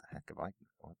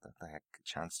 what the heck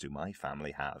chance do my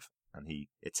family have? And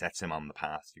it sets him on the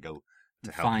path to go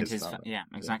to help find his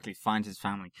family. Find his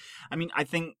family. I mean, I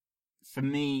think for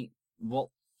me, what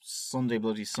Sunday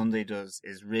Bloody Sunday does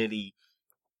is really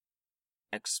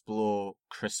explore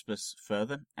Crispus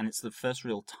further, and it's the first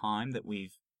real time that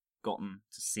we've gotten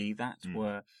to see that,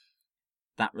 where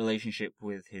that relationship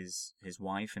with his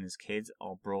wife and his kids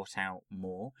are brought out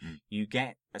more. You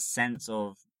get a sense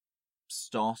of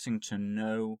starting to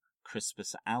know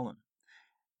Crispus Allen.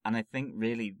 And I think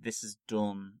really this is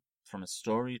done from a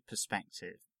story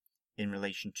perspective in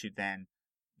relation to then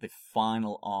the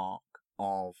final arc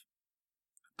of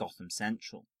Gotham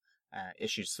Central,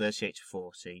 issues 38 to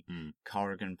 40,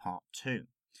 Corrigan Part 2.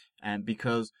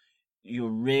 Because you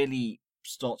really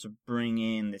start to bring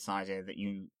in this idea that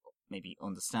you maybe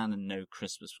understand and know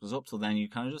Crispus, because up till then you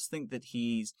kind of just think that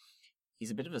he's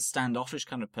a bit of a standoffish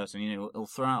kind of person. You know, he'll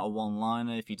throw out a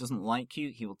one-liner. If he doesn't like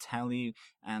you, he will tell you,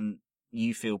 and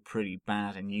you feel pretty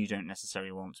bad, and you don't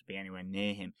necessarily want to be anywhere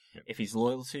near him. Yep. If he's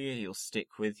loyal to you, he'll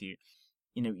stick with you.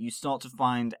 You know, you start to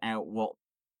find out what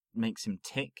makes him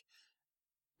tick,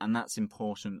 and that's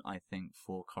important, I think,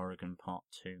 for Corrigan Part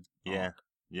 2. Yeah.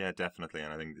 Yeah, definitely.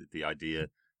 And I think the idea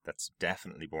that's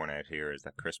definitely borne out here is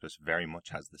that Crispus very much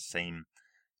has the same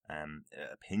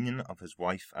opinion of his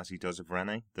wife as he does of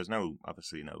Rene. There's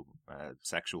obviously no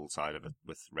sexual side of it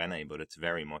with Rene, but it's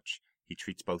very much he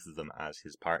treats both of them as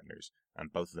his partners,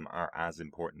 and both of them are as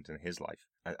important in his life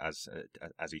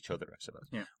as each other, I suppose.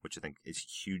 Yeah. Which I think is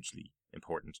hugely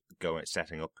important.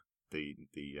 Setting up the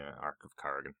arc of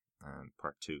Corrigan,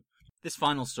 part 2. This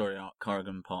final story arc,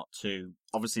 Corrigan Part 2,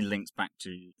 obviously links back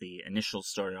to the initial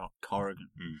story arc, Corrigan.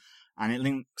 And it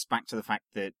links back to the fact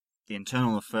that the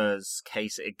Internal Affairs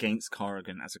case against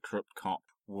Corrigan as a corrupt cop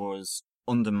was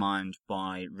undermined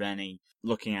by Rennie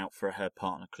looking out for her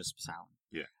partner, Crispus Allen.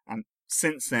 Yeah. And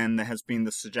since then, there has been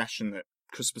the suggestion that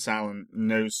Crispus Allen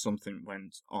knows something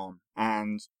went on.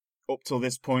 And up till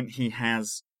this point, he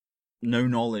has no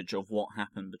knowledge of what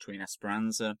happened between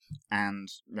Esperanza and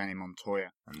Rennie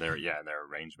Montoya. And their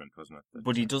arrangement, wasn't it?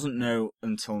 But he doesn't know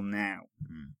until now.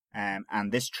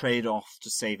 And this trade-off to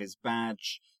save his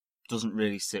badge doesn't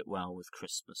really sit well with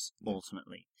Crispus,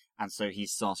 ultimately. And so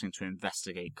he's starting to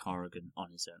investigate Corrigan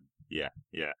on his own. Yeah.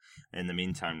 In the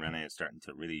meantime, Rene is starting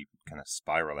to really kind of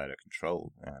spiral out of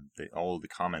control. All the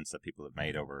comments that people have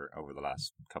made over the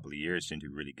last couple of years seem to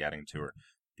be really getting to her.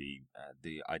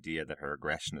 The idea that her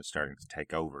aggression is starting to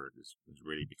take over is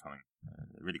really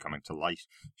coming to light.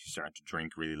 She's starting to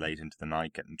drink really late into the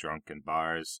night, getting drunk in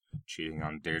bars, cheating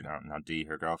on Dee,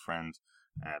 her girlfriend,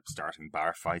 starting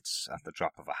bar fights at the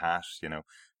drop of a hat.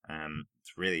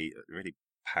 It's really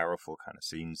powerful kind of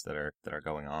scenes that are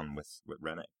going on with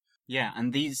Rene. Yeah,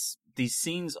 and these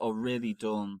scenes are really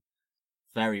done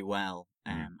very well.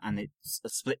 And it's a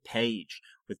split page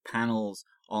with panels.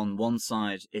 On one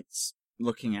side, it's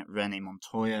looking at Rennie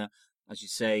Montoya, as you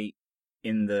say,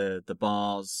 in the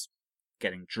bars,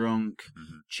 getting drunk,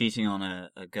 cheating on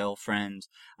a girlfriend.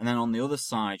 And then on the other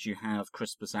side, you have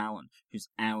Crispus Allen, who's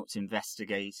out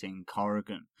investigating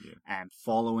Corrigan, and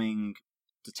following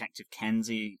Detective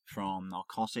Kenzie from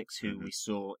Narcotics, who we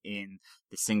saw in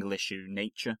the single issue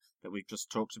Nature that we've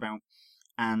just talked about.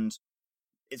 And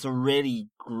it's a really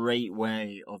great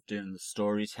way of doing the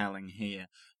storytelling here,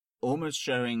 almost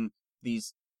showing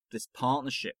this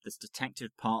partnership, this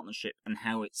detective partnership, and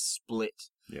how it's split,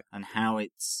 and how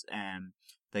it's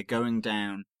they're going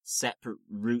down separate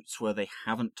routes where they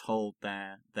haven't told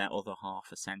their other half,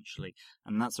 essentially.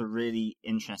 And that's a really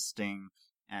interesting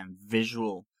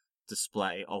visual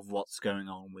display of what's going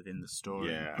on within the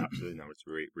story. Yeah, absolutely. No, it's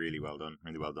really well done.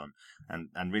 Really well done.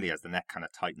 And really, as the neck kind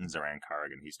of tightens around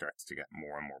Corrigan, he starts to get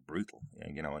more and more brutal.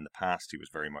 In the past, he was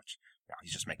very much,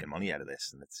 he's just making money out of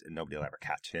this, and nobody will ever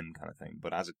catch him, kind of thing.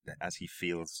 But as he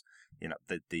feels,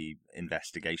 the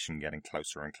investigation getting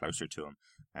closer and closer to him,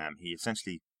 he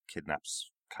essentially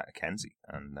kidnaps Kenzie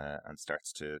and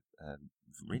starts to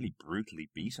really brutally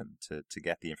beat him to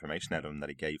get the information out of him that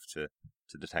he gave to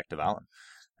Detective Allen.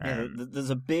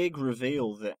 There's a big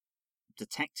reveal that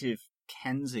Detective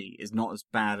Kenzie is not as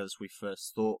bad as we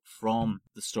first thought from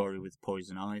the story with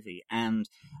Poison Ivy, and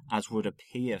as would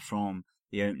appear from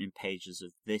the opening pages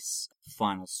of this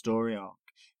final story arc,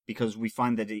 because we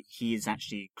find that he is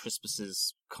actually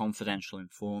Crispus's confidential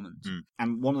informant.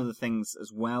 And one of the things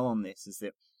as well on this is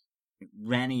that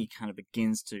Rennie kind of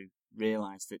begins to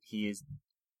realize that he is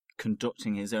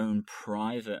conducting his own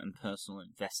private and personal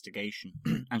investigation,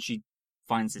 and she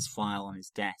finds this file on his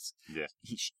desk. Yeah.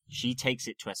 She takes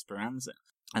it to Esperanza.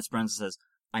 Esperanza says,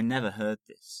 "I never heard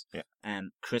this." Yeah.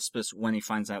 Crispus, when he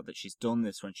finds out that she's done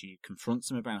this, when she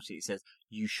confronts him about it, he says,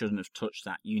 "You shouldn't have touched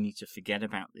that. You need to forget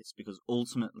about this," because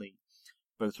ultimately,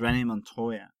 both Rennie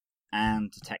Montoya and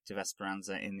Detective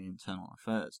Esperanza in the Internal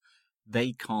Affairs,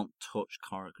 they can't touch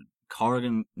Corrigan.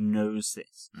 Corrigan knows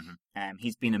this.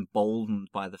 He's been emboldened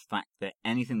by the fact that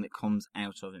anything that comes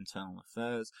out of Internal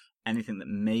Affairs, anything that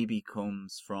maybe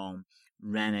comes from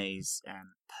Rene's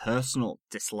personal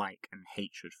dislike and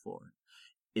hatred for him,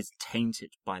 is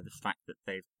tainted by the fact that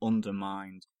they've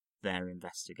undermined their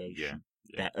investigation,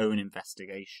 their own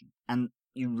investigation. And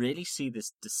you really see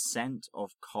this descent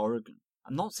of Corrigan.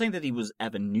 I'm not saying that he was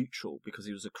ever neutral, because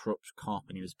he was a corrupt cop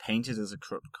and he was painted as a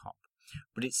corrupt cop.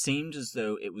 But it seemed as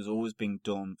though it was always being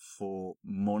done for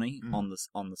money on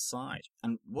the side.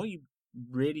 And what you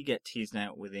really get teased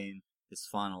out within this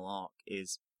final arc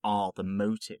are the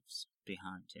motives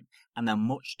behind him. And they're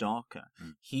much darker.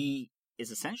 He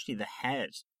is essentially the head,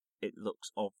 it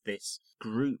looks, of this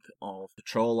group of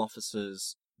patrol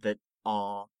officers that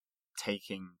are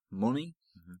taking money,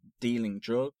 dealing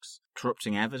drugs,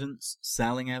 corrupting evidence,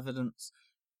 selling evidence,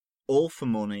 all for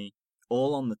money,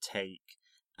 all on the take,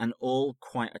 and all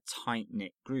quite a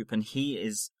tight-knit group. And he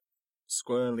is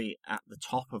squarely at the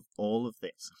top of all of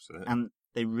this. Absolutely. And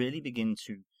they really begin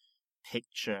to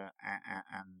picture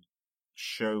and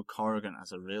show Corrigan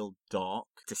as a real dark,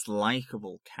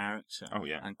 dislikable character. Oh,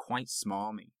 yeah. And quite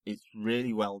smarmy. It's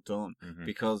really well done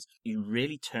because you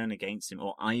really turn against him,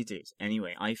 or I did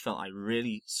anyway. I felt I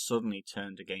really suddenly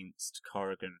turned against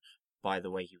Corrigan by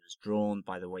the way he was drawn,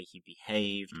 by the way he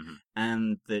behaved,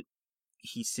 and that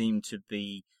he seemed to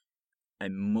be a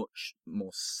much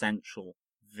more central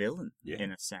villain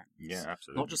in a sense. Yeah,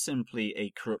 absolutely. Not just simply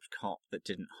a corrupt cop that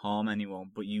didn't harm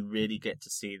anyone, but you really get to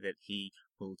see that he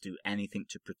will do anything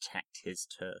to protect his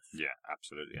turf. Yeah,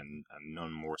 absolutely, and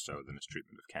none more so than his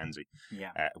treatment of Kenzie.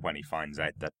 Yeah. When he finds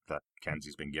out that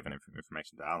Kenzie's been given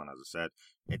information to Alan, as I said,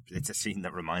 it's a scene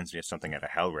that reminds me of something out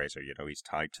of Hellraiser. You know, he's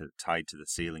tied to the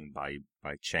ceiling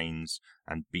by chains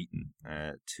and beaten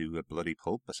to a bloody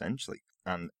pulp, essentially.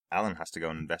 And Alan has to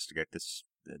go and investigate this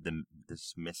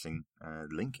missing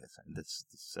link, this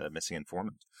missing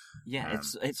informant. Yeah,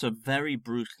 it's a very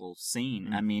brutal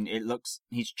scene. I mean, it looks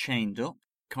he's chained up.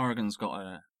 Corrigan's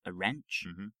got a wrench,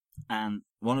 and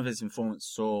one of his informants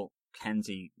saw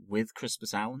Kenzie with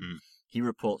Crispus Allen. He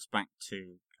reports back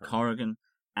to Corrigan,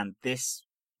 and this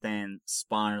then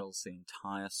spirals the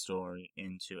entire story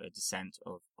into a descent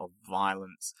of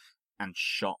violence and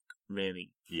shock,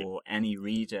 really, for any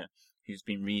reader who's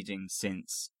been reading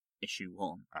since issue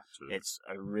 1. Absolutely. It's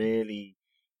a really,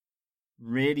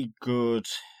 really good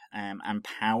and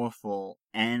powerful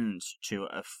end to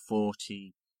a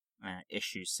 40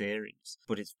 issue series,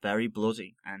 but it's very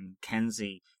bloody, and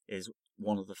Kenzie is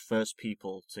one of the first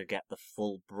people to get the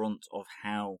full brunt of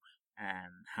how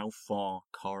far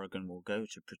Corrigan will go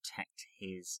to protect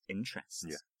his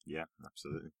interests. Yeah,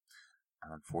 absolutely.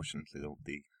 And unfortunately,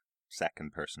 the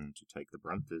second person to take the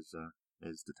brunt is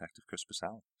Detective Crispus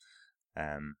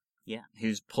Allen.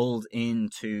 Who's pulled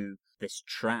into this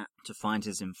trap to find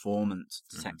his informant,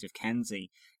 Detective Kenzie,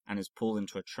 and is pulled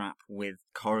into a trap with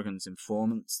Corrigan's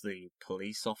informants, the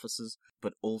police officers,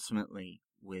 but ultimately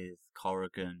with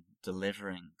Corrigan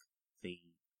delivering the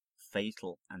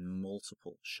fatal and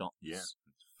multiple shots. Yeah, it's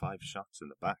 5 shots in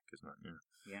the back, isn't it?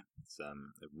 Yeah. It's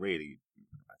really,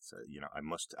 I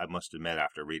must admit,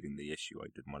 after reading the issue, I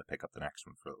didn't want to pick up the next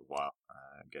one for a little while.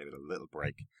 I gave it a little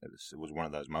break. It was one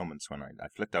of those moments when I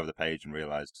flicked over the page and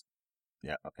realized,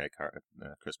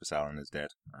 Crispus Allen is dead.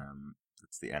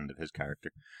 It's the end of his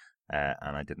character,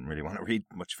 and I didn't really want to read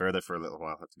much further for a little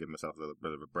while. I had to give myself a little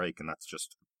bit of a break, and that's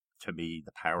just, to me,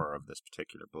 the power of this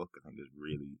particular book. I think is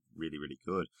really, really, really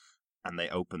good. And they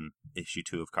open issue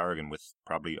 2 of Corrigan with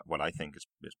probably what I think is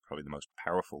probably the most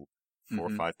powerful 4 or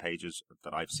 5 pages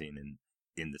that I've seen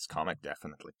in this comic,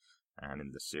 definitely, and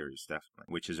in this series, definitely.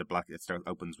 Which is it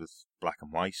opens with black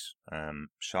and white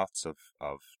shots of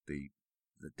the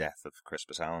death of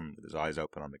Crispus Allen with his eyes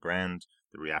open on the ground,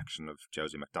 the reaction of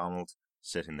Josie McDonald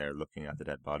sitting there looking at the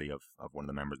dead body of one of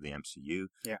the members of the MCU.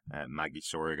 Yeah. Maggie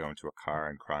Sawyer going to a car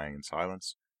and crying in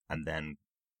silence, and then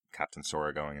Captain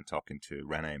Sawyer going and talking to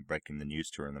Renee and breaking the news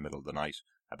to her in the middle of the night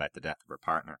about the death of her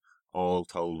partner, all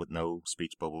told with no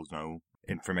speech bubbles, no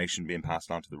information being passed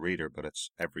on to the reader, but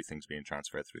everything's being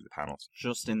transferred through the panels.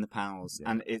 Just in the panels,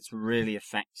 and it's really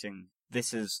affecting.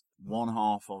 This is one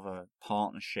half of a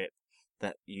partnership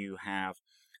that you have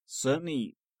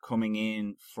certainly coming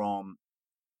in from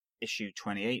issue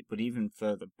 28, but even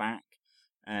further back,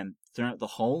 throughout the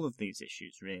whole of these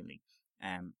issues, really.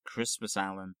 Crispus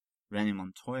Allen, Renee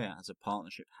Montoya as a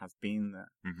partnership have been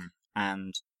there,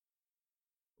 and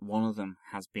one of them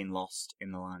has been lost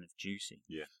in the line of duty,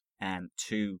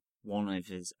 to one of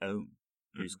his own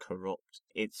who's corrupt.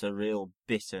 It's a real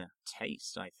bitter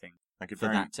taste, I think, for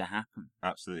that to happen.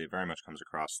 Absolutely, it very much comes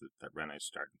across that Renee's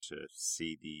starting to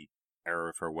see the error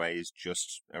of her ways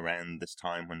just around this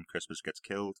time when Crispus gets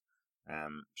killed.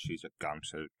 She's gone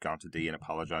to Dee and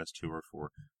apologized to her for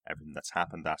everything that's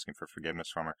happened, asking for forgiveness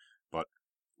from her, but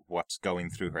what's going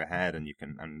through her head and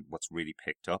what's really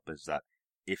picked up is that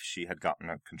if she had gotten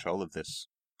control of this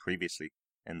previously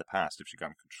in the past, if she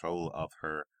got control of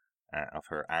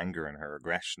her anger and her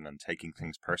aggression and taking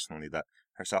things personally, that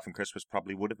herself and Crispus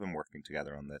probably would have been working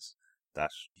together on this,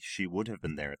 that she would have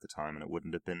been there at the time, and it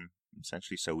wouldn't have been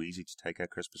essentially so easy to take out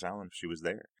Crispus Allen if she was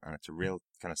there. And it's a real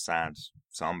kind of sad,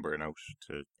 somber note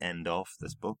to end off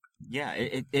this book. Yeah,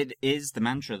 it is the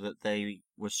mantra that they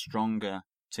were stronger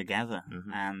together,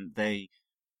 and they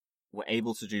were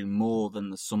able to do more than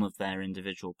the sum of their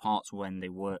individual parts when they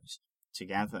worked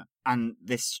together. And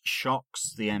this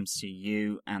shocks the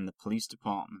MCU and the police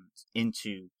department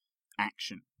into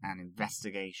action and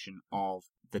investigation of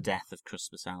the death of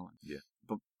Crispus Allen. Yeah.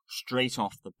 But straight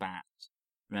off the bat,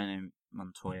 Renee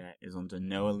Montoya is under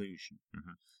no illusion.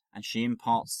 And she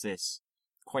imparts this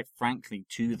quite frankly,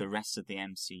 to the rest of the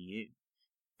MCU,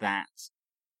 that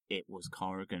it was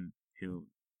Corrigan who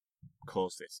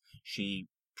caused this. She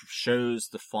shows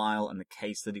the file and the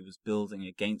case that he was building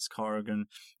against Corrigan,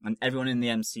 and everyone in the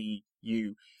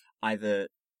MCU either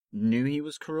knew he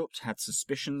was corrupt, had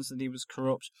suspicions that he was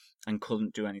corrupt, and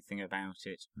couldn't do anything about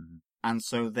it. Mm-hmm. And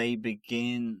so they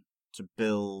begin to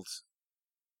build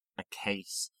a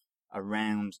case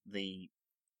around the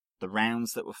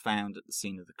rounds that were found at the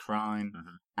scene of the crime,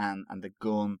 and the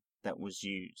gun that was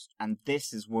used. And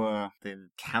this is where the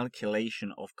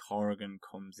calculation of Corrigan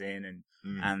comes in,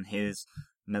 and his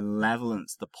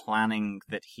malevolence, the planning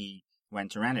that he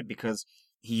went around it, because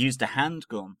he used a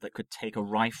handgun that could take a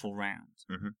rifle round.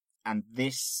 And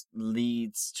this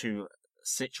leads to a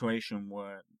situation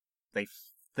where they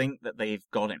think that they've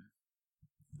got him.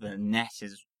 The net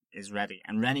is ready.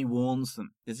 And Rennie warns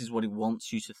them, this is what he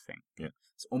wants you to think. Yeah.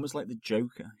 It's almost like the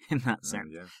Joker in that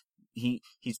sense. Yeah.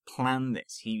 He's planned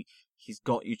this. He's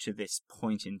got you to this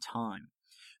point in time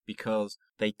because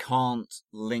they can't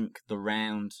link the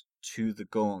round to the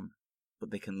gun,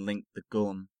 but they can link the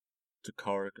gun to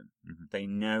Corrigan. They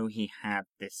know he had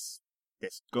this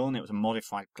gun. It was a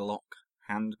modified Glock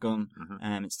handgun.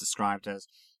 It's described as,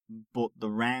 but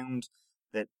the round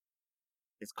that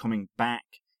is coming back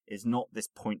is not this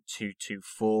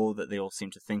 .224 that they all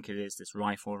seem to think it is, this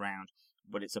rifle round,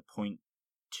 but it's a .223.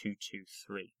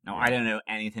 Now, I don't know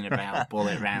anything about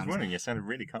bullet rounds. I was wondering, you sounded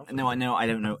really confident. No, I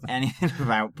don't know anything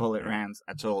about bullet rounds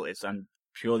at all. I'm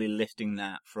purely lifting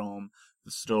that from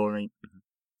the story.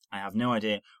 I have no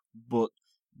idea, but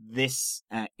this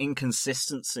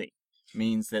inconsistency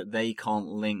means that they can't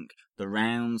link the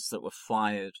rounds that were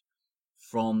fired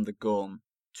from the gun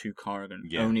to Corrigan,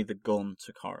 only the gun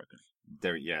to Corrigan.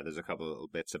 There's a couple of little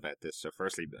bits about this. So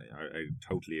firstly, I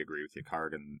totally agree with you.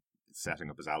 Corrigan setting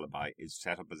up his alibi is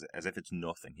set up as if it's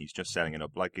nothing. He's just setting it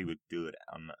up like he would do it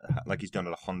like he's done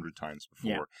it 100 times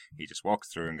before. Yeah. He just walks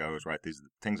through and goes, right, these are the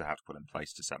things I have to put in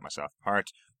place to set myself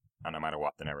apart, and no matter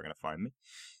what, they're never going to find me.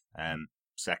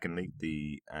 Secondly,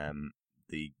 the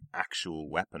actual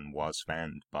weapon was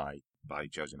found by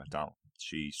Josie McDonald.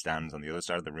 She stands on the other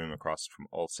side of the room across from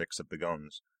all 6 of the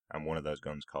guns, and one of those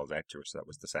guns calls out to her. So that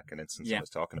was the second instance I was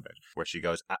talking about, where she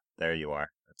goes, there you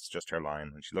are. It's just her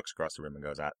line. And she looks across the room and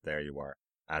goes, there you are.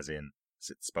 As in,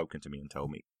 it's spoken to me and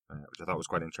told me, which I thought was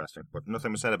quite interesting. But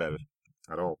nothing was said about it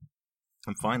at all.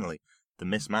 And finally, the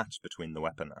mismatch between the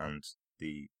weapon and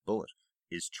the bullet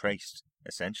is traced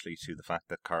essentially to the fact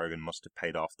that Corrigan must have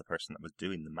paid off the person that was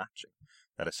doing the matching.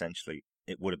 That essentially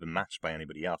it would have been matched by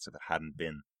anybody else if it hadn't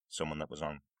been someone that was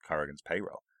on Corrigan's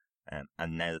payroll.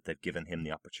 And now that they've given him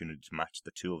the opportunity to match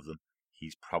the two of them,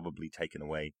 he's probably taken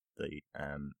away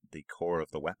the core of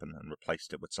the weapon and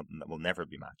replaced it with something that will never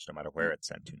be matched, no matter where it's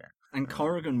sent to now. And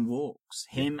Corrigan walks,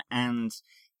 him and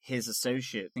his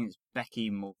associate, I think it's Becky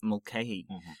Mulcahy,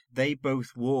 they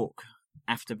both walk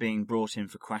after being brought in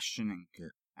for questioning.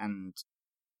 And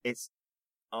it's,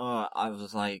 I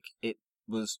was like, it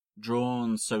was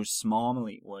drawn so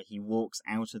smarmily where he walks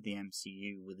out of the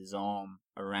MCU with his arm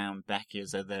around Becky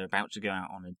as though they're about to go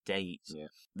out on a date. Yeah.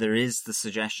 There is the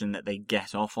suggestion that they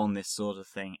get off on this sort of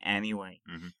thing anyway,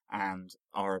 and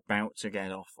are about to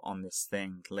get off on this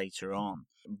thing later on.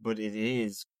 But it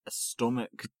is a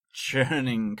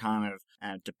stomach-churning kind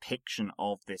of depiction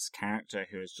of this character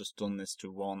who has just done this to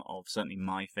one of certainly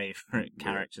my favourite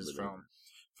characters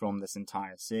from this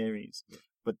entire series. Yeah.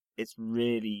 But it's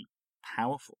really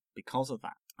powerful because of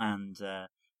that, and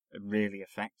really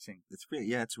affecting. It's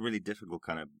a really difficult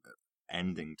kind of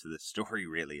ending to the story.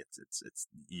 Really, it's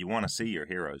you want to see your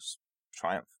heroes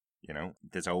triumph. You know,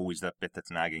 there's always that bit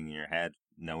that's nagging in your head,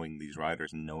 knowing these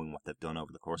writers and knowing what they've done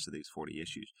over the course of these 40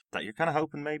 issues. That you're kind of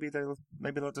hoping maybe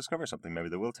they'll discover something. Maybe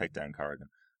they will take down Corrigan.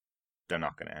 They're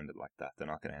not going to end it like that. They're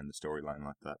not going to end the storyline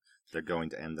like that. They're going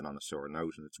to end it on a sore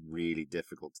note, and it's really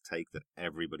difficult to take that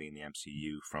everybody in the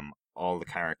MCU, from all the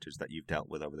characters that you've dealt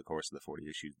with over the course of the 40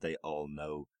 issues, they all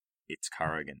know it's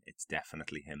Corrigan. It's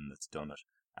definitely him that's done it,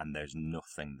 and there's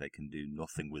nothing they can do,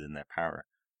 nothing within their power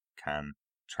can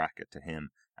track it to him.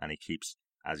 And he keeps,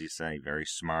 as you say, very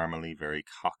smarmily, very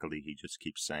cockily, he just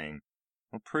keeps saying,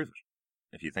 well, prove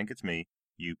it. If you think it's me,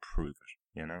 you prove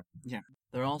it, you know? Yeah.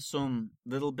 There are some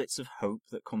little bits of hope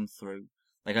that come through.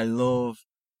 Like, I love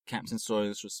Captain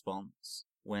Sawyer's response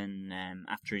when,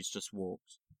 after he's just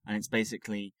walked. And it's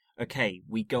basically, okay,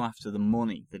 we go after the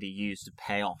money that he used to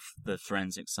pay off the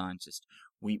forensic scientist.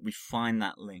 We find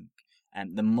that link,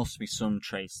 and there must be some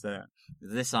trace there.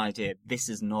 This idea, this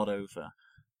is not over.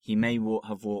 He may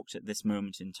have walked at this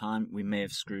moment in time. We may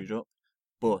have screwed up,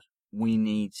 but we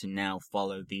need to now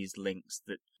follow these links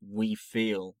that we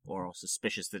feel or are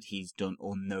suspicious that he's done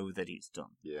or know that he's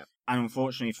done. Yeah. And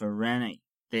unfortunately for Rennie,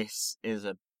 this is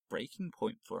a breaking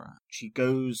point for her. She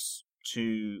goes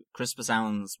to Crispus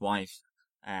Allen's wife's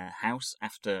house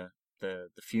after the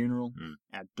funeral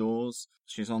outdoors.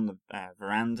 She's on the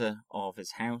veranda of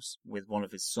his house with one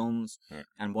of his sons,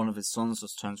 and one of his sons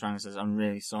just turns around and says, "I'm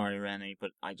really sorry, Rennie,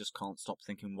 but I just can't stop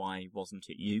thinking, why wasn't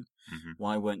it you? Mm-hmm.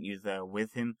 Why weren't you there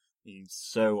with him? He's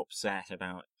so upset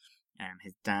about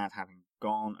his dad having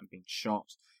gone and been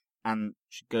shot." And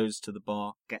she goes to the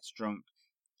bar, gets drunk.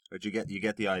 But you get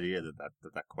the idea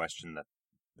that question that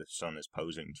the son is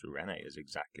posing to Rennie is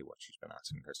exactly what she's been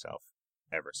asking herself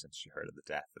ever since she heard of the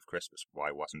death of Crispus.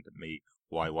 Why wasn't it me?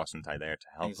 Why wasn't I there to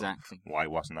help Exactly. him? Why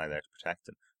wasn't I there to protect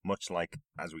him? Much like,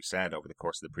 as we said, over the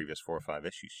course of the previous 4 or 5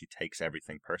 issues, she takes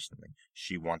everything personally.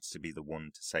 She wants to be the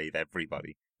one to save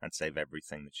everybody and save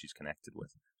everything that she's connected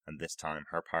with. And this time,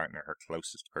 her partner, her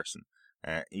closest person,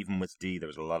 even with Dee,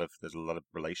 there's a lot of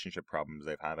relationship problems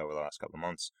they've had over the last couple of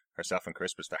months. Herself and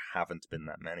Crispus, there haven't been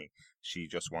that many. She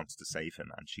just wants to save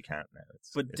him, and she can't now.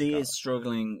 But Dee is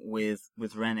struggling with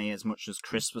Rennie as much as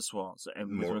Crispus was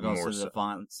with regards to the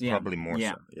violence. Yeah, probably more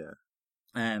so. Yeah.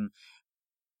 And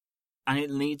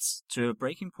it leads to a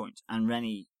breaking point, and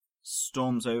Rennie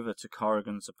storms over to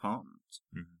Corrigan's apartment,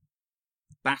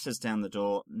 batters down the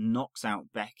door, knocks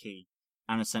out Becky,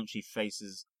 and essentially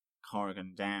faces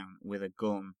Corrigan down with a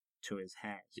gun to his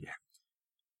head. Yeah.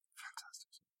 Fantastic.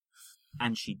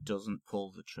 And she doesn't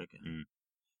pull the trigger.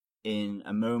 In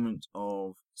a moment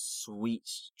of sweet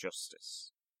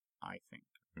justice, I think.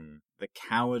 The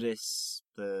cowardice,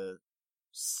 the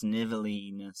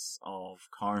snivelliness of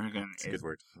Corrigan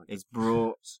is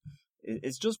brought.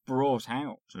 It's just brought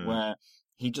out where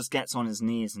he just gets on his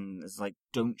knees and is like,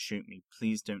 "Don't shoot me,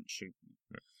 please don't shoot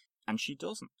me," and she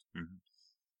doesn't.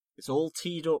 It's all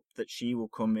teed up that she will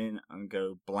come in and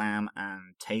go blam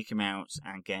and take him out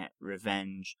and get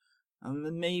revenge. And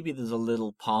then maybe there's a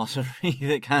little part of me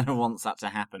that kind of wants that to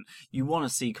happen. You want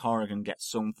to see Corrigan get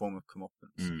some form of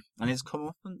comeuppance. And his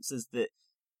comeuppance is that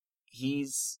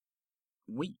he's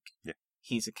weak. Yeah.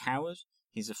 He's a coward.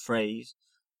 He's afraid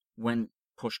when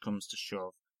push comes to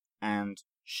shove. And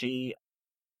she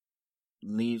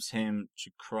leaves him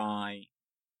to cry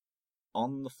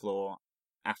on the floor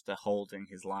after holding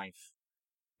his life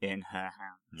in her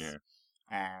hands.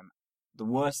 Yeah. The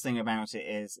worst thing about it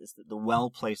is that the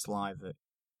well-placed lie that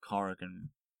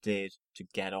Corrigan did to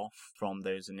get off from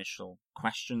those initial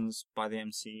questions by the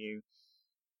MCU,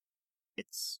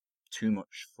 it's too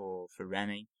much for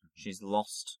Rennie. She's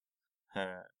lost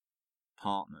her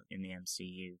partner in the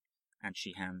MCU, and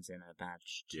she hands in her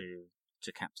badge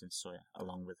to Captain Sawyer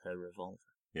along with her revolver.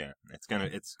 Yeah, it's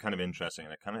kind of interesting,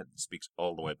 and it kind of speaks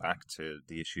all the way back to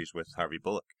the issues with Harvey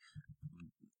Bullock.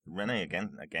 Rennie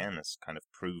again has kind of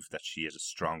proved that she is a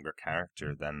stronger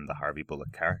character than the Harvey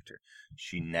Bullock character.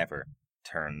 She never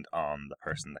turned on the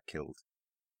person that killed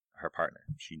her partner.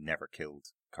 She never killed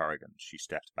Corrigan. She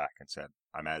stepped back and said,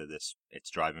 "I'm out of this. It's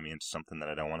driving me into something that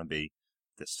I don't want to be.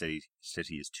 The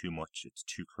city is too much. It's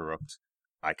too corrupt.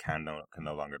 I can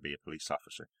no longer be a police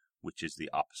officer," which is the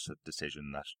opposite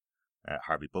decision that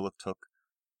Harvey Bullock took.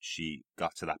 She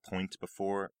got to that point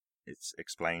before. It's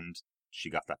explained. She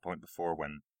got that point before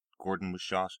when Gordon was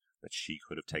shot, that she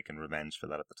could have taken revenge for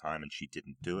that at the time, and she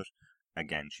didn't do it.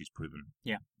 Again, she's proven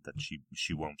that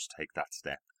she won't take that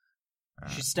step.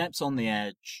 She steps on the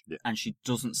edge, and she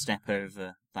doesn't step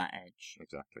over that edge.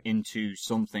 Exactly. Into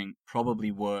something probably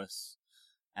worse,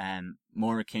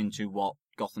 more akin to what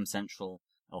Gotham Central,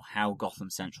 or how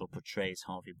Gotham Central portrays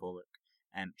Harvey Bullock.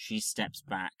 She steps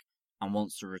back and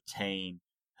wants to retain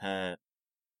her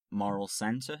moral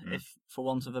centre, if for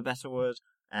want of a better word.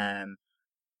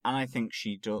 And I think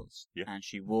she does. Yeah. And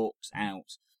she walks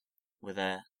out with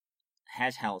her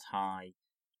head held high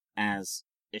as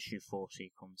issue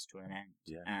 40 comes to an end.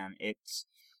 Yeah. And it's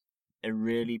a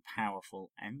really powerful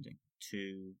ending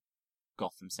to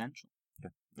Gotham Central.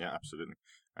 Yeah, absolutely.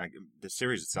 The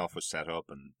series itself was set up,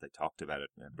 and they talked about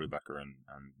it. Brubaker and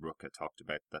Rucka talked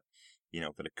about that.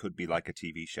 That it could be like a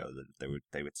TV show. That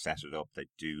they would set it up. They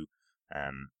do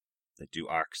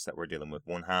arcs that were dealing with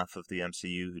one half of the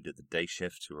MCU who did the day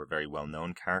shift, who were very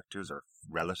well-known characters, or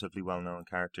relatively well-known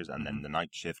characters, and then the night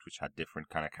shift, which had different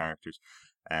kind of characters.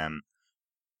 And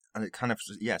it kind of,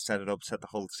 set the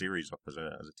whole series up as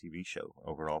a TV show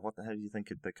overall. How do you think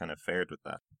they kind of fared with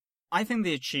that? I think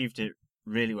they achieved it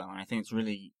really well, and I think it's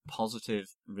really positive,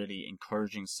 really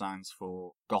encouraging signs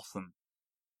for Gotham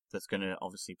that's going to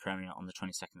obviously premiere on the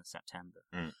 22nd of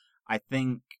September. I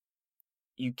think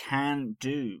you can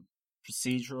do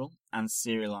procedural and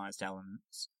serialized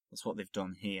elements That's what they've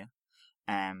done here.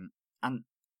 And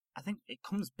I think it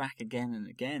comes back again and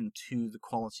again to the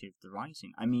quality of the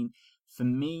writing. I mean, for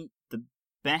me, the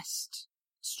best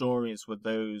stories were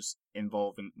those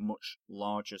involving much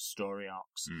larger story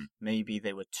arcs. Maybe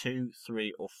they were 2,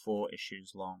 3, or 4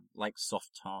 issues long, like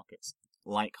Soft Targets,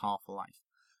 like Half-Life,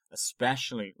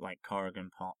 especially like Corrigan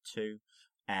Part 2,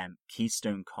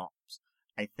 Keystone Cops.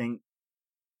 I think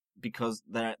because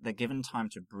they're given time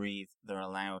to breathe, they're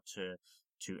allowed to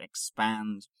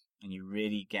expand, and you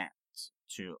really get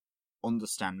to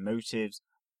understand motives,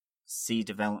 see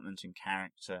development in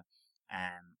character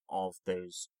of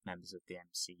those members of the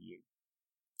MCU.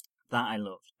 That I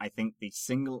loved. I think the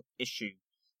single issue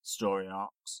story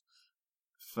arcs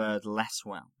fared less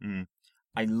well.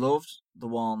 I loved the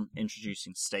one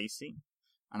introducing Stacy,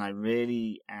 and I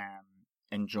really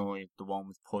enjoyed the one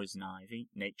with Poison Ivy,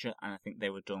 Nature, and I think they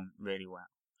were done really well.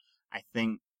 I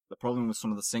think the problem with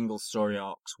some of the single story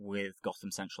arcs with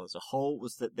Gotham Central as a whole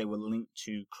was that they were linked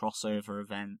to crossover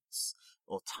events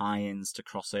or tie-ins to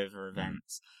crossover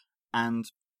events,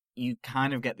 and you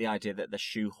kind of get the idea that they're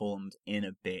shoehorned in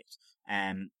a bit.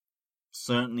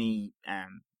 Certainly,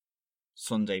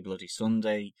 Sunday, Bloody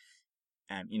Sunday,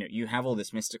 you have all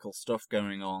this mystical stuff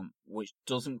going on, which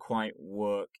doesn't quite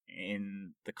work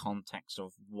in the context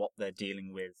of what they're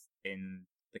dealing with in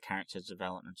the character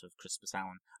development of Crispus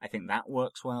Allen. I think that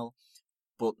works well,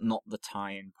 but not the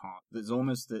tie-in part. There's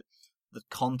almost the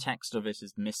context of it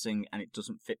is missing, and it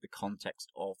doesn't fit the context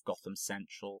of Gotham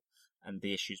Central and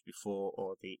the issues before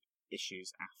or the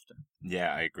issues after.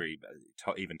 Yeah, I agree.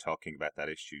 Even talking about that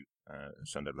issue,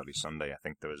 Sunday Bloody Sunday, I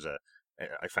think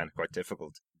I found it quite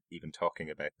difficult even talking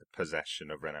about the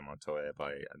possession of Renee Montoya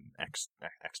by an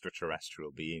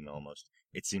extraterrestrial being almost.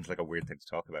 It seems like a weird thing to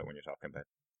talk about when you're talking about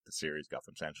the series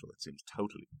Gotham Central. It seems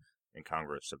totally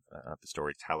incongruous of the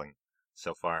storytelling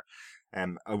so far.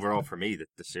 Overall, for me,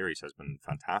 the series has been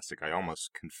fantastic. I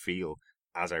almost can feel,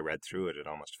 as I read through it, it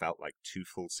almost felt like 2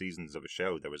 full seasons of a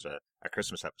show. There was a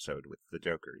Christmas episode with the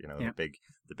Joker,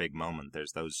 the big moment.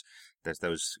 There's those,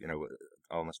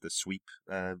 almost the sweep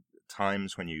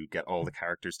times when you get all the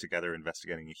characters together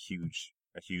investigating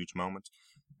a huge moment.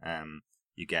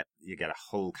 You get a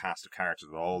whole cast of characters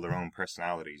with all their own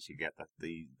personalities. You get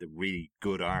the really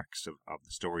good arcs of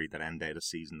the story that end out a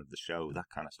season of the show, that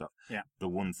kind of stuff. Yeah. The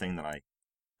one thing that I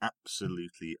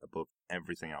absolutely, above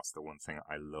everything else, the one thing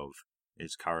I love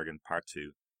is Corrigan Part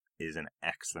 2 is an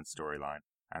excellent storyline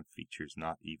and features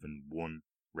not even one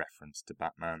reference to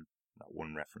Batman, not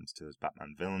one reference to his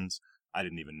Batman villains. I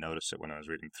didn't even notice it when I was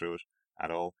reading through it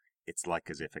at all. It's like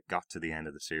as if it got to the end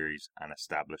of the series and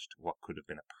established what could have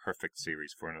been a perfect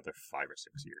series for another 5 or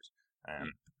 6 years.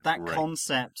 That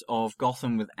concept of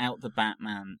Gotham without the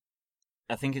Batman,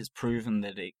 I think it's proven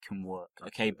that it can work.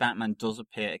 Okay, Batman does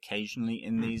appear occasionally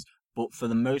in these, but for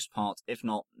the most part, if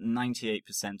not 98%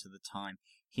 of the time,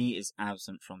 he is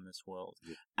absent from this world,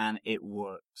 and it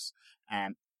works.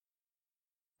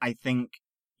 I think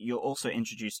you're also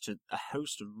introduced to a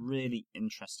host of really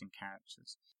interesting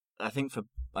characters. I think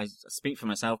I speak for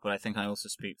myself, but I think I also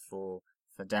speak for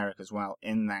Derek as well,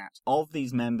 in that of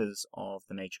these members of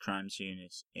the Major Crimes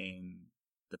Unit in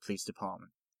the police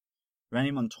department, Renee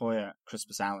Montoya,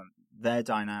 Crispus Allen, their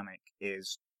dynamic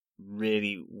is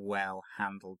really well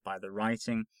handled by the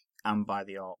writing and by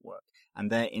the artwork, and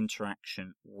their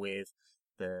interaction with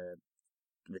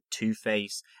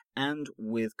Two-Face and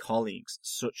with colleagues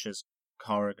such as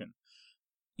Corrigan.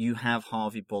 You have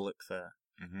Harvey Bullock there,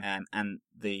 and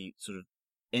the sort of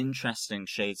interesting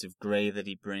shades of grey that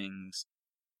he brings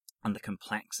and the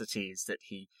complexities that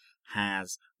he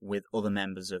has with other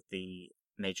members of the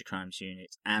Major Crimes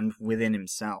Unit and within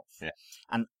himself. Yeah.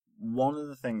 And one of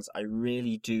the things I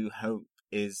really do hope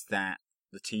is that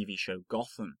the TV show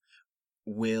Gotham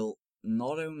will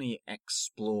not only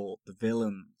explore the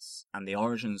villains and the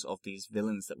origins of these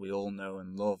villains that we all know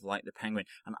and love, like the Penguin,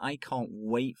 and I can't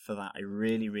wait for that, I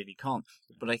really, really can't.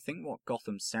 But I think what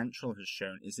Gotham Central has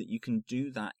shown is that you can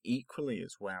do that equally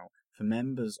as well for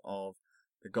members of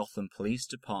the Gotham Police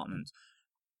Department,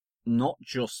 not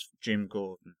just Jim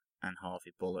Gordon and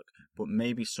Harvey Bullock, but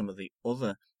maybe some of the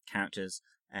other characters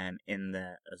in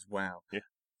there as well. Yeah.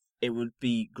 It would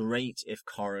be great if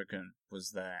Corrigan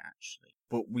was there, actually.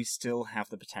 But we still have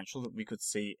the potential that we could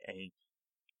see a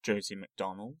Josie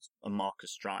McDonald, a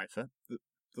Marcus Driver.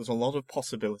 There's a lot of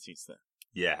possibilities there.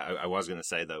 Yeah, I was going to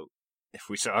say, though, if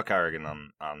we saw Corrigan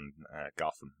on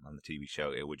Gotham, on the TV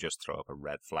show, it would just throw up a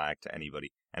red flag to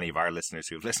anybody, any of our listeners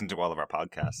who've listened to all of our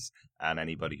podcasts, and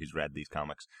anybody who's read these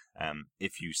comics.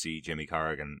 If you see Jimmy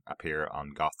Corrigan appear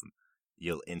on Gotham,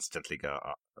 you'll instantly go,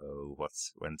 oh,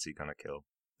 when's he going to kill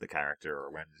the character, or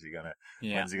when's he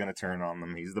gonna turn on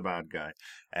them? He's the bad guy.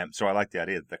 So I like the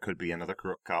idea that there could be another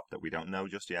corrupt cop that we don't know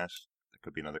just yet. There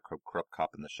could be another corrupt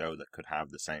cop in the show that could have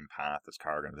the same path as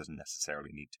Corrigan. It doesn't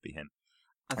necessarily need to be him.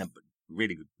 But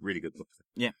really good book.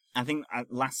 Yeah, I think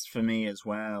last for me as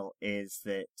well is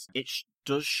that it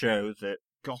does show that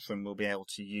Gotham will be able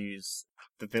to use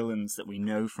the villains that we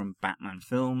know from Batman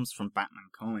films, from Batman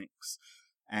comics,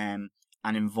 and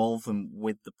involve them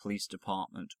with the police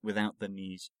department without the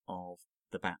need of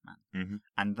the Batman. Mm-hmm.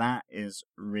 And that is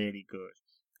really good.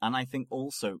 And I think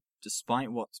also,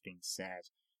 despite what's been said,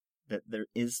 that there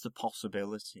is the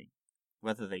possibility,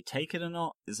 whether they take it or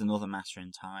not is another matter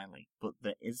entirely, but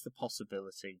there is the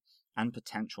possibility and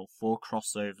potential for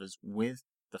crossovers with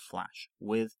The Flash,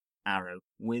 with Arrow,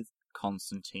 with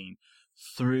Constantine,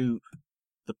 through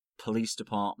the police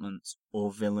departments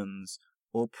or villains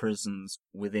or prisons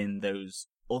within those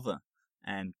other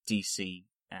DC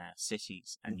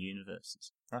cities and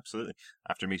universes. Absolutely.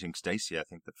 After meeting Stacey, I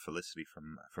think that Felicity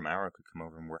from Arrow could come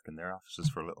over and work in their offices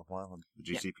for a little while in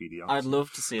the GCPD office. I'd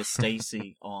love to see a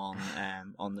Stacey on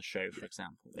the show, for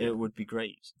example. It would be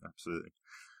great. Absolutely.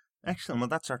 Excellent. Well,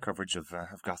 that's our coverage of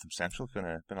Gotham Central.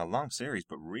 It's been a long series,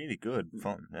 but really good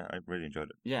fun. Yeah, I really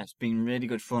enjoyed it. Yeah, it's been really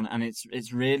good fun, and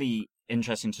it's really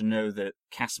interesting to know that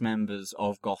cast members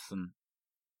of Gotham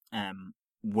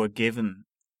were given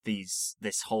this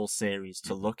whole series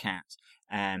to look at.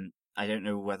 I don't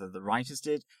know whether the writers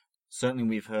did. Certainly,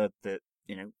 we've heard that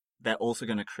they're also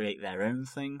going to create their own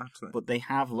thing. Absolutely. But they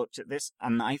have looked at this,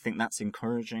 and I think that's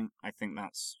encouraging. I think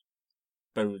that's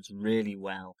bodes really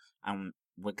well, and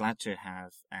we're glad to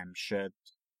have shared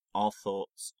our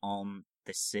thoughts on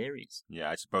this series. Yeah,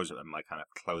 I suppose my kind of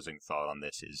closing thought on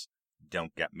this is,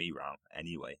 don't get me wrong.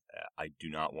 Anyway, I do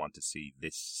not want to see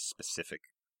this specific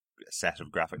set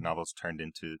of graphic novels turned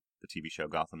into the TV show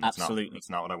Gotham. Absolutely. It's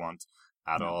not what I want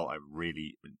at all. I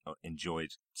really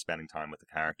enjoyed spending time with the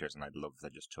characters, and I'd love if they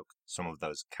just took some of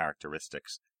those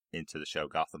characteristics into the show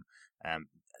Gotham.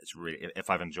 It's really,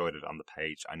 if I've enjoyed it on the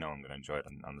page, I know I'm going to enjoy it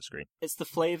on the screen. It's the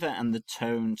flavour and the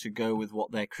tone to go with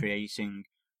what they're creating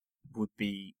would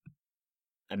be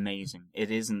amazing. It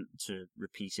isn't to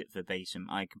repeat it verbatim.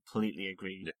 I completely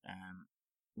agree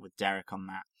with Derek on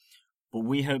that. But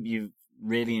we hope you've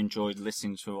really enjoyed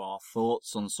listening to our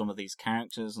thoughts on some of these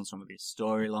characters and some of these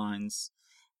storylines.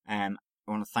 I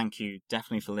want to thank you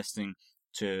definitely for listening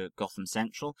to Gotham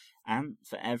Central, and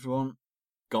for everyone,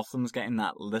 Gotham's getting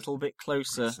that little bit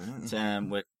closer.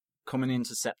 We're coming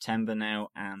into September now,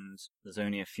 and there's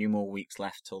only a few more weeks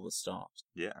left till the start.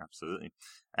 Yeah, absolutely.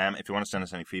 If you want to send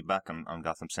us any feedback on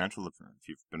Gotham Central, if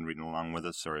you've been reading along with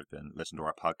us or have been listening to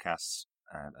our podcasts,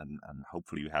 and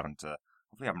hopefully you haven't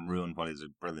ruined what is a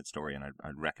brilliant story, and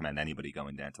I'd recommend anybody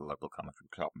going down to the local comic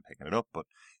book shop and picking it up. But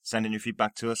send in your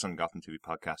feedback to us on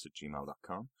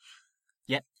GothamTVPodcast@gmail.com.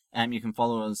 Yep. You can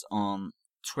follow us on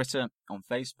Twitter, on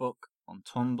Facebook, on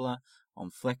Tumblr, on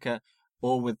Flickr,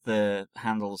 all with the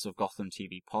handles of Gotham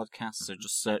TV Podcast. So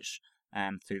just search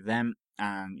through them,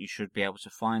 and you should be able to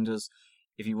find us.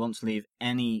 If you want to leave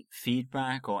any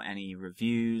feedback or any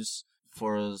reviews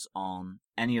for us on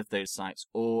any of those sites,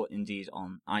 or indeed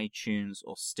on iTunes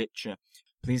or Stitcher,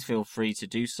 please feel free to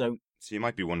do so. So you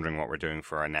might be wondering what we're doing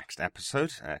for our next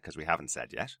episode, because we haven't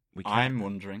said yet. I'm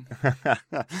wondering.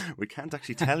 We can't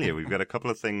actually tell you. We've got a couple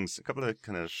of kind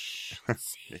of...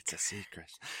 It's a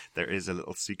secret. There is a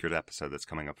little secret episode that's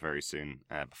coming up very soon,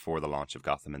 before the launch of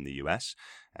Gotham in the US,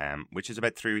 which is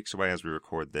about 3 weeks away as we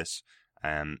record this.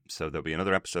 So there'll be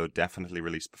another episode definitely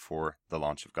released before the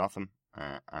launch of Gotham.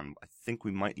 And I think we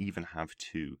might even have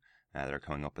 2 that are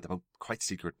coming up, but they're quite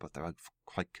secret, but they're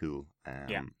quite cool.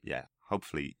 Yeah.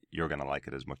 Hopefully you're going to like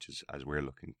it as much as we're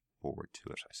looking forward to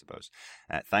it, I suppose.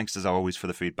 Thanks as always for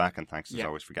the feedback, and thanks as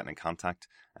always for getting in contact.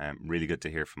 Really good to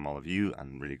hear from all of you,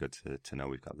 and really good to know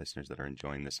we've got listeners that are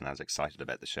enjoying this and as excited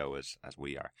about the show as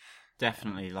we are.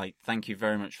 Definitely. Thank you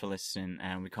very much for listening,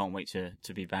 and we can't wait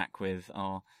to be back with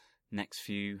our next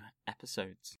few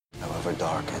episodes. However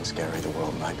dark and scary the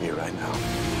world might be right now,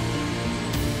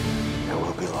 there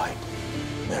will be light.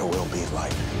 There will be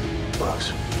light.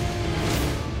 Brooks.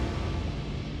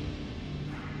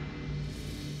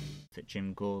 That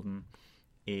Jim Gordon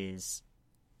is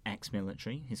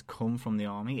ex-military. He's come from the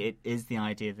army. It is the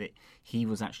idea that he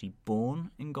was actually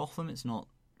born in Gotham. It's not,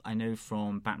 I know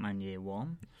from Batman Year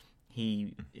One,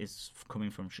 he is coming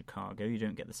from Chicago. You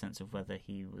don't get the sense of whether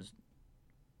he was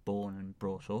born and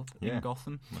brought up in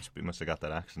Gotham. Must have got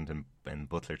that accent in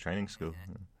Butler Training School.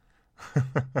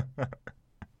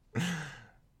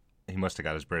 He must have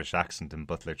got his British accent in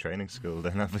Butler Training School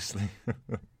then, obviously.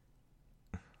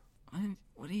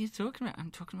 What are you talking about? I'm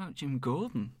talking about Jim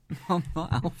Gordon. I'm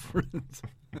not Alfred.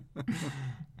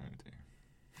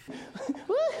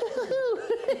 Oh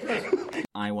dear.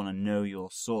 I want to know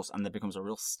your source, and there becomes a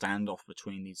real standoff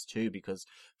between these two because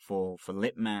for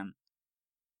Lipman,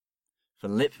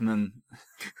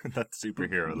 That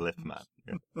superhero Lipman.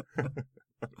 Yeah.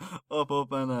 up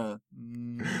and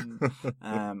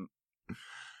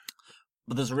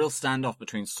but there's a real standoff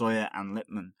between Sawyer and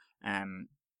Lipman,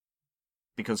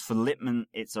 because for Lipman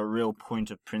it's a real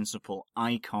point of principle.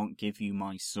 I can't give you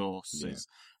my sources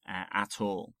at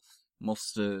all.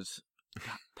 Mustard,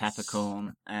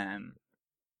 peppercorn,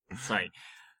 sorry.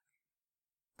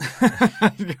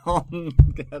 Can't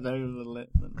get over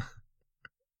Lipman.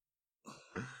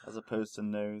 As opposed to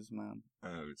Noseman.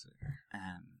 Oh dear.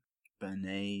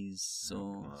 Bernays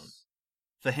sauce.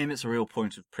 For him, it's a real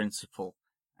point of principle,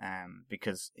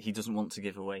 because he doesn't want to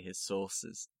give away his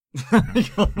sources.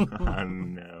 Oh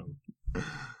no.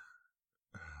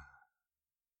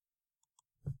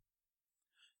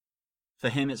 For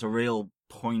him, it's a real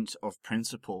point of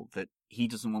principle that he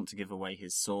doesn't want to give away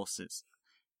his sources.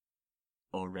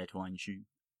 Or red wine shoe.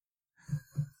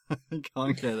 I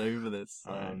can't get over this.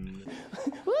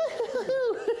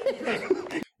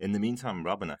 In the meantime,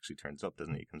 Robin actually turns up,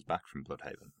 doesn't he? He comes back from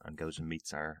Bloodhaven and goes and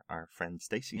meets our friend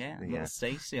Stacy. Yeah, little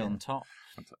Stacy on top.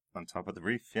 On top of the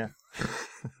roof, yeah.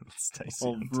 Stacy.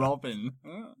 Or Robin.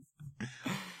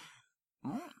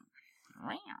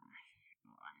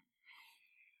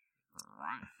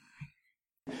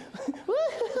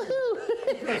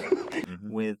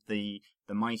 With the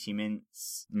Mighty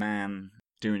Mints man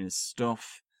doing his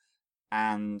stuff,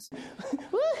 and